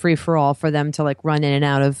open and a free-for-all for them to like run in and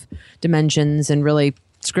out of dimensions and really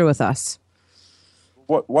screw with us?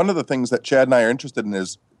 One of the things that Chad and I are interested in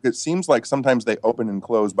is it seems like sometimes they open and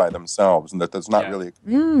close by themselves, and that's not really.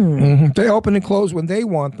 They open and close when they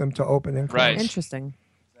want them to open and close. Right. Interesting.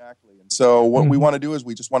 So what we want to do is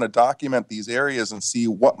we just want to document these areas and see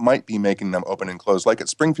what might be making them open and close. Like at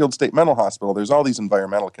Springfield State Mental Hospital, there's all these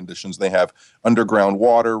environmental conditions. They have underground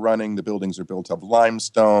water running. The buildings are built of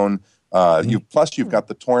limestone. You've got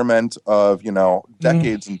the torment of,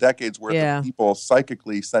 decades and decades worth of people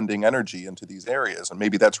psychically sending energy into these areas. And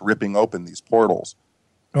maybe that's ripping open these portals.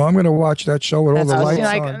 Oh, I'm going to watch that show with all the lights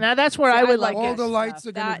on. Now that's where I would like all it. the lights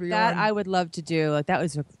are going to be That on. I would love to do. Like, that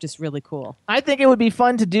was just really cool. I think it would be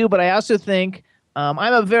fun to do, but I also think I'm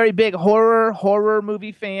a very big horror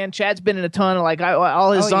movie fan. Chad's been in a ton of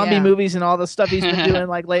all his zombie movies and all the stuff he's been doing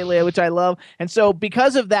lately, which I love. And so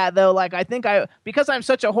because of that, though, because I'm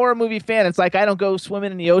such a horror movie fan, it's like I don't go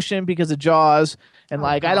swimming in the ocean because of Jaws. And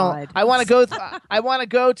I want to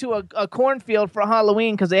go to a cornfield for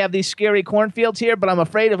Halloween because they have these scary cornfields here, but I'm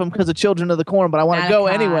afraid of them because of Children of the Corn. But I want to go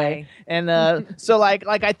anyway. And so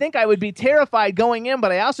I think I would be terrified going in,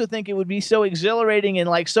 but I also think it would be so exhilarating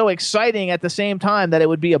and so exciting at the same time that it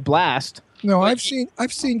would be a blast. No, I've seen.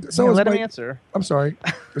 So let him answer. I'm sorry.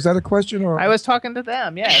 Was that a question or? I was talking to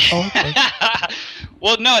them. Yes. Oh, okay.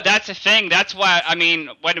 Well, no, that's the thing. That's why,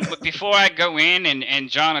 before I go in, and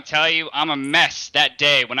John will tell you, I'm a mess that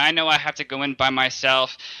day. When I know I have to go in by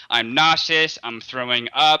myself, I'm nauseous, I'm throwing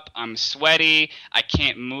up, I'm sweaty, I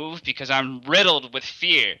can't move because I'm riddled with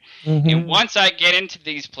fear. Mm-hmm. And once I get into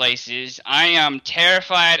these places, I am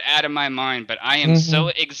terrified out of my mind, but I am so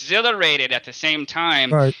exhilarated at the same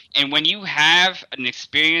time. Right. And when you have an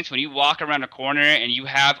experience, when you walk around a corner and you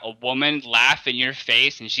have a woman laugh in your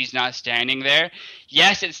face and she's not standing there,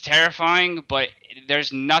 yes, it's terrifying, but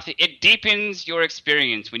there's nothing. It deepens your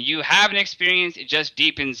experience. When you have an experience, it just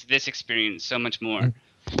deepens this experience so much more.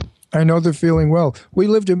 I know the feeling well. We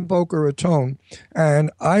lived in Boca Raton,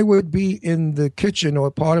 and I would be in the kitchen or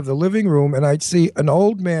part of the living room, and I'd see an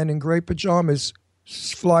old man in gray pajamas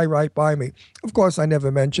fly right by me. Of course, I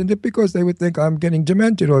never mentioned it because they would think I'm getting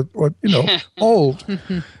demented or old.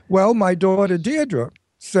 Well, my daughter Deirdre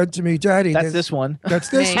said to me, "Daddy, that's this one. That's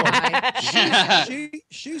this one."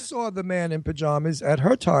 She saw the man in pajamas at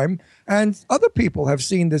her time, and other people have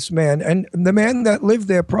seen this man. And the man that lived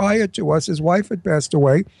there prior to us, his wife had passed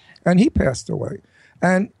away, and he passed away.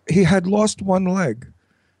 And he had lost one leg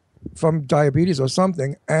from diabetes or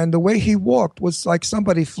something. And the way he walked was like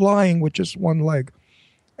somebody flying with just one leg.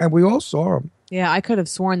 And we all saw him. Yeah, I could have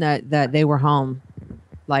sworn that they were home.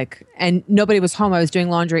 And nobody was home. I was doing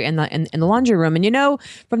laundry in the laundry room, and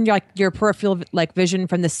from your peripheral vision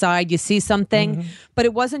from the side, you see something, but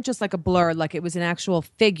it wasn't just like a blur. Like it was an actual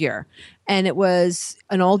figure, and it was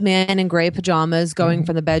an old man in gray pajamas going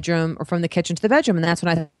from the bedroom or from the kitchen to the bedroom, and that's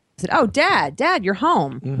when I said, "Oh, Dad, you're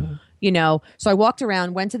home." So I walked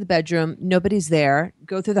around, went to the bedroom, nobody's there.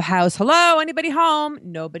 Go through the house, hello, anybody home?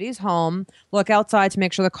 Nobody's home. Look outside to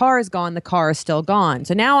make sure the car is gone. The car is still gone.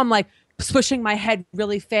 So now I'm swishing my head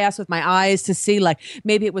really fast with my eyes to see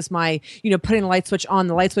maybe it was my putting the light switch on,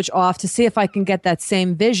 the light switch off, to see if I can get that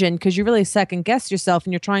same vision, because you really second guess yourself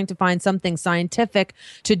and you're trying to find something scientific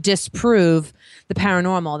to disprove the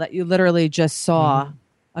paranormal, that you literally just saw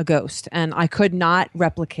a ghost. And I could not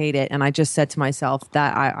replicate it, and I just said to myself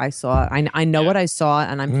that I saw it. I know what I saw,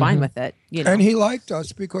 and I'm fine with it. And he liked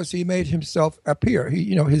us because he made himself appear.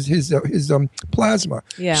 He his plasma.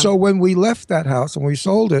 Yeah. So when we left that house and we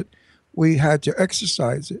sold it, we had to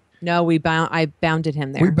exercise it. No, I bounded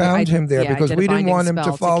him there. We bound him there because we didn't want him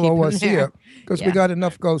to follow us here, because we got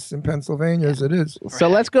enough ghosts in Pennsylvania as it is. So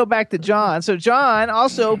let's go back to John. So John,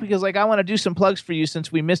 also, because I want to do some plugs for you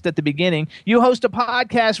since we missed at the beginning. You host a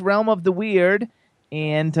podcast, Realm of the Weird,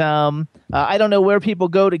 and I don't know where people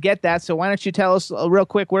go to get that. So why don't you tell us real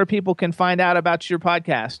quick where people can find out about your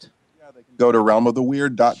podcast? Go to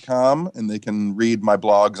realmoftheweird.com, and they can read my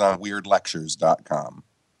blogs on weirdlectures.com.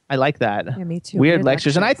 I like that. Yeah, me too. Weird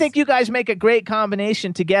lectures. And I think you guys make a great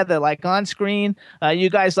combination together. Like on screen, you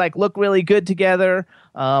guys like look really good together.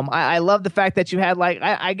 I love the fact that you had like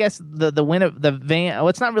I guess the win of the van. Oh,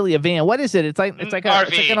 it's not really a van. What is it? It's like an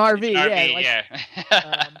RV.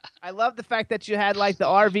 Yeah. I love the fact that you had like the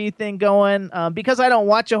RV thing going. Because I don't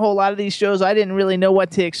watch a whole lot of these shows, I didn't really know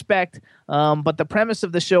what to expect. But the premise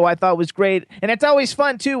of the show I thought was great, and it's always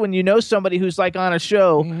fun too when you know somebody who's like on a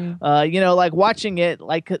show. Like watching it,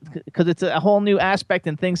 like because it's a whole new aspect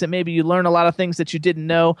and things that maybe you learn a lot of things that you didn't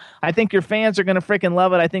know. I think your fans are gonna freaking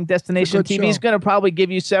love it. I think Destination TV is gonna probably give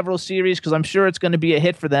you several series because I'm sure it's gonna be a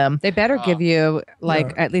hit for them. They better give you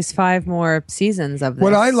at least 5 more seasons of this.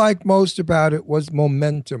 What I liked most about it was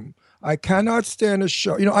momentum. I cannot stand a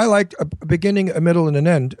show. I like a beginning, a middle, and an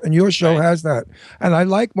end, and your show has that. And I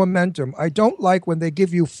like momentum. I don't like when they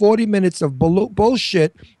give you 40 minutes of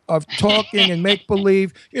bullshit of talking and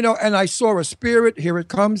make-believe, and I saw a spirit, here it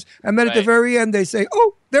comes, and then at the very end they say,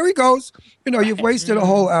 oh, there he goes. You've wasted a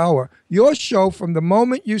whole hour. Your show, from the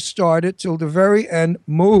moment you start it till the very end,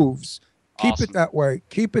 moves. Keep it that way.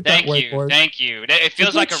 Keep it that way, boys. Thank you. It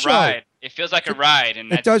feels like a ride. It feels like a ride,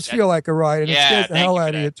 and it does feel like a ride, and it scares the hell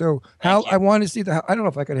out of you too. I want to see I don't know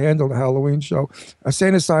if I could handle the Halloween show.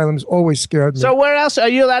 Insane Asylum's always scared me. So where else are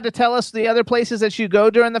you allowed to tell us the other places that you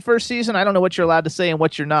go during the first season? I don't know what you're allowed to say and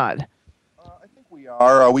what you're not.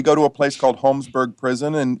 We go to a place called Holmesburg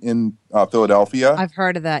Prison in Philadelphia. I've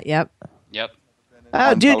heard of that. Yep.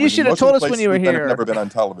 Oh, dude, you should have told us when you were here. I've never been on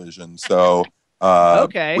television, so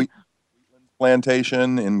okay.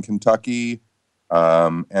 Plantation in Kentucky.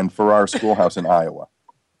 And Farrar Schoolhouse in Iowa.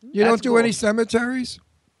 You don't do any cemeteries?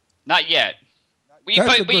 Not yet.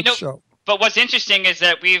 That's a good show. But what's interesting is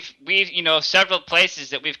that we've several places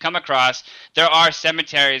that we've come across. There are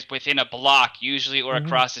cemeteries within a block, usually, or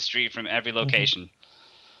across the street from every location.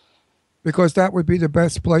 Because that would be the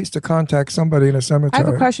best place to contact somebody in a cemetery. I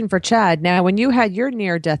have a question for Chad. Now, when you had your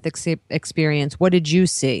near-death experience, what did you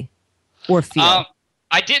see or feel?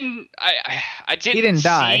 I didn't. I didn't. He didn't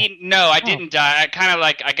die. No, I didn't die.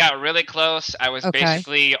 I got really close. I was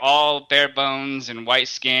basically all bare bones and white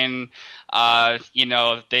skin.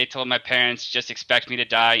 They told my parents just expect me to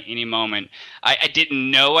die any moment. I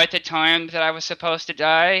didn't know at the time that I was supposed to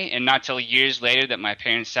die, and not till years later that my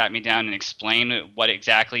parents sat me down and explained what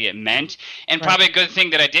exactly it meant. And probably a good thing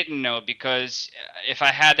that I didn't know, because if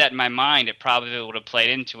I had that in my mind, it probably would have played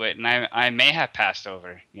into it, and I may have passed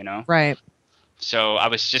over. Right. So I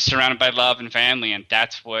was just surrounded by love and family, and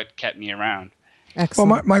that's what kept me around. Excellent.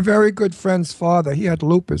 Well, my very good friend's father, he had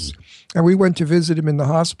lupus, and we went to visit him in the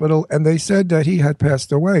hospital, and they said that he had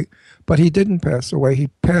passed away, but he didn't pass away. He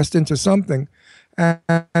passed into something.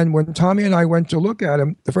 And when Tommy and I went to look at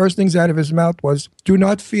him, the first things out of his mouth was, "Do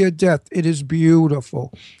not fear death. It is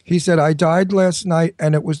beautiful." He said, "I died last night,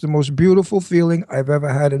 and it was the most beautiful feeling I've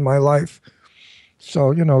ever had in my life."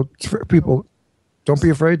 So, people, don't be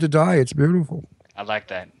afraid to die. It's beautiful. I like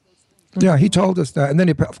that. Yeah, he told us that. And then,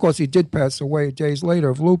 of course, he did pass away days later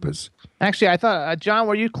of lupus. Actually, I thought, John,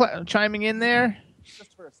 were you chiming in there?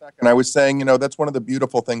 Just for a second. And I was saying, that's one of the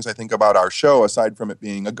beautiful things I think about our show, aside from it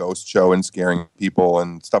being a ghost show and scaring people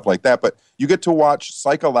and stuff like that. But you get to watch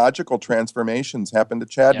psychological transformations happen to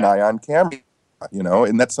Chad and I on camera,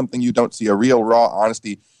 and that's something you don't see, a real, raw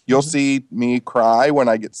honesty. You'll see me cry when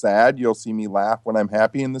I get sad. You'll see me laugh when I'm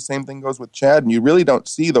happy. And the same thing goes with Chad. And you really don't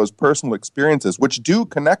see those personal experiences, which do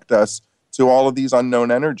connect us to all of these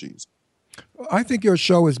unknown energies. I think your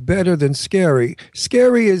show is better than scary.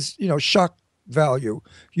 Scary is, shock value.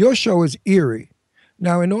 Your show is eerie.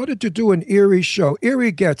 Now, in order to do an eerie show,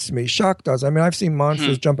 eerie gets me. Shock does. I mean, I've seen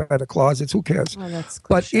monsters jump out of closet. Who cares? Oh, that's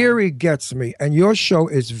but eerie gets me. And your show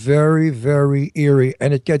is very, very eerie.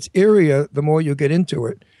 And it gets eerier the more you get into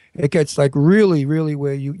it. It gets like really, really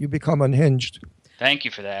where you become unhinged. Thank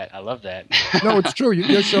you for that. I love that. No, it's true.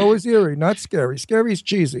 Your show is eerie, not scary. Scary is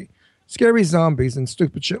cheesy. Scary zombies and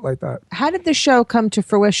stupid shit like that. How did the show come to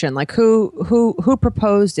fruition? Like who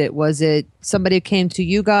proposed it? Was it somebody who came to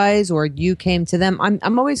you guys, or you came to them?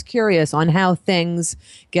 I'm always curious on how things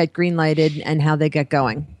get greenlighted and how they get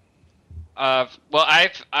going. Well,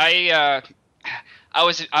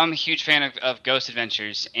 I'm a huge fan of Ghost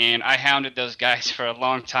Adventures, and I hounded those guys for a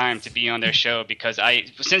long time to be on their show because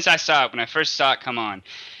since I saw it, when I first saw it come on,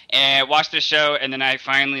 and I watched their show, and then I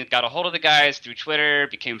finally got a hold of the guys through Twitter,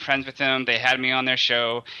 became friends with them. They had me on their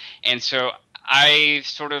show, and so I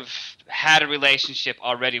sort of had a relationship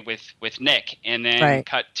already with Nick, and then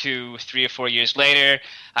cut to 3 or 4 years later,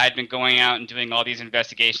 I had been going out and doing all these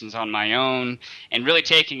investigations on my own and really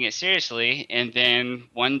taking it seriously. And then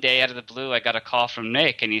one day out of the blue, I got a call from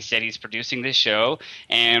Nick, and he said he's producing this show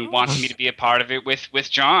and wants me to be a part of it with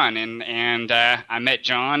John. And I met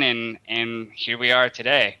John, and here we are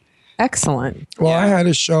today. Excellent. Well, I had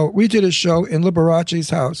a show. We did a show in Liberace's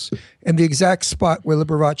house in the exact spot where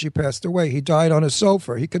Liberace passed away. He died on a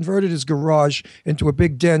sofa. He converted his garage into a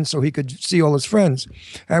big den so he could see all his friends.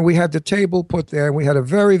 And we had the table put there, and we had a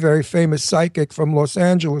very, very famous psychic from Los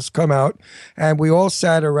Angeles come out, and we all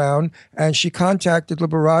sat around, and she contacted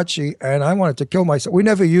Liberace, and I wanted to kill myself. We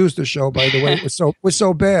never used the show, by the way. It was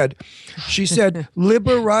so bad. She said,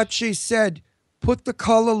 Liberace said, put the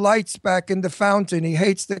color lights back in the fountain. He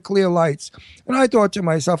hates the clear lights. And I thought to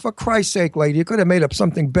myself, for Christ's sake, lady, you could have made up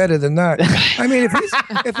something better than that. I mean,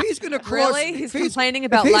 if he's going to cross... Really? He's complaining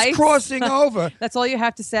about if lights? He's crossing over. That's all you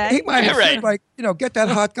have to say? He might have said, like, get that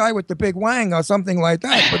hot guy with the big wang or something like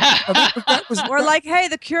that. But that was... Or like, hey,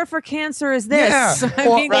 the cure for cancer is this. Yeah. I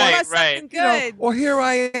mean, something good. Or here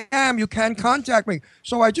I am. You can contact me.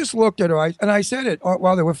 So I just looked at her and I said it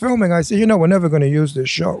while they were filming. I said, we're never going to use this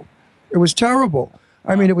show. It was terrible.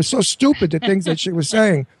 I mean, it was so stupid, the things that she was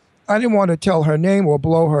saying. I didn't want to tell her name or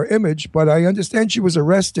blow her image, but I understand she was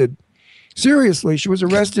arrested. Seriously, she was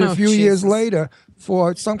arrested a few years later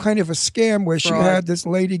for some kind of a scam where she had this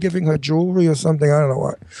lady giving her jewelry or something. I don't know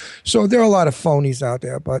what. So there are a lot of phonies out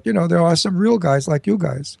there, but, there are some real guys like you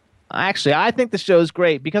guys. Actually, I think the show's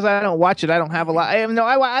great because I don't watch it. I don't have a lot.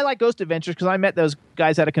 I like Ghost Adventures because I met those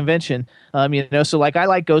guys at a convention. So like I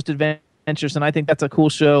like Ghost Adventures. And I think that's a cool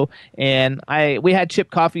show. And we had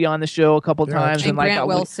Chip Coffey on the show a couple times, and Grant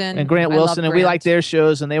Wilson, and we liked their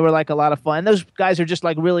shows, and they were like a lot of fun. Those guys are just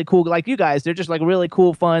like really cool, like you guys. They're just like really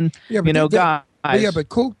cool, fun, guys. Yeah, but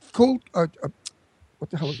cool. What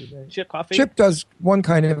the hell is his name? Chip Coffey. Chip does one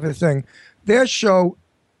kind of a thing. Their show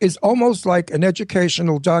is almost like an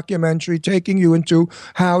educational documentary taking you into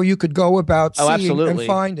how you could go about seeing and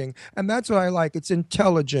finding. And that's what I like. It's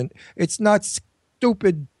intelligent. It's not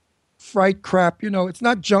stupid fright crap, it's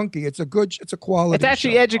not junky. It's a quality. It's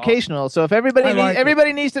actually show. Educational. So if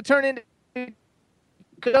everybody needs to turn into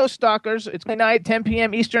Ghost Stalkers, it's tonight, 10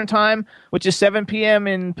 p.m. Eastern time, which is 7 p.m.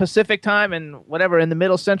 in Pacific time, and whatever in the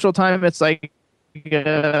Middle Central time, it's like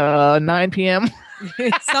 9 p.m.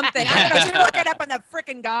 Something. I don't know. You look it up on the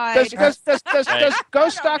freaking guide. Does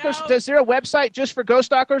Ghost Stalkers? Is there a website just for Ghost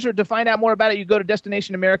Stalkers, or to find out more about it, you go to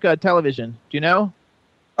Destination America Television? Do you know?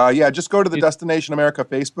 Just go to the Destination America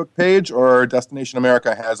Facebook page, or Destination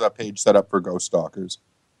America has a page set up for Ghost Stalkers.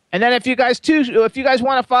 And then if you guys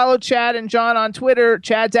want to follow Chad and John on Twitter,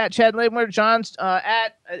 Chad's at Chad Lindberg, John's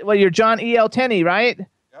you're John E.L. Tenney, right? Yep,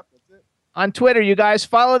 that's it. On Twitter, you guys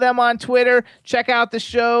follow them on Twitter. Check out the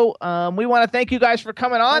show. We want to thank you guys for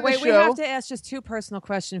coming on the show. We have to ask just two personal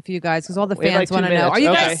questions for you guys because all the fans want to know. Are you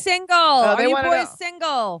guys single? Are you boys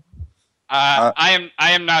single? I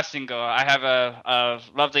am not single. I have a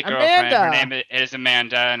lovely girlfriend. Amanda. Her name is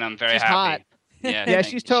Amanda, and I'm very happy. Hot. Yeah,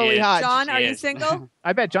 she's totally hot. John, are you single?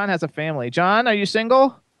 I bet John has a family. John, are you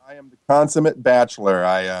single? I am the consummate bachelor.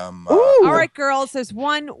 I am. All right, girls. There's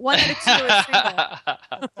one out of two is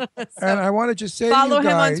single. And I want to just say follow to you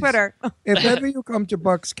guys, him on Twitter. If ever you come to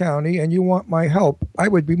Bucks County and you want my help, I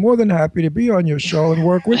would be more than happy to be on your show and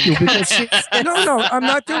work with you. Because no, I'm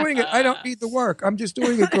not doing it. I don't need the work. I'm just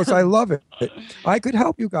doing it because I love it. I could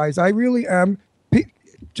help you guys. I really am.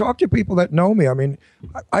 Talk to people that know me. I mean,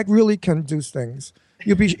 I really can do things.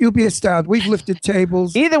 You'll be astounded. We've lifted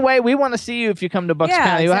tables. Either way, we want to see you if you come to Bucks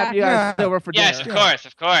County. We'll have you guys over for dinner. Yes,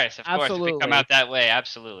 of course. Absolutely. If we come out that way,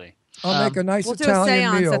 absolutely. I'll make a nice we'll Italian do a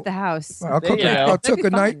seance meal at the house. I'll cook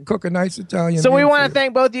a nice Italian. So meal we want for to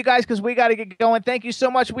thank both of you guys because we got to get going. Thank you so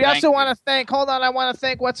much. We also want to thank. Hold on, I want to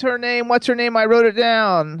thank. What's her name? I wrote it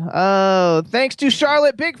down. Thanks to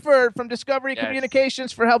Charlotte Bigford from Discovery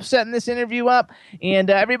Communications for help setting this interview up. And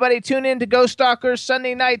everybody tune in to Ghost Stalkers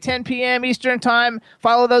Sunday night, 10 p.m. Eastern time.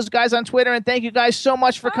 Follow those guys on Twitter, and thank you guys so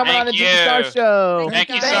much for coming on the Jimmy Star Show. Thank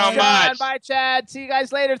you so John. much. Bye, Chad. See you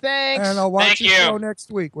guys later. Thanks. And I'll watch the show next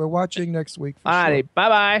week. We're watching next week. All right,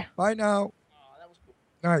 bye-bye. Bye now.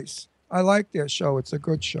 Nice. I like their show. It's a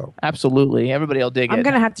good show. Absolutely. Everybody will dig it. I'm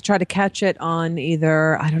going to have to try to catch it on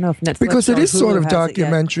either, I don't know if Netflix because it or is Hulu sort of has it yet.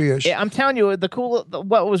 documentary-ish. Yeah, I'm telling you,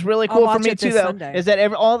 what was really cool for me too, though, is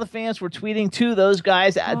that all the fans were tweeting to those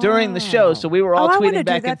guys during the show, so we were all tweeting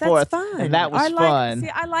back and forth, and that was fun.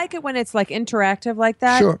 I like it when it's like interactive like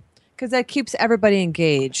that. Sure. Because that keeps everybody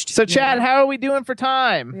engaged. So, Chad, how are we doing for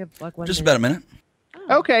time? We have like Just about a minute.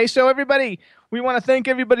 Okay, so everybody, We want to thank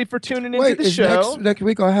everybody for tuning Wait, into the is show. next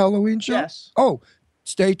week our Halloween show? Yes. Oh,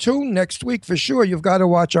 stay tuned next week for sure. You've got to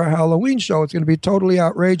watch our Halloween show. It's going to be totally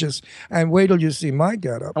outrageous. And wait till you see my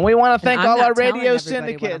getup. And we want to thank I'm all not our telling radio everybody what I'm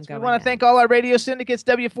syndicates. We going want to thank all our radio syndicates,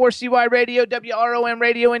 W4CY Radio, WROM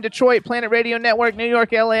Radio in Detroit, Planet Radio Network, New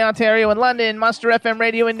York, LA, Ontario, and London, Monster FM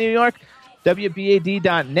Radio in New York,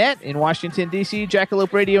 WBAD.net in Washington, D.C.,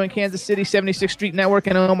 Jackalope Radio in Kansas City, 76th Street Network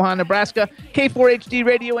in Omaha, Nebraska, K4HD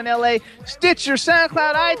Radio in L.A., Stitcher,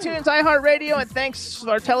 SoundCloud, iTunes, iHeartRadio, and thanks to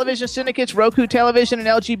our television syndicates, Roku Television and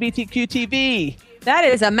LGBTQ TV. That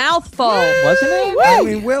is a mouthful. Wasn't it? I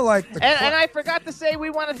mean, we're like the... And I forgot to say, we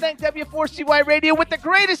want to thank W4CY Radio with the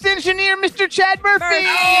greatest engineer, Mr. Chad Murphy. Oh,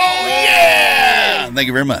 yeah! Thank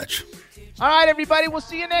you very much. All right, everybody. We'll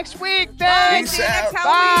see you next week. Thanks. Peace out.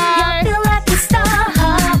 Bye. You feel like a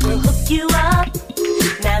star, we'll hook you up.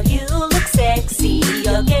 Now you look sexy,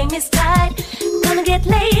 your game is tight. Gonna get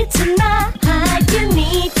laid tonight. You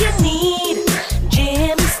need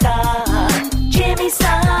Jimmy Star, Jimmy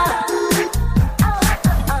Star.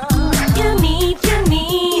 You need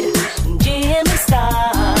Jimmy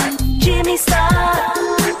Star, Jimmy Star.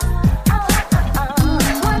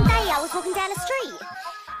 One day I was walking down the street.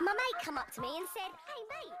 My mate come up to me and said, "Hey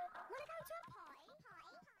mate, wanna go to a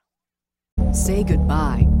party?" Say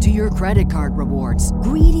goodbye to your credit card rewards.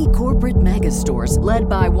 Greedy corporate mega stores, led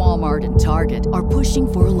by Walmart and Target, are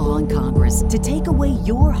pushing for a law in Congress to take away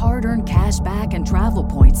your hard-earned cash back and travel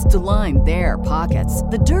points to line their pockets.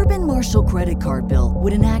 The Durbin-Marshall credit card bill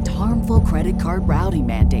would enact harmful credit card routing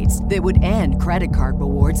mandates that would end credit card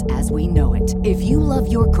rewards as we know it. If you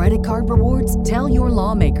love your credit card rewards, tell your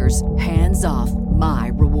lawmakers, hands off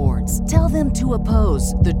my rewards. Tell them to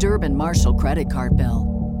oppose the Durbin-Marshall credit card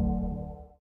bill.